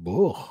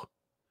ugh.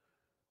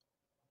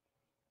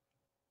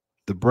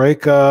 The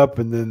breakup,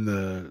 and then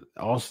the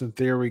Austin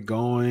Theory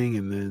going,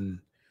 and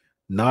then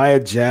Nia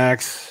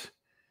Jax.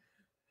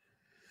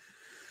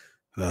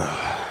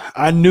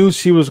 I knew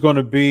she was going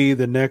to be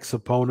the next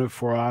opponent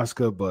for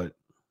Asuka, but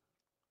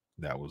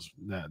that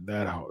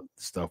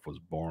stuff was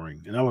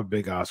boring. And I'm a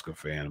big Asuka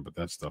fan, but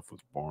that stuff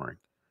was boring.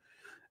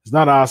 It's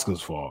not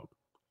Asuka's fault,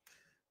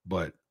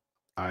 but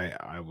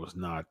I was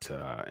not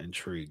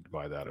intrigued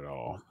by that at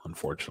all,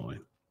 unfortunately.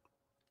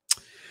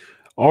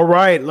 All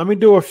right, let me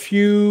do a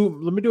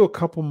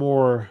couple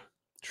more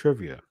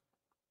trivia.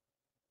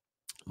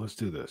 Let's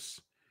do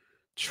this.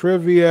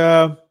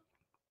 Trivia.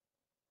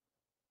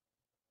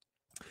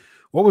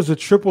 What was the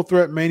triple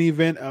threat main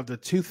event of the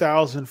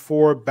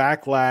 2004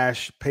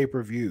 Backlash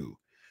pay-per-view?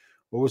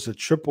 What was the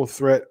triple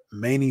threat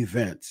main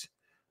event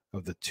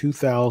of the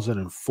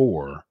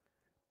 2004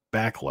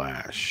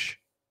 Backlash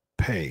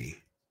pay-per-view?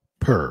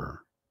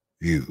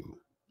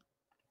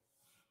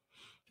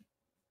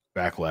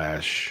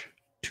 Backlash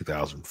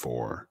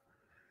 2004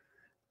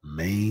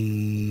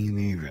 main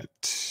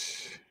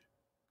event.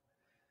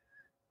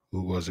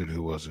 Who was it?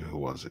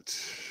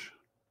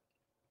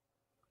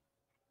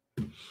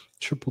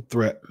 Triple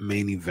threat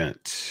main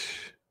event.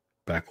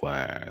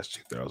 Backlash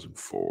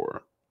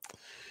 2004.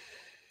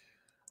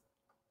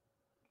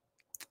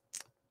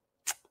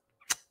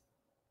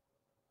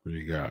 What do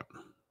you got?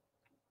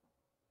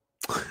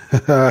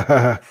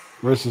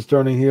 Versus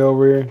turning heel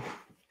over here.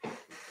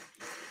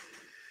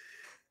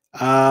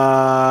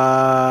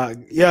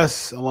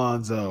 Yes,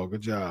 Alonzo.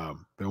 Good job.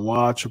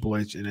 Benoit, Triple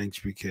H, and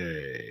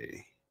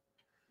HBK.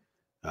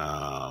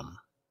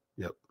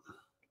 Yep.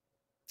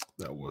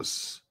 That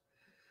was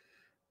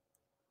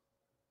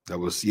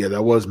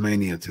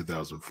Mania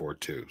 2004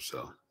 too.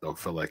 So don't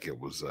feel like it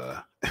was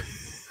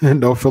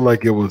don't feel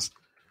like you're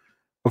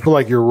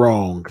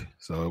wrong.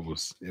 So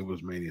it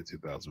was Mania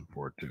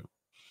 2004 too.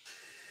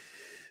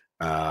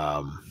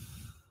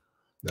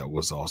 That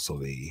was also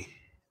the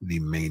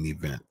main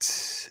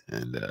event,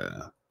 and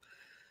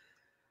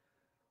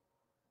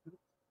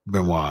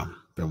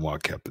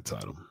Benoit kept the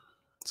title.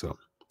 So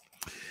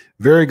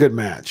very good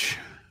match.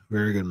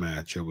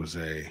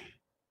 It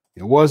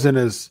wasn't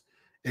as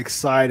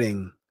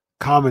exciting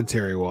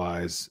commentary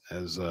wise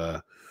as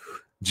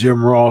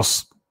Jim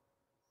Ross,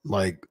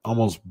 like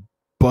almost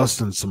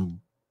busting some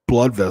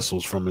blood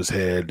vessels from his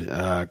head,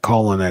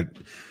 calling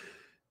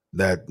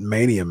that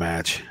Mania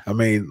match. I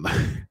mean,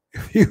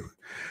 if you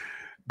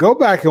go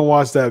back and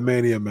watch that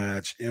Mania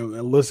match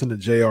and listen to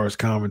JR's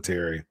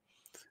commentary,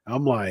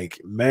 I'm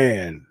like,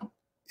 man,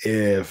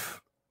 calm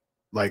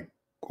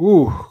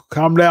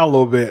down a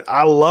little bit.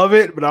 I love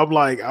it, but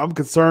I'm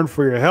concerned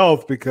for your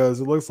health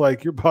because it looks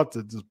like you're about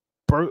to just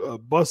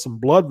bust some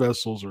blood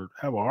vessels or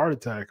have a heart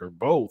attack or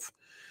both.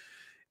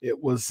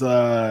 It was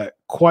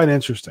quite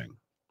interesting.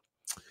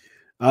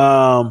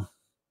 All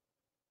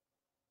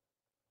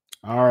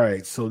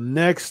right. So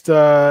next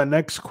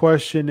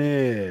question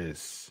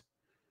is,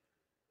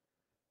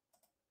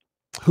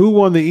 who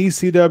won the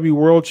ECW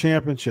World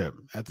Championship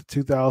at the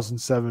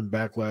 2007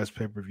 Backlash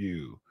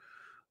pay-per-view?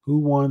 Who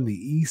won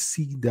the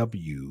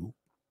ECW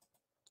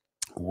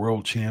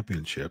World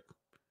Championship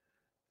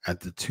at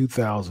the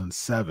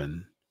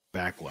 2007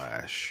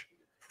 Backlash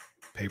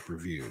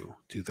pay-per-view?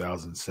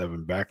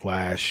 2007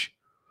 Backlash.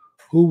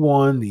 Who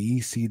won the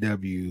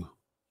ECW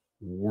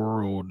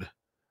World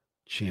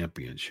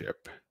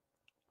Championship?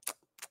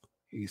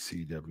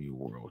 ECW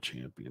World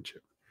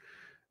Championship.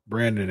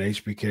 Brandon,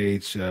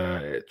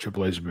 HBK,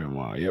 Triple H,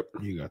 Benoit. Yep,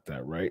 you got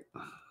that right.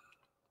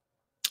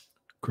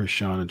 Chris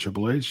Sean and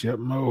Triple H. Yep,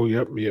 Mo.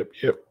 Yep.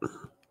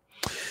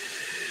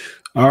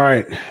 All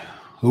right.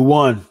 Who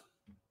won?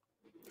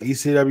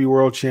 ECW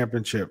World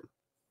Championship.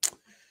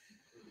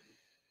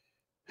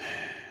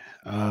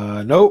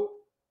 Nope.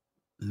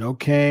 No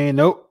Kane.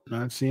 Nope.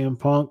 Not CM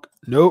Punk.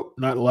 Nope.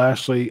 Not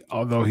Lashley,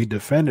 although he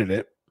defended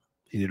it.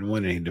 He didn't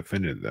win it. He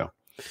defended it, though.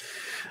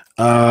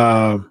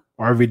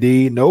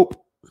 RVD. Nope.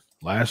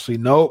 Lashley.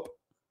 Nope.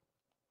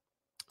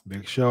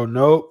 Big Show.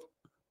 Nope.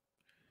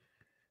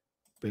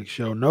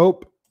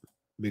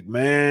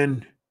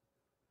 McMahon.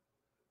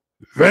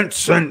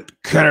 Vincent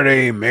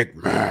Kennedy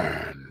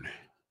McMahon.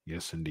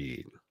 Yes,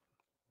 indeed.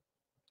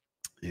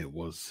 It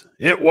was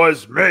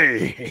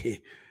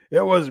me.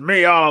 It was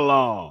me all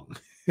along.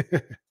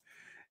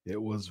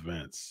 It was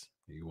Vince.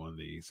 He won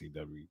the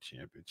ECW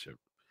championship.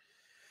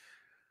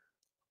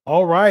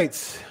 All right.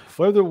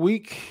 For the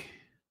week,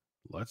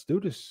 let's do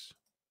this.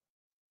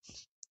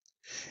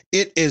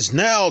 It is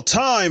now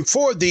time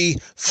for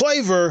the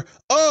flavor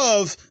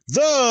of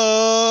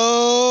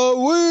the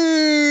week.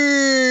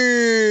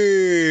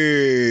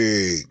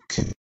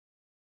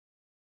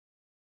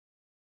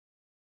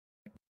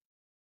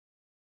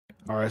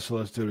 All right, so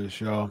let's do this,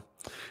 y'all.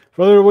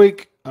 For the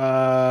week,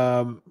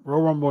 Royal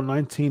Rumble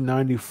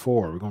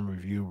 1994. We're going to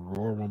review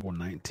Royal Rumble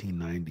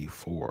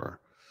 1994.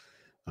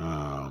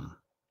 I'm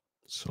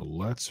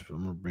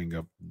going to bring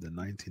up the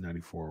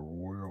 1994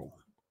 Royal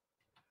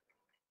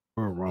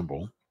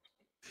Rumble.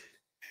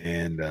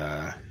 And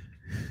I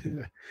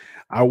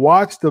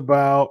watched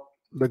about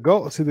the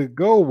goal. See, the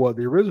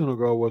original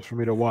goal was for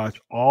me to watch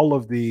all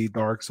of the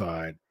Dark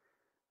Side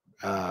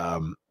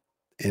and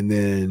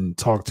then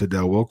talk to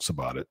Del Wilkes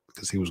about it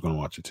because he was going to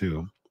watch it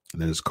too.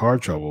 And then his car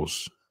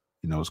troubles,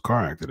 his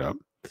car acted up.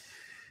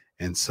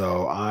 And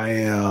so I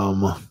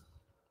am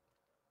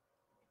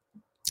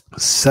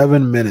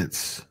 7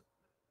 minutes.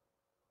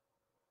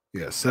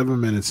 Yeah, 7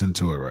 minutes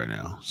into it right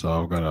now.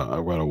 So I've got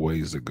a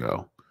ways to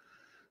go.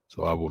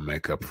 So I will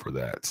make up for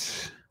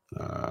that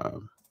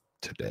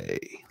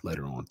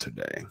later on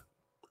today.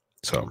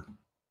 So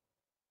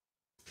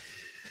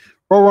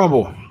Royal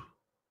Rumble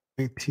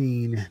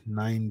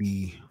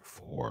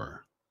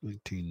 1994.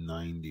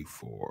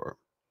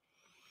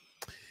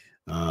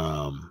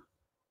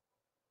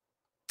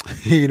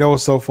 You know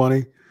what's so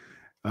funny?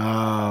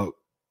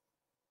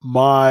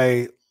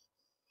 My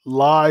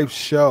live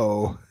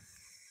show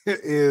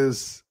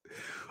is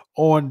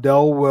on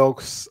Del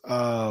Wilkes'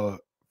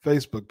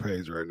 Facebook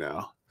page right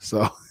now.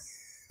 So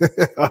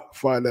I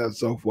find that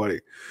so funny.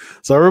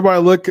 So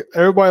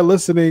everybody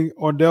listening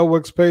on Del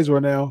Wick's page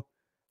right now.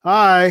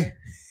 Hi.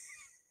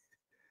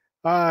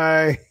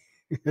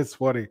 It's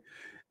funny.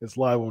 It's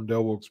live on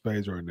Del Wick's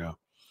page right now.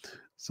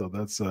 So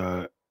that's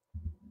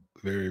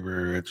very,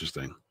 very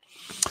interesting.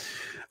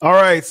 All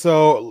right.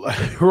 So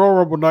Royal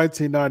Rumble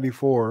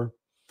 1994.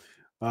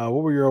 What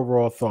were your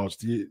overall thoughts?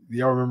 Do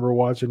y'all remember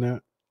watching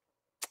that?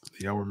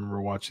 Do y'all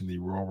remember watching the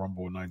Royal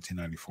Rumble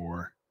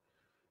 1994?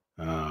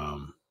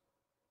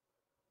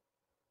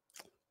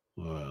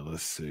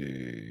 Let's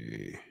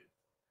see.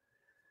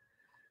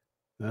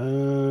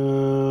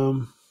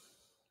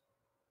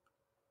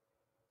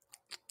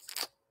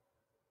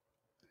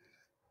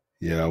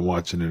 Yeah, I'm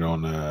watching it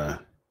on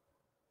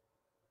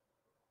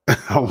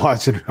I'm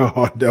watching it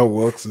on Del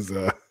Wilkes'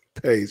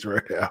 page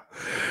right now.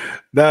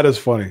 That is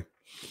funny.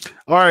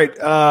 All right,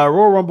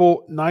 Royal Rumble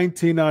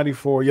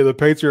 1994. Yeah, the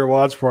Patriot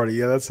Watch Party.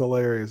 Yeah, that's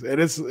hilarious.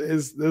 And it's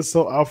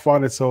so I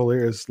find it so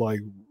hilarious, like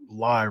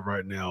live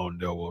right now on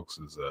Del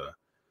Wilkes'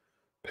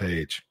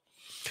 page.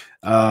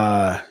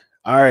 All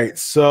right,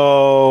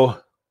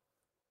 so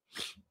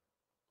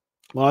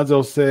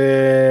Lonzo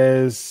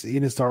says he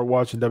didn't start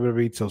watching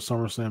WWE till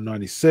SummerSlam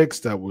 96.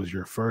 That was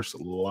your first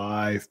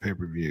live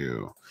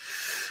pay-per-view.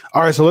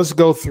 All right, so let's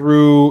go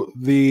through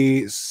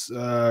the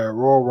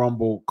Royal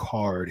Rumble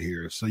card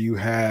here. So you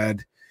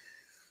had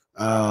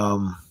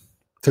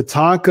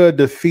Tatanka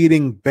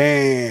defeating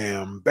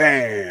Bam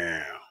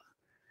Bigelow.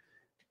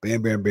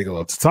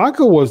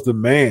 Tatanka was the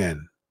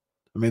man.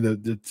 I mean, the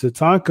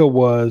Tatanka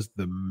was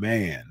the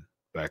man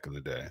back in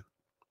the day.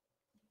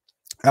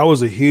 I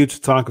was a huge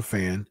Tatanka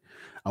fan.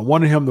 I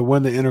wanted him to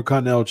win the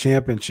Intercontinental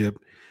Championship,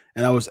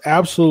 and I was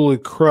absolutely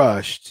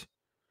crushed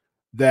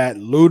that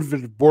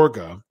Ludwig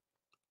Borga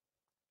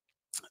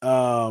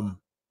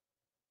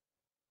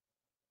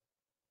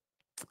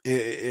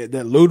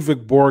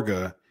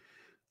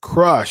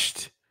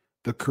crushed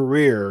the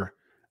career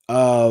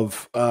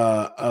of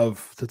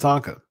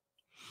Tatanka.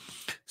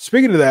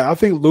 Speaking of that, I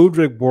think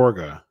Ludwig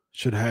Borga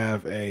should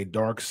have a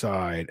Dark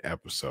Side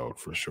episode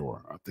for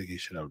sure. I think he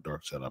should have a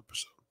Dark Side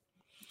episode.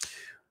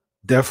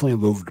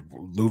 Definitely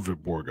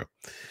Ludwig Borga.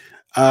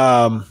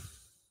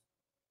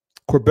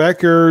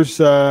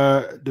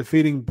 Quebecers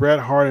defeating Bret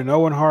Hart and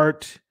Owen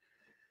Hart.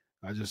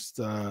 I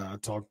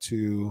talked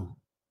to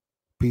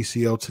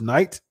PCO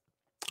tonight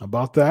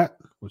about that,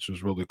 which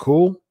was really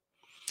cool.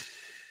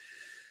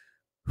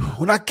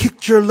 When I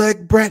kicked your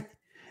leg, Bret,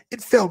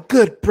 it felt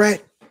good,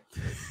 Bret.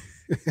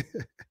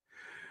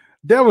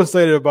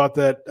 Devastated about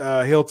that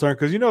heel turn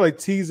because they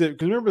tease it.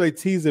 Because remember they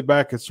teased it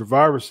back at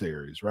Survivor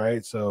Series,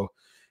 right? So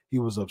he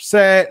was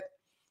upset,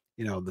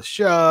 the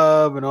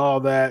shove and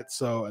all that.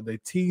 So they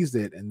teased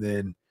it, and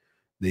then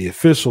the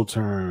official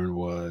turn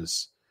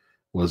was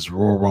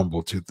Royal Rumble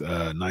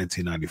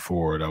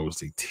 1994. That was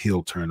the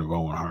heel turn of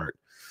Owen Hart,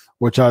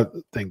 which I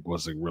think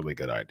was a really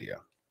good idea.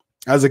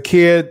 As a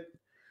kid,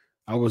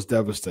 I was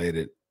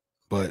devastated,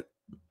 but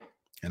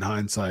in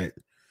hindsight,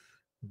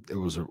 it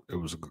was a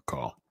good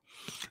call.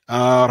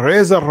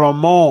 Reza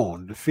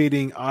Ramon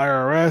defeating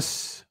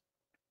IRS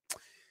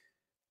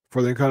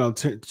for the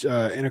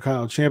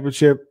Intercontinental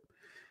Championship.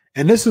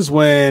 And this is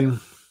when,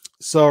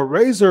 so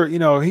Razor,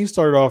 he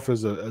started off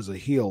as a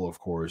heel, of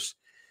course.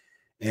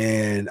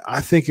 And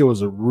I think it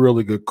was a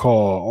really good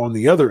call on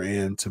the other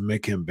end to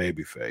make him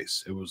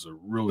babyface. It was a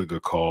really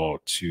good call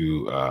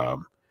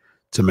to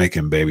make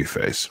him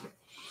babyface.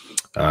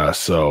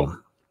 So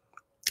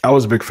I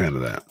was a big fan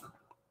of that.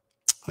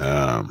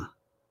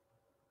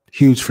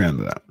 Huge fan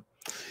of that.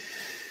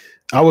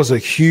 I was a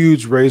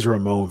huge Razor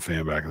Ramon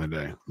fan back in the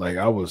day. Like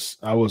I was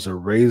a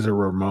Razor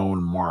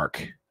Ramon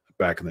mark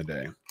back in the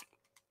day.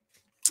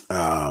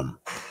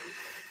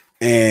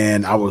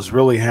 And I was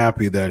really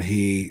happy that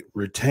he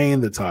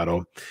retained the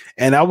title.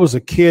 And I was a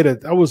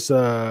kid. I was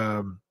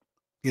at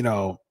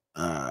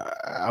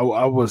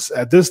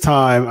this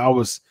time, I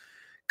was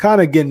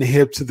kind of getting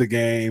hip to the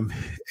game.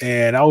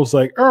 And I was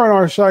like,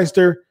 R.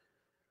 Shyster,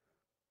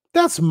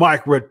 that's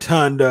Mike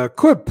Rotunda.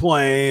 Quit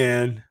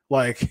playing.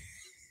 Like,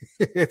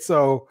 and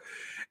so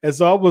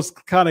I was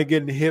kind of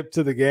getting hip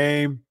to the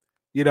game,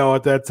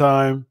 at that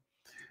time.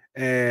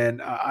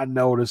 And I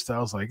noticed, I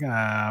was like,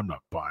 I'm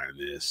not buying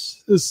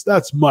this.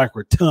 That's Mike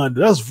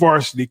Rotunda. That's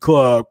Varsity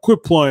Club.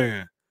 Quit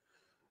playing.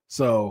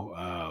 So,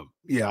 I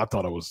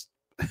thought it was,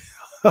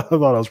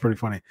 pretty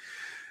funny.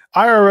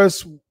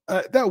 IRS,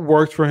 that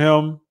worked for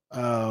him.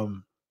 I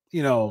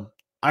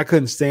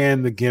couldn't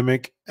stand the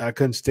gimmick. I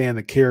couldn't stand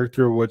the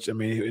character,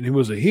 and he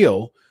was a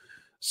heel.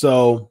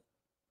 So,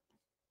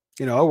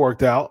 it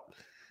worked out.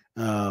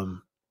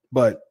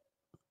 But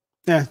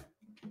yeah.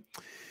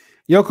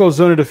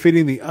 Yokozuna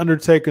defeating The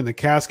Undertaker in the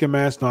casket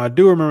match. Now, I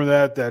do remember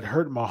that. That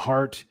hurt my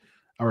heart.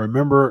 I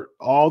remember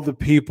all the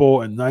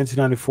people in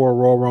 1994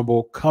 Royal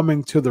Rumble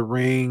coming to the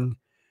ring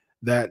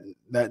that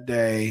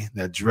day,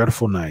 that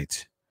dreadful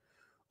night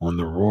on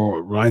the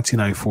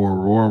 1994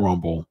 Royal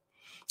Rumble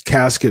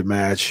casket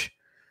match.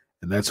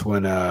 And that's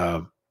when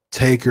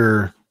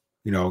Taker,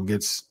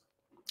 gets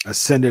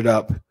ascended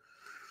up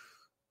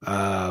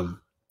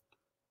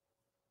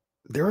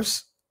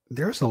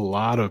there's a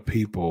lot of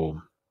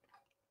people.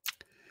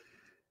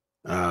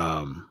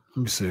 Let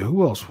me see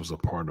who else was a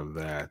part of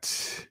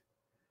that.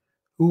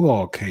 Who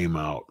all came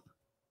out?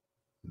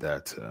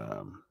 That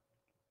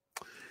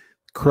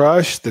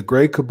Crush, the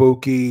Great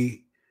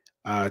Kabuki,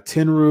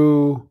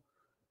 Tenru,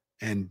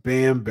 and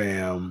Bam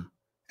Bam,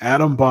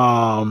 Adam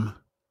Bomb,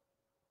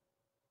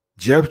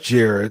 Jeff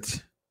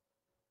Jarrett,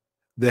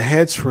 the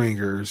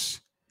Headstringers,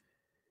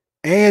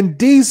 and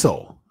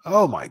Diesel.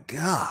 Oh my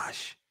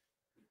gosh.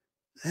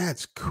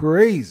 That's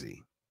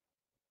crazy.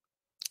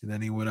 And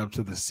then he went up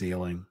to the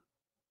ceiling.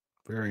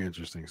 Very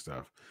interesting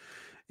stuff.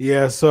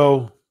 Yeah,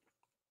 so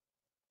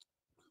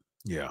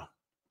yeah.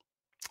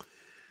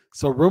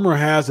 So rumor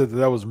has it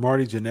that was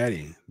Marty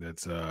Jannetty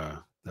that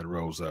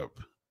rose up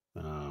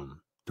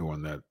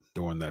during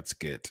that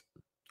skit,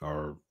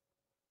 or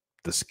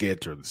the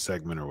skit or the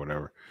segment or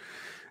whatever,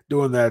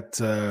 doing that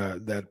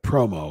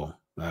promo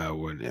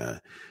when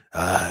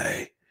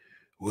I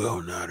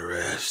will not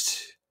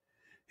rest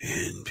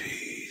in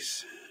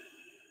peace.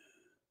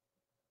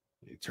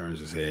 He turns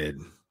his head,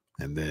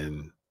 and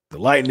then the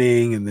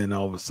lightning, and then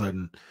all of a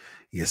sudden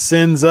he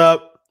ascends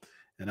up.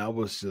 And I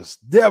was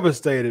just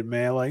devastated,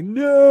 man. Like,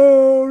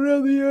 no,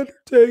 not the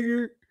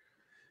Undertaker.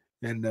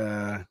 And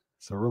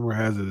so rumor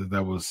has it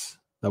that was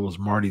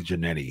Marty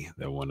Jannetty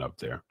that went up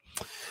there.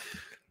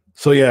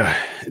 So yeah,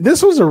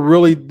 this was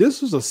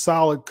a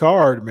solid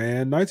card,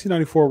 man.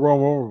 1994 Royal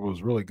Rumble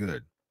was really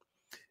good.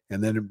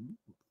 And then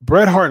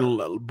Bret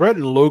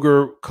and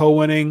Luger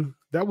co-winning,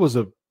 that was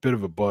a bit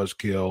of a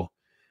buzzkill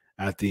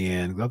at the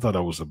end. I thought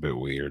that was a bit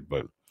weird,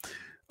 but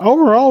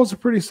overall, it was a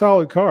pretty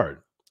solid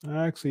card.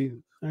 I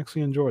actually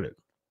enjoyed it.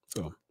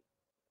 So,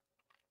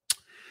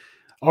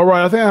 all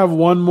right, I think I have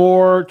one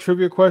more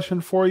trivia question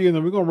for you, and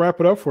then we're gonna wrap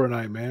it up for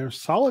tonight, man.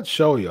 Solid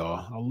show,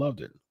 y'all. I loved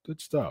it. Good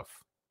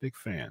stuff. Big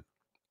fan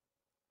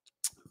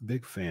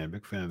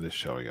of this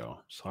show,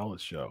 y'all. Solid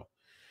show.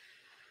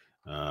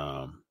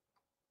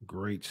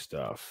 Great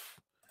stuff.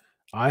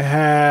 I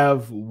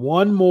have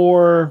one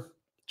more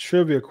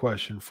trivia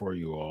question for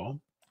you all,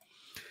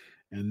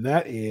 and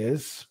that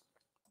is,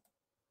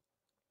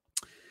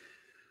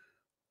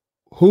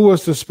 who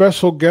was the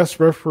special guest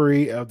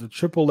referee of the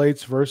Triple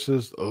H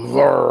versus The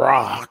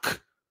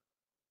Rock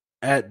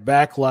at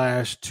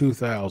Backlash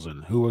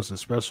 2000? Who was the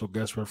special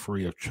guest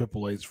referee of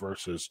Triple H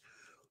versus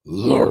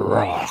The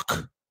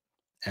Rock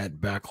at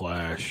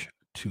Backlash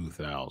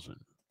 2000?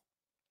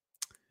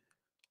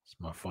 It's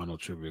my final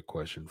trivia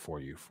question for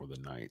you for the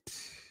night.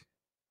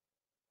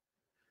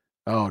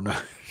 Oh, no.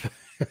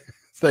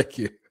 Thank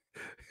you.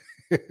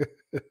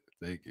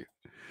 Thank you.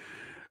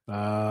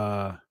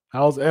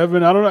 How's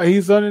Evan? I don't know.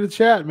 He's in the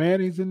chat, man.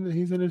 He's in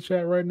the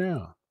chat right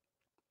now.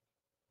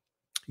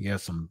 He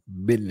has some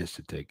business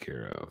to take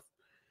care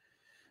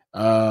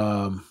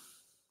of.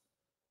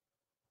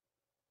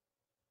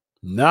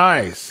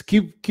 Nice.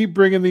 Keep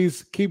bringing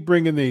these. Keep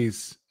bringing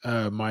these,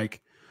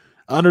 Mike.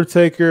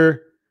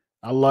 Undertaker.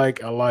 I like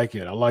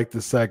it. I like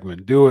the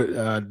segment. Do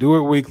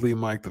it weekly,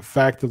 Mike. The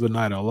fact of the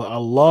night. I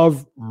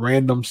love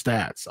random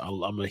stats.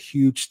 I'm a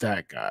huge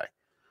stat guy.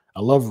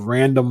 I love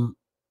random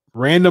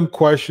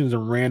questions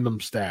and random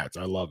stats.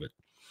 I love it.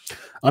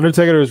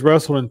 Undertaker has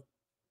wrestled in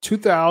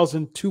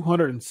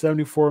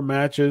 2,274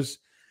 matches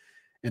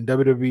in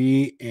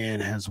WWE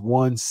and has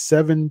won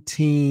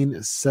 17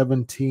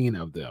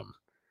 of them.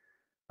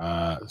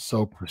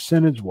 So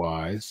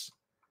percentage-wise,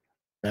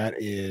 that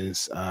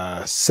is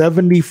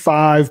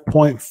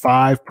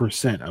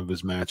 75.5% of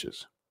his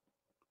matches.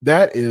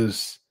 That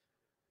is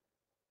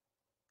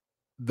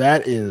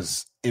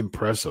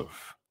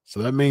impressive.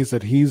 So that means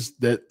that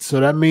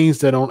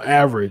on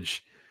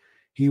average,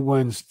 he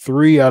wins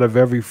 3 out of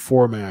every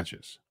 4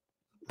 matches.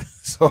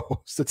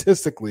 So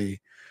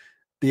statistically,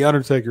 The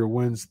Undertaker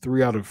wins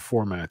 3 out of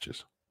 4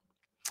 matches.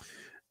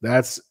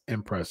 That's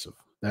impressive.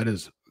 That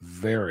is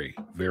very,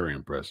 very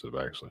impressive,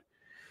 actually.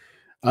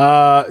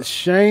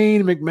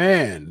 Shane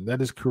McMahon.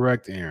 That is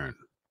correct, Aaron.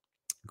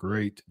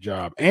 Great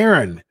job,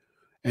 Aaron.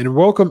 And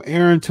welcome,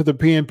 Aaron, to the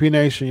PNP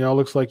Nation. Y'all,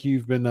 looks like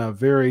you've been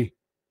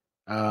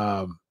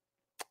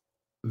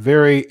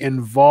very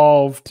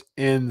involved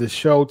in the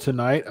show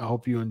tonight. I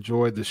hope you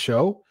enjoyed the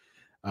show.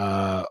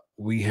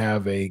 We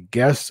have a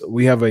guest.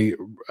 We have a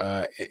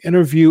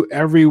interview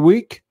every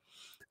week.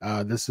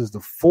 This is the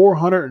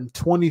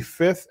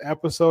 425th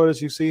episode, as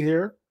you see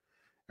here.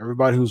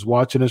 Everybody who's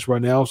watching us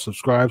right now,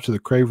 subscribe to the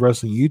Crave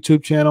Wrestling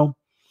YouTube channel.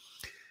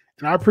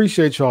 And I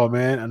appreciate y'all,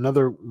 man.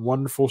 Another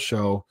wonderful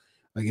show.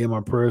 Again, my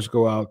prayers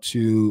go out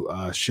to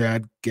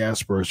Shad,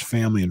 Gaspard's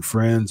family and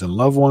friends and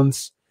loved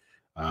ones.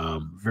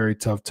 Very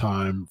tough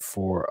time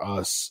for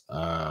us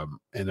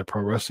in the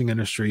pro wrestling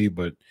industry,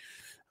 but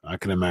I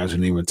can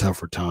imagine even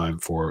tougher time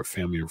for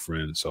family and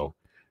friends. So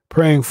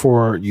praying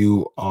for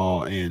you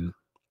all in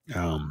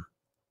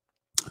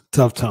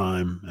tough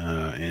time,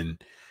 and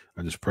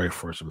I just pray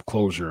for some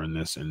closure in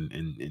this,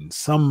 in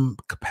some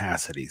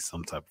capacity,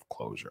 some type of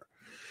closure.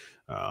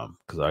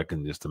 Because I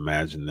can just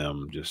imagine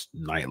them just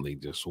nightly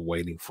just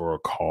waiting for a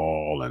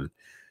call and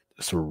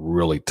it's a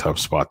really tough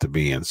spot to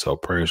be in. So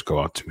prayers go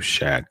out to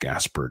Shad,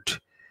 Gaspard,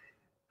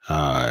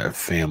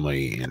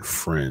 family, and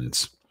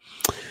friends.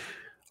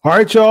 All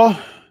right, y'all.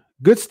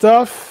 Good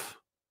stuff.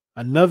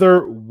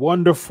 Another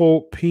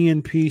wonderful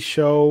PNP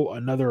show.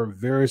 Another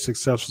very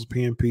successful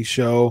PNP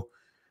show.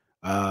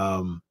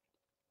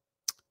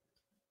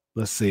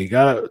 Let's see.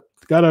 Got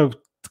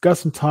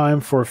some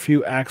time for a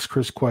few Ask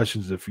Chris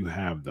questions if you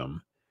have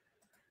them.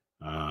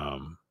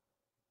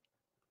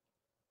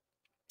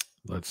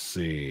 Let's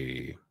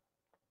see.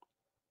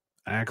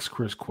 Ask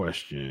Chris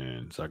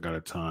questions. I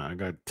got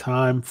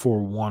time for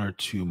one or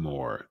two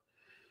more.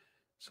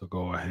 So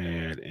go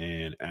ahead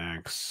and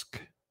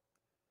ask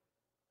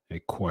a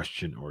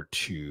question or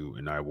two,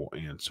 and I will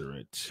answer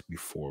it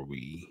before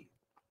we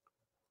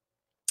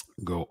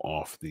go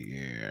off the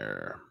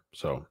air.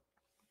 So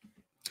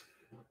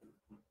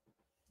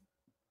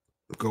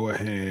go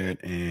ahead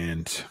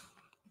and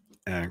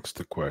ask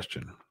the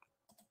question.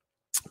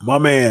 My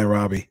man,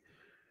 Robbie.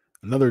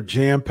 Another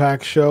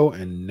jam-packed show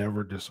and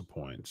never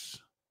disappoints.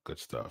 Good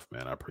stuff,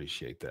 man. I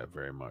appreciate that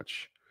very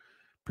much.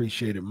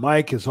 Appreciate it.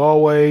 Mike, as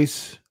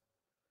always.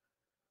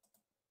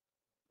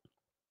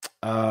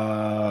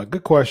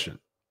 Good question.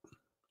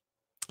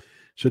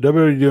 Should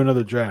WWE do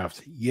another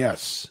draft?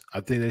 Yes. I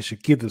think they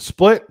should keep the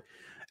split,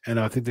 and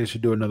I think they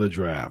should do another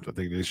draft. I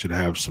think they should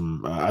have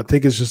some I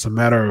think it's just a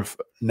matter of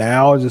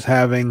now just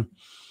having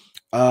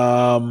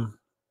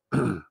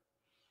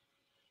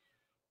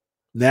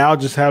now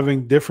just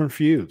having different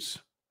feuds.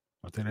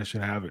 I think they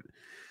should have it.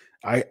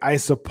 I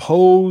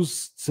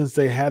suppose since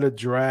they had a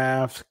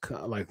draft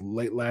like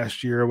late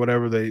last year or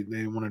whatever, they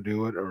didn't want to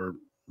do it, or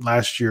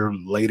last year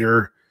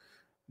later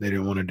they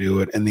didn't want to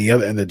do it. And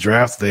the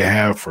draft they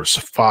have for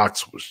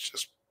Fox was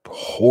just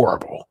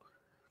horrible.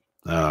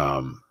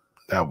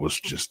 That was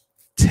just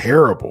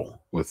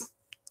terrible with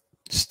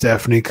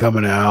Stephanie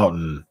coming out,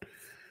 and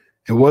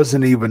it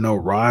wasn't even no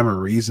rhyme or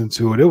reason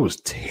to it. It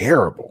was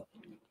terrible.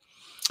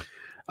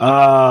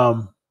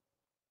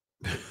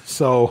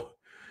 So,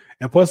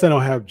 and plus they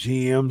don't have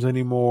GMs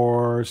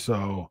anymore.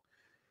 So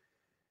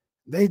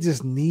they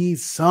just need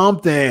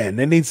something.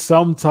 They need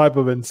some type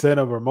of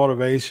incentive or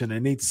motivation. They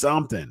need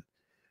something.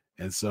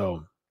 And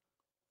so,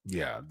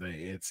 yeah,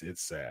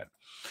 it's sad.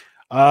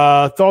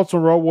 Thoughts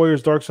on Road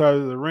Warriors Dark Side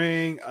of the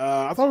Ring?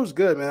 I thought it was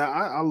good, man.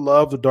 I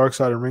love the Dark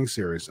Side of the Ring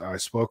series. I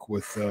spoke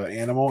with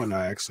Animal, and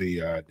I actually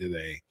did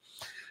a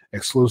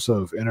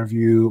exclusive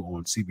interview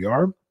on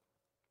CBR.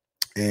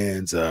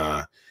 And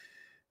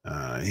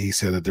he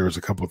said that there was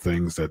a couple of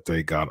things that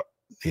they got,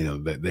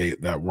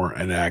 that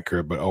weren't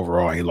inaccurate, but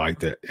overall he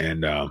liked it,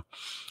 and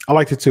I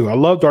liked it too. I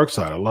love Dark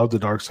Side. I love the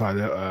Dark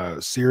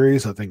Side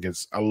series. I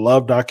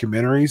love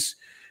documentaries,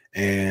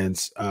 and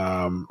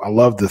I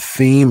love the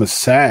theme of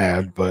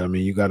sad. But I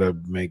mean, you got to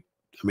make.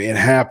 I mean, it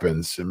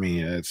happens. I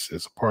mean, it's a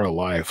part of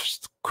life.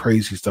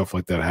 Crazy stuff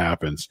like that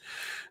happens.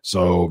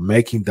 So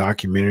making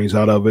documentaries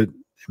out of it,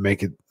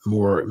 make it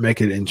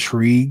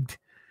intrigued.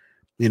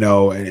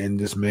 And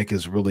just make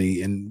us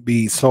really and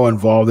be so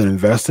involved and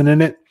investing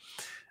in it.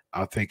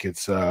 I think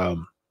it's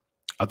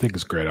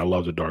great. I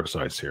love the Dark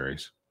Side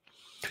series.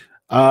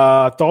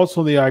 Thoughts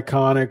on the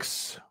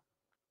Iconics?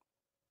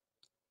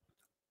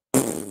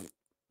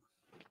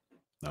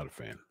 Not a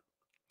fan.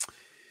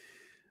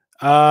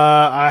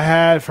 I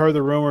had heard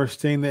the rumor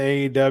Sting the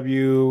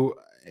AEW.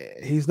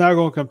 He's not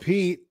going to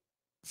compete.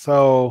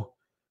 So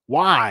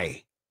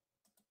why?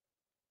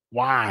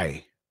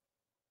 Why?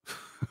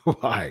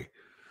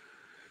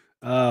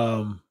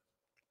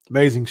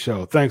 Amazing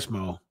show. Thanks,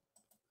 Mo.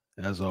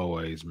 As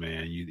always,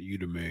 man. You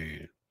the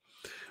man.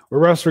 What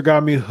wrestler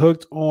got me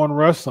hooked on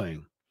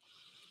wrestling?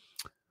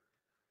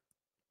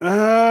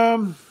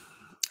 I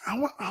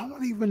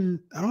don't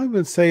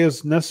even say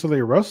it's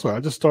necessarily a wrestler.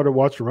 I just started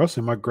watching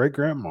wrestling. My great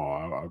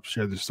grandma. I've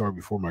shared this story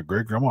before. My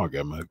great grandma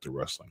got me hooked to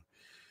wrestling.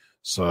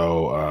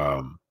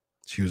 So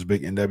she was a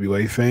big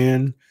NWA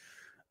fan.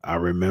 I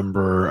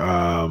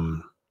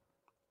remember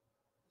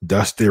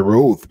Dusty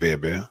Rhodes,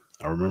 baby.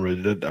 I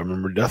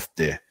remember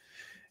Dusty,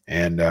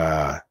 and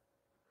I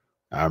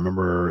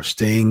remember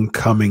Sting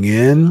coming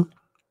in,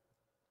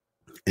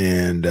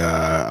 and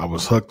I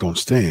was hooked on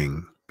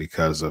Sting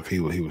because of he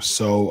was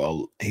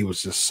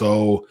just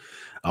so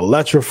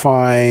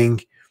electrifying,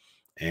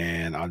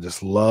 and I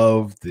just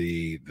loved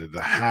the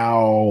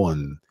howl,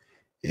 and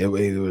it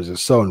was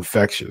just so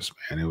infectious,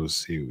 man. He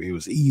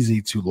was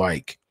easy to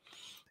like,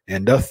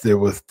 and Dusty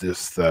with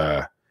this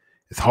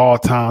Hall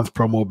Times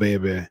promo,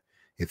 baby.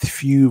 It's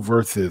feud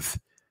versus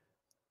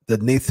the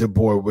Nature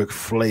Boy Ric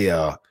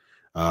Flair.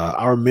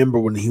 I remember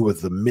when he was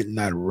the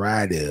Midnight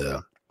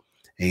Rider,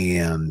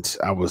 and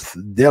I was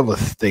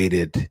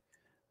devastated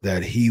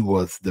that he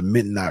was the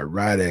Midnight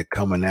Rider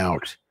coming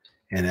out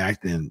and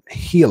acting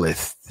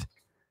heelist,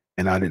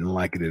 and I didn't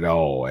like it at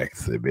all,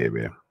 actually,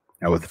 baby.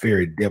 I was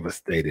very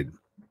devastated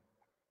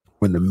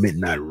when the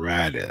Midnight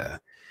Rider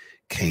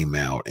came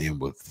out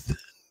and was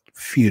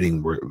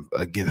feuding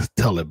against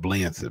Tully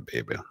Blanchard,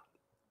 baby.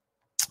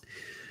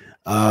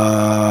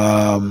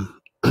 I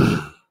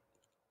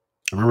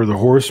remember the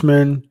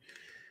Horsemen.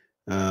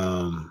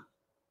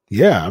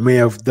 Yeah, I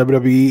mean, of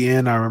WWE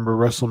in, I remember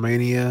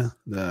WrestleMania,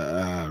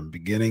 the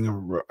beginning of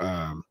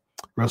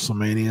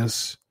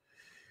WrestleManias,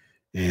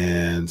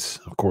 and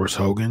of course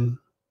Hogan.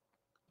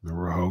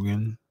 Remember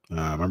Hogan?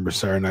 I remember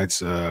Saturday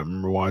nights.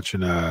 Remember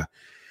watching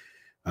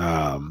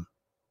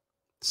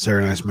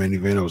Saturday night's main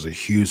event. I was a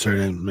huge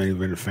Saturday night's main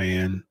event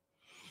fan.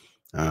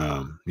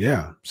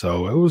 Yeah,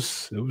 so it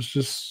was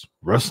just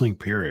wrestling.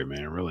 Period,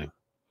 man. Really.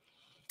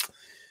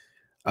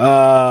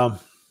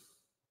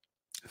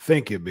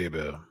 Thank you,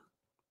 baby.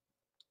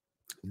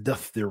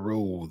 Doth the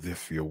road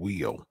if you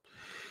will.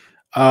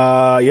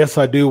 Yes,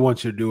 I do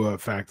want you to do a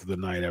fact of the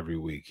night every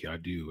week. Yeah, I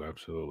do,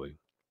 absolutely.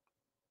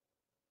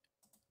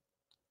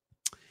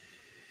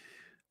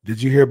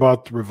 Did you hear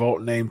about the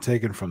Revolt name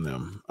taken from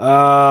them?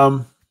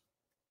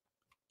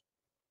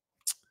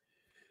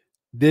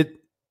 Did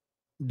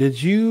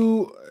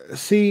you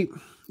see?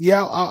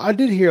 Yeah, I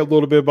did hear a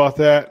little bit about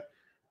that.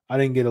 I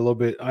didn't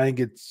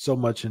get so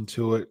much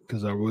into it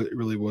because I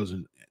really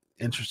wasn't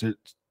interested,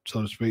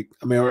 so to speak.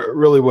 I mean, I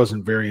really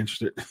wasn't very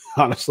interested,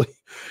 honestly.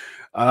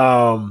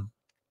 But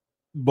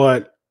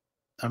I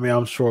mean,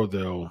 I'm sure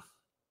they'll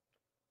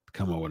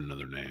come up with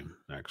another name,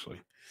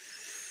 actually.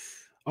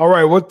 All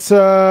right, what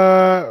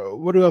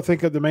do I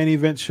think of the main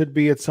event should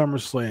be at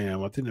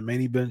SummerSlam? I think the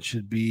main event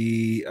should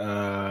be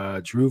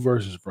Drew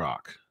versus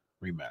Brock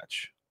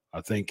rematch.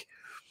 I think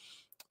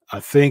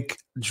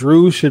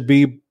Drew should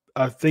beat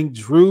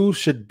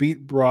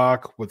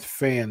Brock with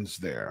fans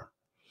there.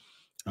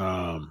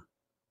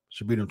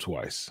 Should beat him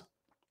twice.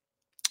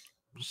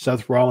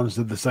 Seth Rollins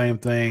did the same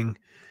thing.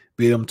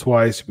 Beat him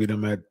twice. Beat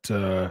him at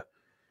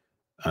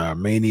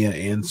Mania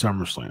and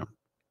SummerSlam.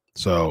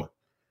 So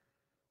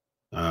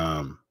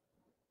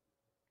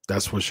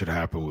that's what should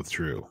happen with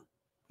Drew.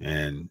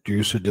 And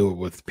Drew should do it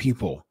with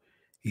people.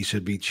 He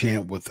should be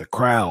champ with the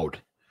crowd.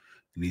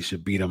 And he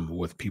should beat him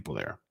with people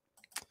there.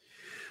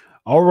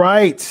 All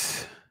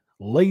right.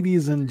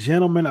 Ladies and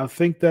gentlemen, I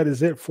think that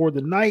is it for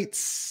the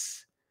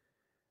nights.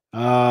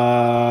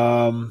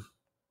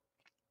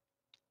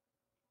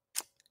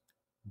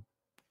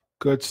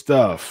 Good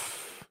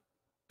stuff.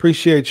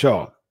 Appreciate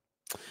y'all.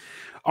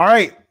 All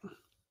right.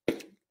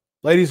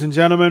 Ladies and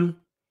gentlemen,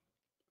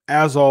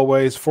 as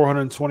always,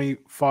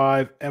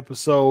 425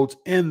 episodes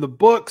in the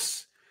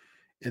books.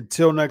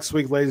 Until next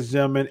week, ladies and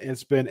gentlemen,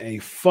 it's been a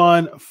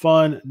fun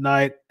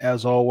night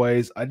as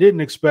always. I didn't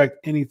expect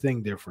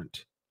anything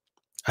different.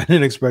 And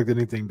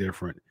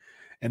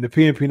the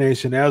PNP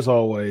Nation, as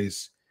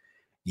always,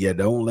 you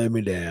don't let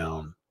me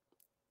down.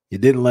 You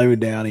didn't let me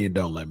down, and you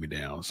don't let me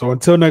down. So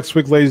until next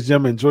week, ladies and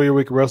gentlemen, enjoy your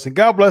week of wrestling.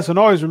 God bless, and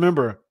always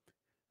remember,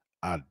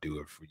 I do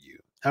it for you.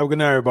 Have a good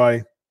night,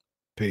 everybody.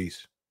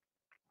 Peace.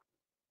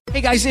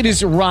 Hey guys, it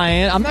is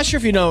Ryan. I'm not sure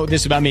if you know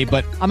this about me,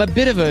 but I'm a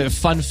bit of a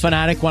fun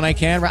fanatic when I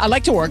can. I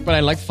like to work, but I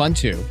like fun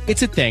too.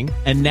 It's a thing.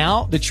 And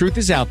now the truth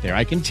is out there.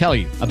 I can tell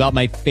you about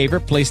my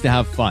favorite place to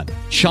have fun.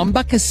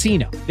 Chumba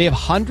Casino. They have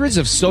hundreds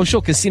of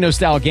social casino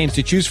style games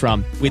to choose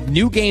from with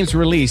new games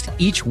released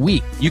each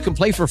week. You can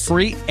play for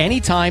free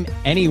anytime,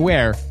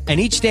 anywhere. And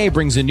each day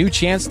brings a new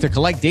chance to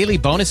collect daily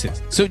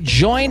bonuses. So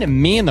join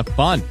me in the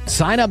fun.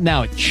 Sign up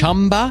now at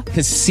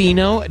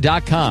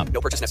ChumbaCasino.com.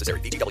 No purchase necessary.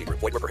 VGW Group.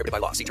 Void where prohibited by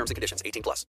law. See terms and conditions. 18+.